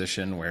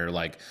acquisition where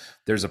like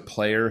there's a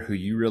player who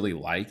you really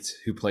liked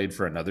who played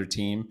for another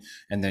team,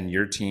 and then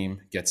your team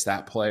gets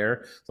that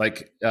player.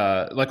 Like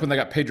when they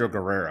got Pedro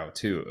Guerrero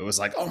too, it was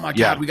like, oh my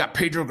God, we got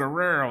Pedro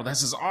Guerrero.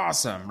 This is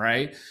awesome,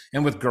 right?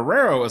 And with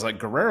Guerrero, it was like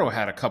Guerrero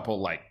had a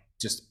couple like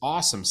just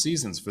awesome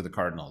seasons for the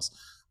Cardinals.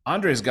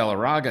 Andres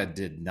Galarraga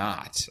did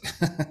not.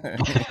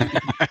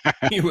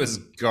 He was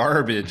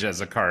garbage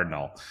as a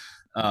Cardinal.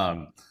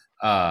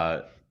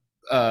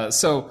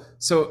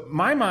 So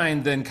my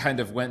mind then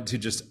kind of went to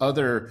just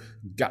other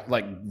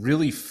like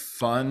really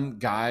fun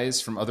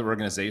guys from other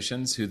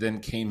organizations who then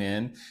came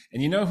in.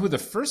 And you know who the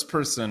first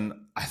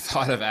person I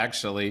thought of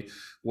actually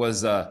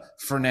was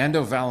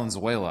Fernando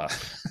Valenzuela.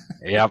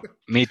 Yep,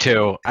 me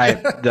too.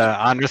 The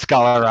Andres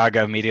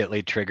Galarraga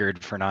immediately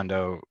triggered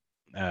Fernando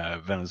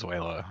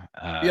Venezuela.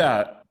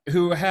 Yeah,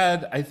 who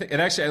had, I think,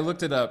 and actually I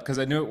looked it up because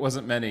I knew it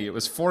wasn't many. It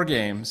was 4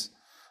 games.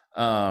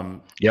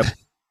 Yep.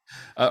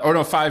 Or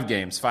no, 5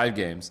 games.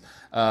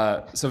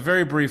 So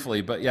very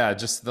briefly, but yeah,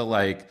 just the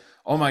like,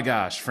 oh my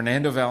gosh,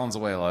 Fernando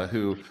Valenzuela,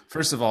 who,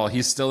 first of all,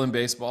 he's still in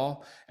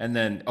baseball, and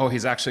then, oh,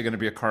 he's actually going to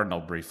be a Cardinal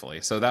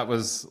briefly. So that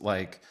was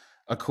like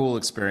a cool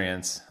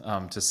experience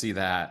to see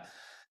that.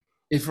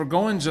 If we're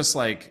going just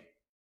like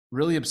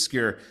really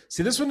obscure,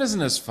 see, this one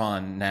isn't as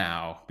fun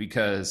now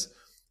because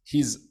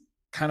he's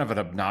kind of an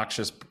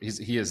obnoxious,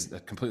 he is a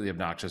completely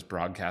obnoxious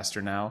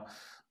broadcaster now.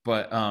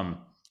 But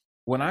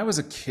when I was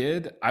a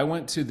kid, I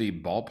went to the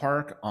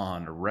ballpark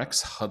on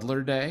Rex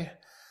Hudler Day.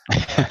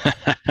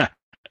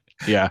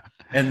 Yeah.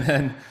 And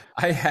then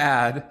I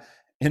had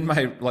in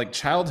my like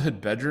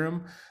childhood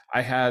bedroom,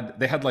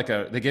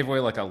 they gave away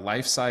like a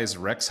life-size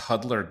Rex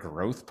Hudler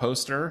growth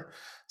poster.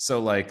 So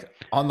like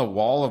on the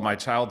wall of my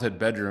childhood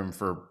bedroom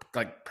for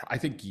like, I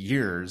think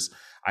years,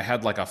 I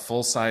had like a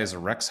full-size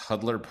Rex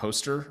Hudler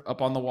poster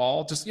up on the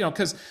wall, just, you know,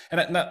 because,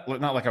 and not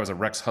like I was a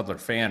Rex Hudler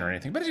fan or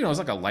anything, but, you know, it was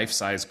like a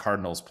life-size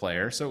Cardinals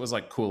player. So it was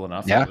like cool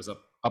enough. Yeah. It was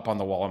up on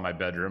the wall in my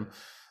bedroom.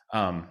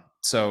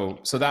 So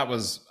that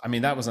was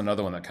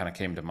another one that kind of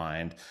came to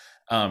mind.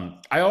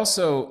 I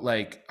also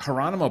like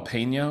Geronimo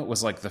Pena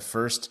was like the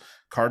first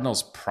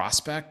Cardinals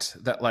prospect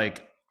that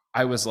like,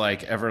 I was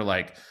like ever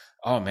like,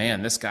 oh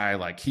man, this guy,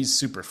 like he's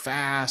super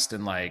fast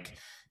and like,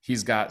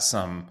 he's got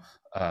some,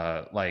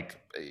 like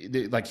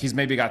he's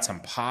maybe got some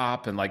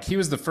pop, and like he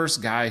was the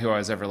first guy who I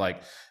was ever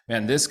like,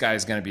 man, this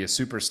guy's going to be a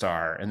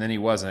superstar, and then he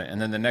wasn't.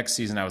 And then the next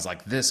season I was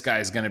like, this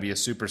guy's going to be a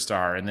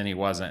superstar, and then he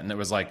wasn't. And it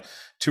was like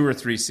 2 or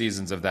 3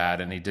 seasons of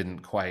that, and he didn't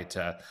quite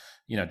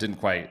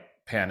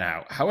pan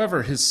out.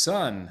 However, his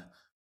son,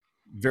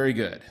 very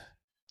good.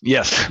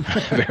 Yes,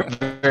 very,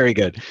 very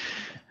good.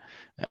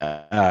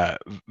 Uh,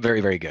 Very,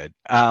 very good.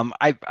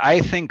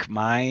 I think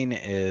mine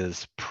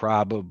is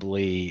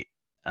probably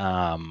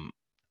I'm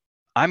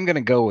going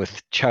to go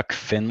with Chuck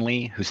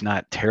Finley, who's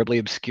not terribly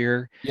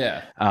obscure.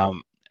 Yeah.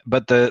 Um,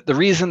 but the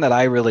reason that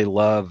I really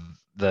love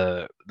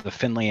the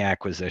Finley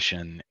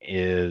acquisition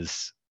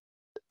is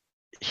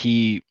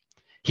he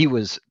he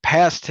was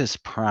past his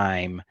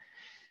prime.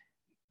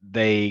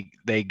 They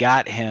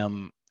got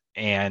him,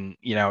 and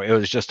it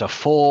was just a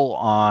full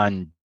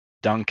on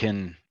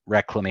Duncan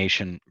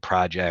reclamation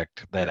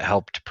project that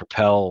helped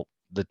propel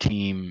the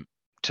team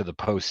to the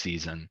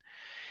postseason.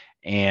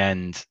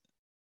 And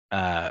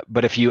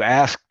but if you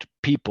asked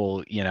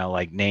people,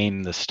 like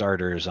name the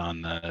starters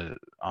on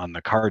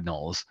the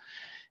Cardinals,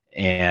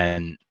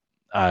 and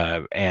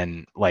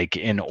like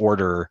in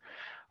order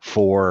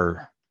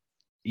for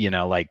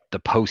like the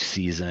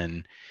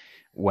postseason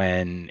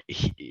when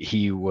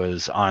he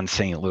was on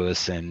St.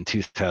 Louis in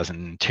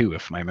 2002,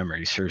 if my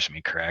memory serves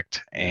me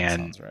correct, That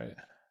sounds right.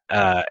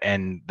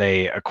 And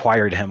they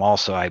acquired him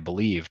also, I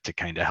believe, to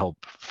kind of help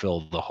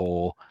fill the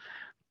hole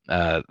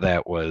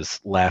that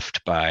was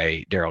left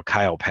by Darryl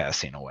Kyle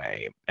passing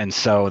away. And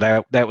so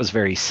that was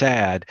very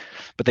sad.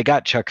 But they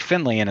got Chuck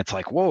Finley, and it's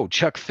like, whoa,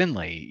 Chuck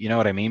Finley, you know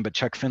what I mean? But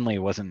Chuck Finley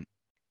wasn't,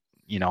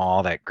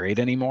 all that great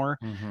anymore.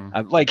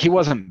 Like he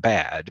wasn't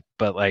bad,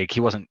 but like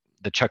he wasn't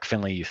the Chuck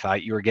Finley you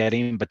thought you were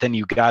getting. But then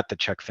you got the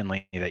Chuck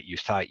Finley that you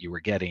thought you were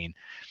getting,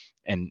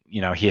 and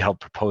he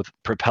helped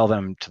propel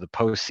them to the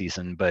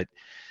postseason. But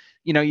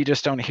you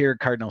just don't hear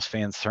Cardinals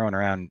fans throwing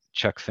around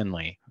Chuck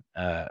Finley's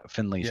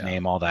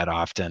name all that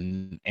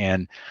often.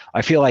 And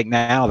I feel like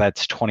now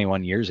that's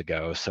 21 years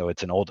ago, so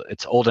it's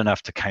old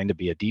enough to kind of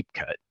be a deep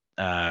cut.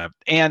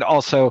 And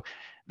also,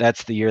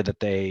 that's the year that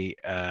they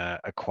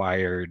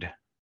acquired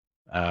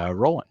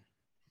Rowland.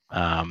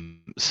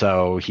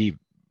 So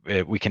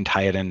we can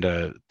tie it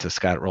into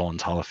Scott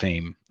Rowland's Hall of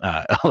Fame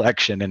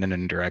election in an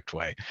indirect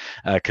way,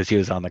 because he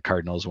was on the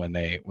Cardinals when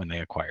they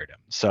acquired him.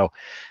 So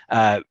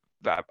I'm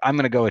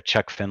going to go with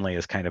Chuck Finley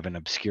as kind of an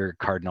obscure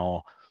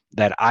Cardinal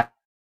that I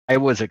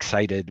was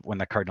excited when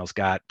the Cardinals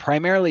got,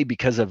 primarily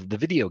because of the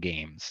video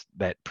games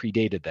that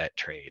predated that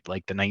trade,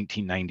 like the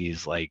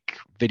 1990s like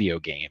video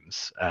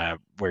games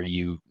where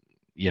you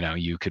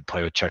could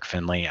play with Chuck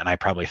Finley, and I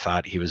probably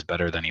thought he was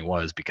better than he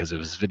was because of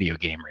his video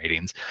game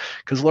ratings.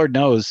 Because Lord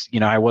knows,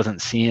 I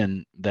wasn't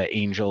seeing the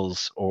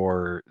Angels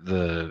or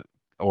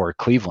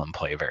Cleveland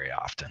play very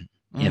often.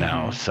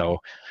 So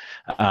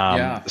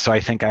so I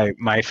think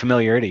my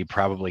familiarity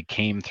probably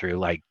came through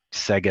like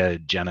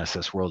Sega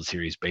Genesis World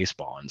Series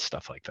baseball and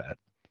stuff like that.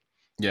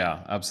 Yeah,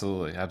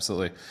 absolutely,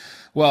 absolutely.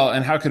 Well,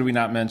 and how could we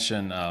not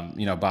mention,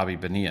 Bobby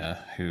Bonilla,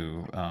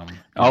 who,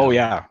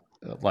 yeah,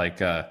 like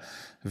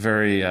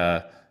very,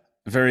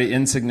 very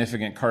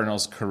insignificant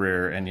Cardinals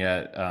career, and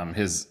yet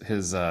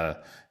his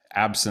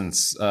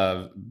absence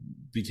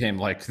became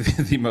like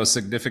the most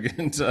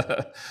significant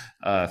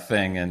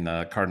thing in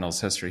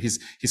Cardinals history.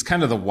 He's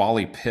kind of the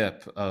Wally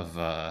Pipp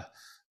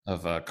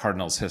of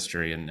Cardinals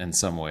history in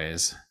some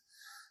ways.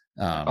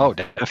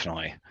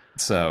 Definitely.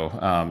 So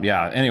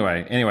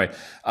anyway,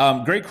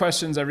 great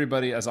questions,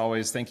 everybody. As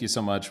always, thank you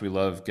so much. We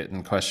love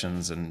getting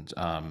questions and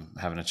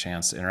having a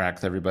chance to interact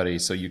with everybody.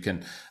 So you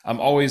can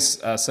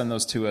always send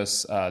those to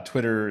us.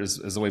 Twitter is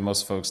the way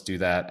most folks do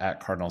that,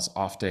 at Cardinals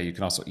Off Day. You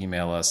can also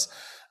email us,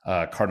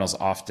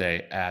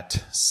 cardinalsoffday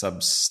at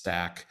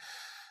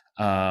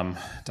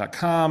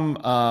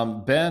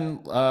substack.com. Ben,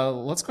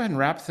 let's go ahead and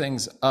wrap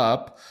things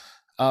up.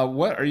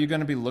 What are you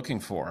going to be looking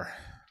for?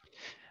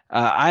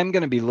 I'm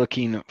going to be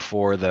looking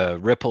for the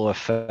ripple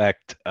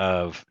effect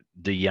of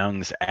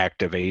DeYoung's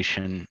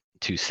activation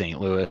to St.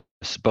 Louis,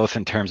 both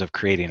in terms of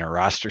creating a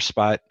roster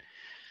spot,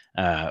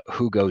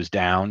 who goes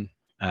down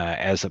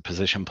as a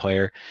position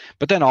player,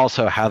 but then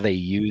also how they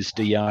use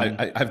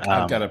DeYoung.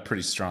 I've got a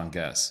pretty strong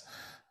guess.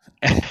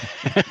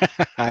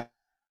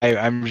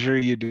 I'm sure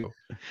you do.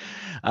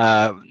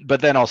 But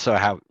then also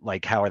how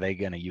are they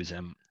going to use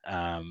him?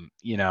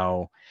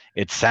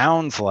 It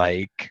sounds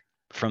like,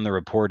 from the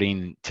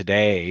reporting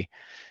today,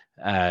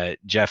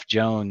 Jeff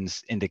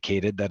Jones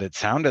indicated that it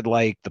sounded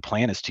like the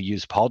plan is to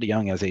use Paul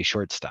DeYoung as a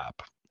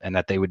shortstop, and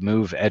that they would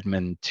move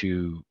Edman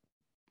to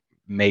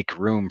make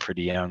room for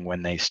DeYoung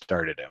when they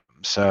started him.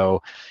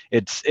 So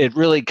it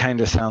really kind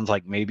of sounds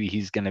like maybe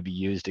he's going to be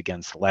used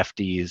against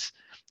lefties,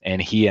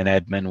 and he and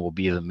Edman will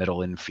be the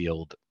middle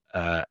infield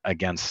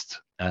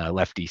against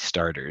lefty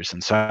starters.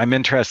 And so I'm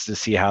interested to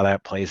see how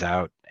that plays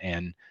out.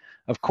 And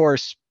of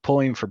course,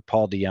 pulling for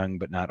Paul DeYoung,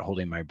 but not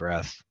holding my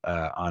breath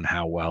on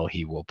how well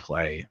he will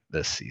play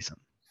this season.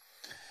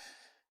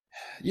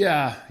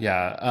 Yeah.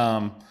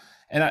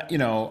 And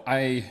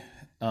I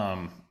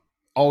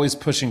always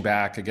pushing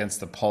back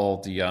against the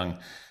Paul DeYoung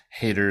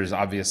haters.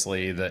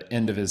 Obviously, the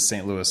end of his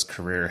St. Louis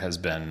career has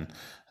been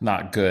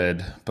not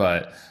good,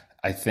 but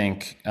I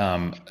think,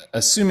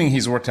 assuming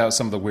he's worked out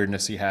some of the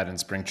weirdness he had in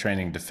spring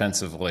training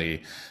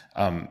defensively,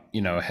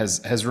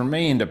 has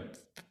remained a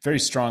very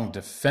strong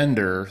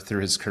defender through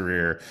his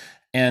career.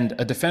 and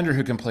a defender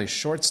who can play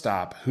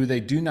shortstop, who they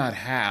do not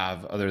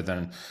have other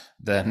than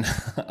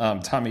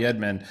Tommy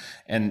Edman,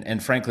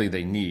 and frankly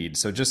they need.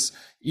 So just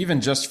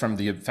from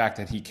the fact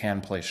that he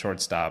can play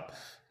shortstop,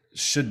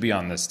 should be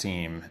on this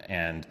team,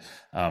 and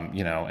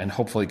and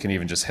hopefully can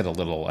even just hit a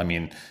little. I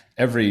mean,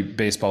 every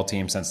baseball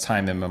team since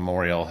time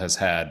immemorial has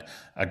had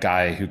a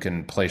guy who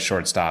can play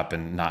shortstop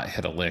and not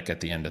hit a lick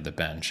at the end of the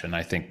bench, and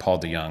I think Paul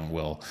DeJong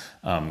will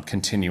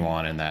continue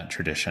on in that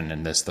tradition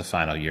in the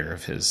final year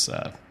of his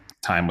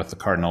time with the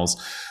Cardinals.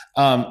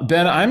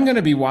 Ben, I'm going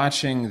to be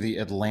watching the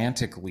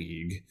Atlantic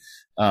League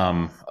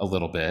a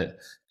little bit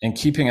and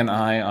keeping an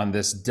eye on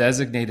this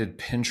designated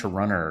pinch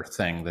runner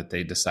thing that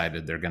they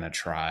decided they're going to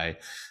try,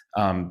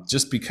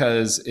 just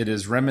because it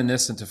is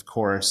reminiscent, of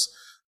course,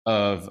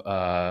 of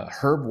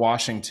Herb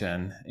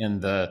Washington in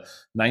the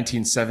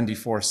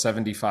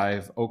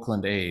 1974-75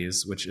 Oakland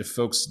A's, which, if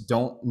folks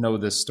don't know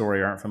this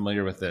story or aren't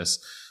familiar with this,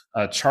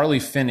 Charlie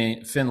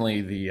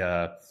Finley,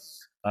 the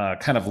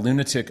kind of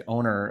lunatic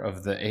owner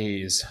of the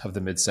A's of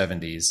the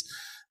mid-70s,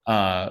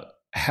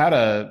 had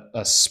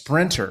a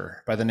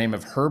sprinter by the name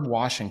of Herb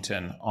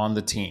Washington on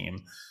the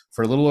team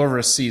for a little over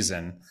a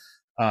season.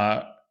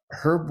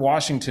 Herb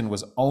Washington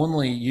was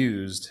only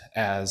used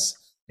as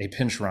a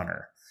pinch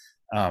runner.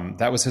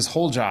 That was his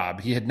whole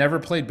job. He had never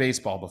played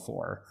baseball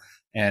before.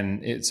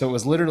 And so it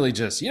was literally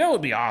just, it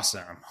would be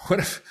awesome. What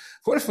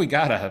if we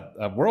got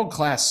a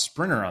world-class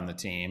sprinter on the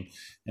team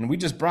and we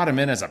just brought him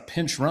in as a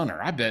pinch runner?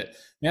 I bet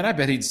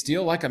he'd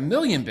steal like 1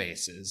 million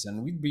bases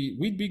and we'd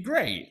be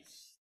great.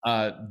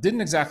 Didn't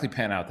exactly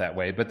pan out that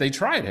way, but they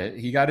tried it.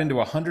 He got into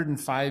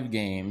 105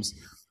 games.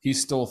 He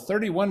stole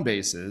 31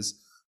 bases,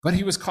 but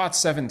he was caught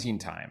 17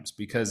 times,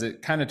 because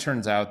it kind of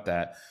turns out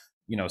that,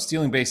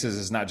 stealing bases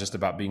is not just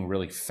about being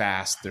really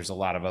fast. There's a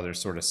lot of other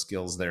sort of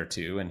skills there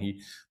too. And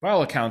he, by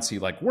all accounts, he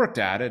worked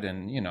at it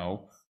and,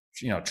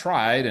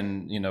 tried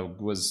and,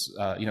 was,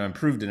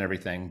 improved in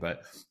everything,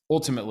 but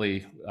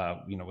ultimately,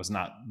 was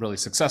not really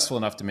successful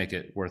enough to make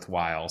it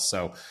worthwhile.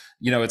 So,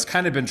 it's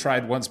kind of been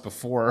tried once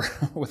before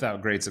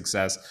without great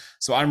success.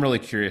 So I'm really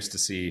curious to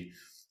see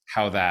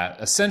how that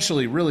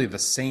essentially really the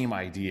same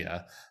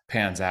idea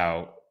pans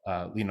out,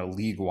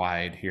 league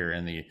wide here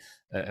in the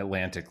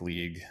Atlantic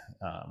League,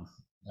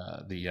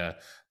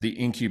 the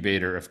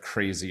incubator of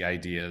crazy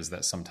ideas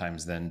that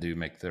sometimes then do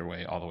make their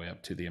way all the way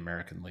up to the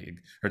American League,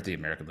 or the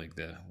American League,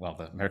 the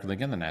American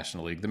League and the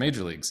National League, the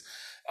major leagues.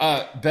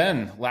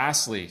 Ben,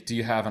 lastly, do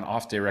you have an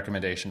off day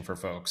recommendation for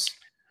folks?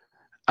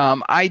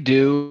 I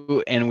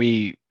do, and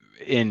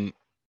in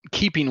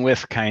keeping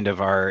with kind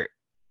of our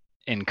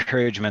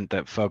encouragement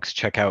that folks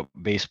check out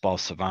Baseball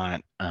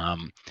Savant,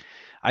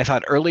 I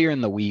thought earlier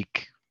in the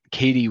week,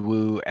 Katie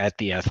Wu at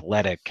The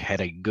Athletic had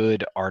a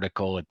good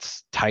article.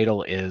 Its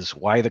title is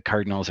 "Why the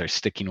Cardinals Are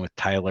Sticking with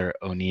Tyler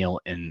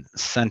O'Neill in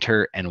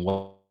Center and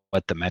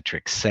What the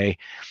Metrics Say."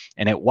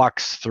 And it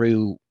walks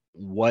through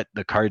what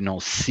the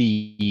Cardinals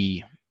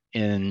see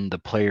in the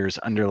player's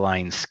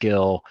underlying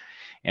skill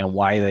and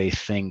why they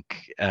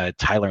think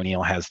Tyler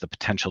O'Neill has the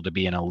potential to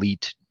be an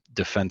elite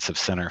defensive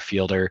center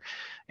fielder.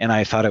 And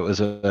I thought it was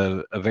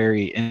a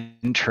very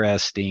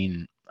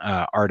interesting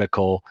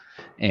article,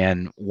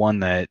 and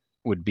one that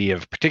would be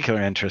of particular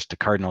interest to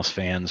Cardinals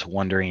fans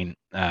wondering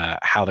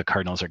how the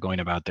Cardinals are going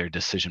about their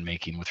decision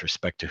making with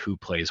respect to who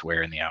plays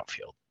where in the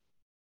outfield.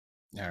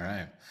 All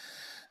right.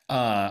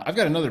 I've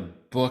got another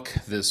book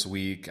this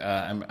week.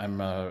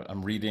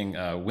 I'm reading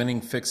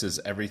 "Winning Fixes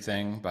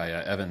Everything" by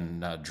Evan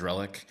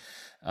Drellich.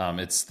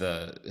 It's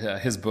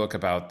his book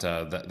about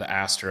the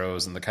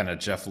Astros and the kind of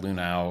Jeff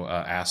Lunau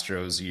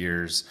Astros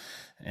years,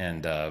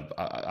 and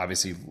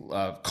obviously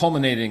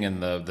culminating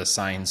in the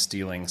sign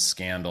stealing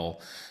scandal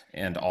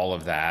and all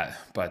of that.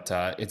 But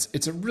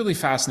it's a really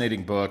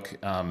fascinating book.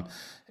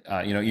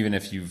 Even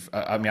if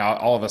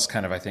all of us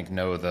kind of, I think,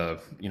 know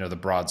the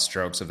broad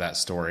strokes of that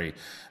story.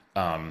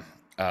 Evan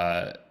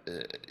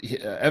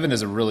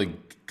is a really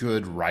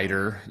good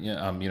writer.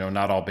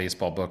 Not all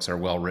baseball books are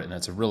well written.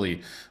 It's a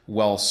really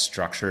well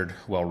structured,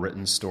 well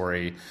written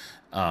story.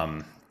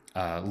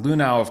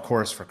 Lunau, of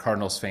course, for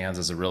Cardinals fans,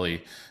 is a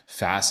really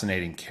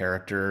fascinating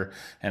character.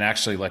 And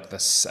actually, I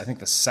think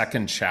the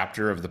second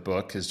chapter of the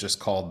book is just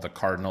called "The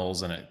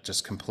Cardinals," and it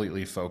just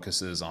completely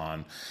focuses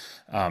on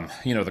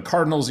the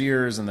Cardinals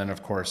years, and then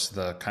of course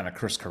the kind of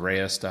Chris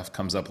Correa stuff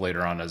comes up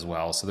later on as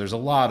well. So there's a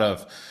lot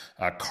of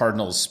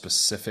Cardinals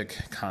specific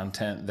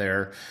content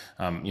there,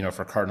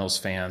 for Cardinals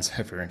fans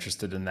if you're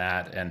interested in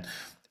that.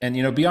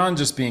 And beyond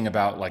just being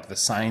about like the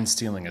sign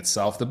stealing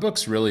itself, the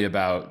book's really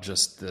about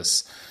just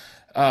this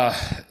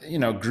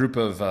group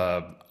of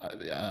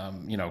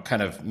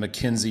kind of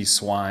McKinsey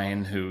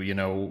swine who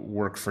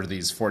work for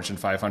these Fortune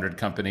 500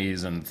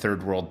 companies and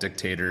third world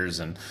dictators,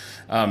 and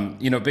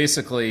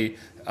basically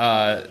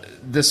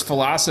this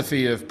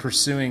philosophy of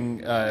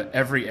pursuing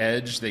every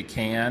edge they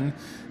can,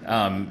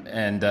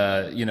 and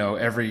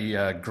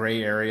every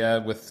gray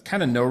area, with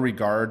kind of no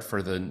regard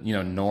for the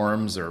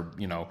norms or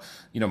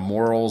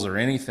morals or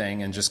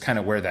anything, and just kind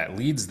of where that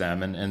leads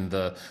them. And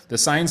the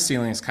sign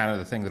stealing is kind of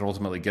the thing that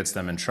ultimately gets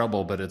them in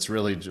trouble, but it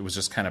was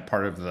just kind of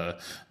part of the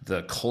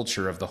the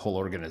culture of the whole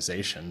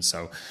organization.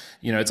 So,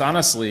 it's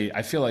honestly,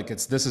 I feel like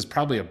this is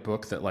probably a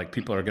book that like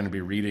people are going to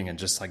be reading in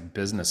just like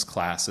business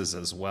classes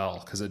as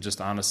well, because it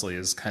just honestly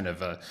is kind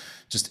of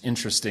just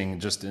interesting,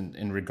 just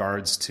in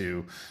regards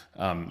to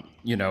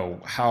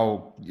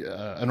how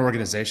an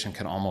organization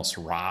can almost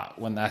rot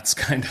when that's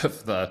kind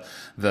of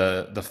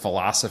the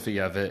philosophy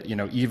of it,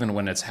 even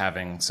when it's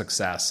having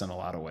success in a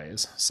lot of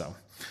ways. So,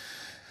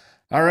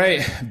 all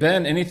right,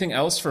 Ben, anything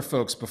else for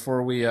folks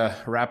before we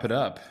wrap it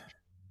up?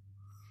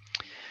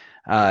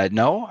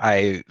 No,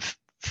 I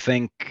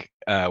think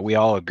we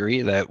all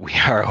agree that we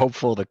are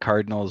hopeful the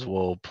Cardinals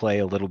will play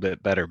a little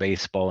bit better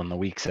baseball in the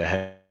weeks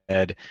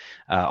ahead.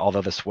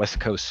 Although this West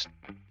Coast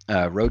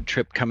road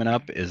trip coming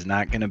up is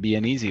not going to be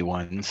an easy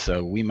one,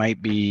 so we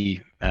might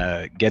be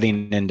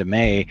getting into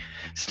May,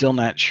 still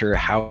not sure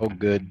how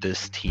good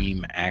this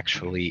team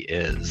actually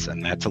is,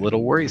 and that's a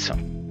little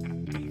worrisome.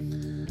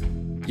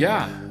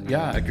 Yeah,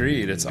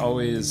 agreed. It's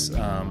always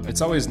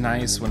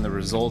nice when the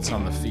results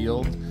on the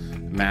field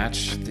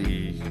match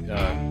the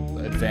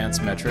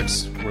advanced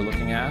metrics we're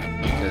looking at,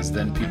 because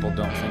then people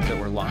don't think that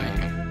we're lying.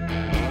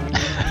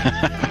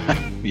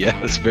 Yeah,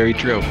 that's very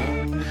true.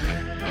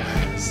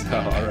 So,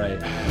 all right.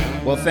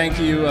 Well, thank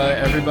you,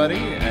 everybody,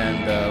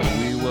 and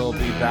we will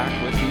be back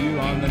with you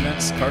on the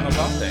next Cardinals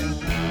Off Day.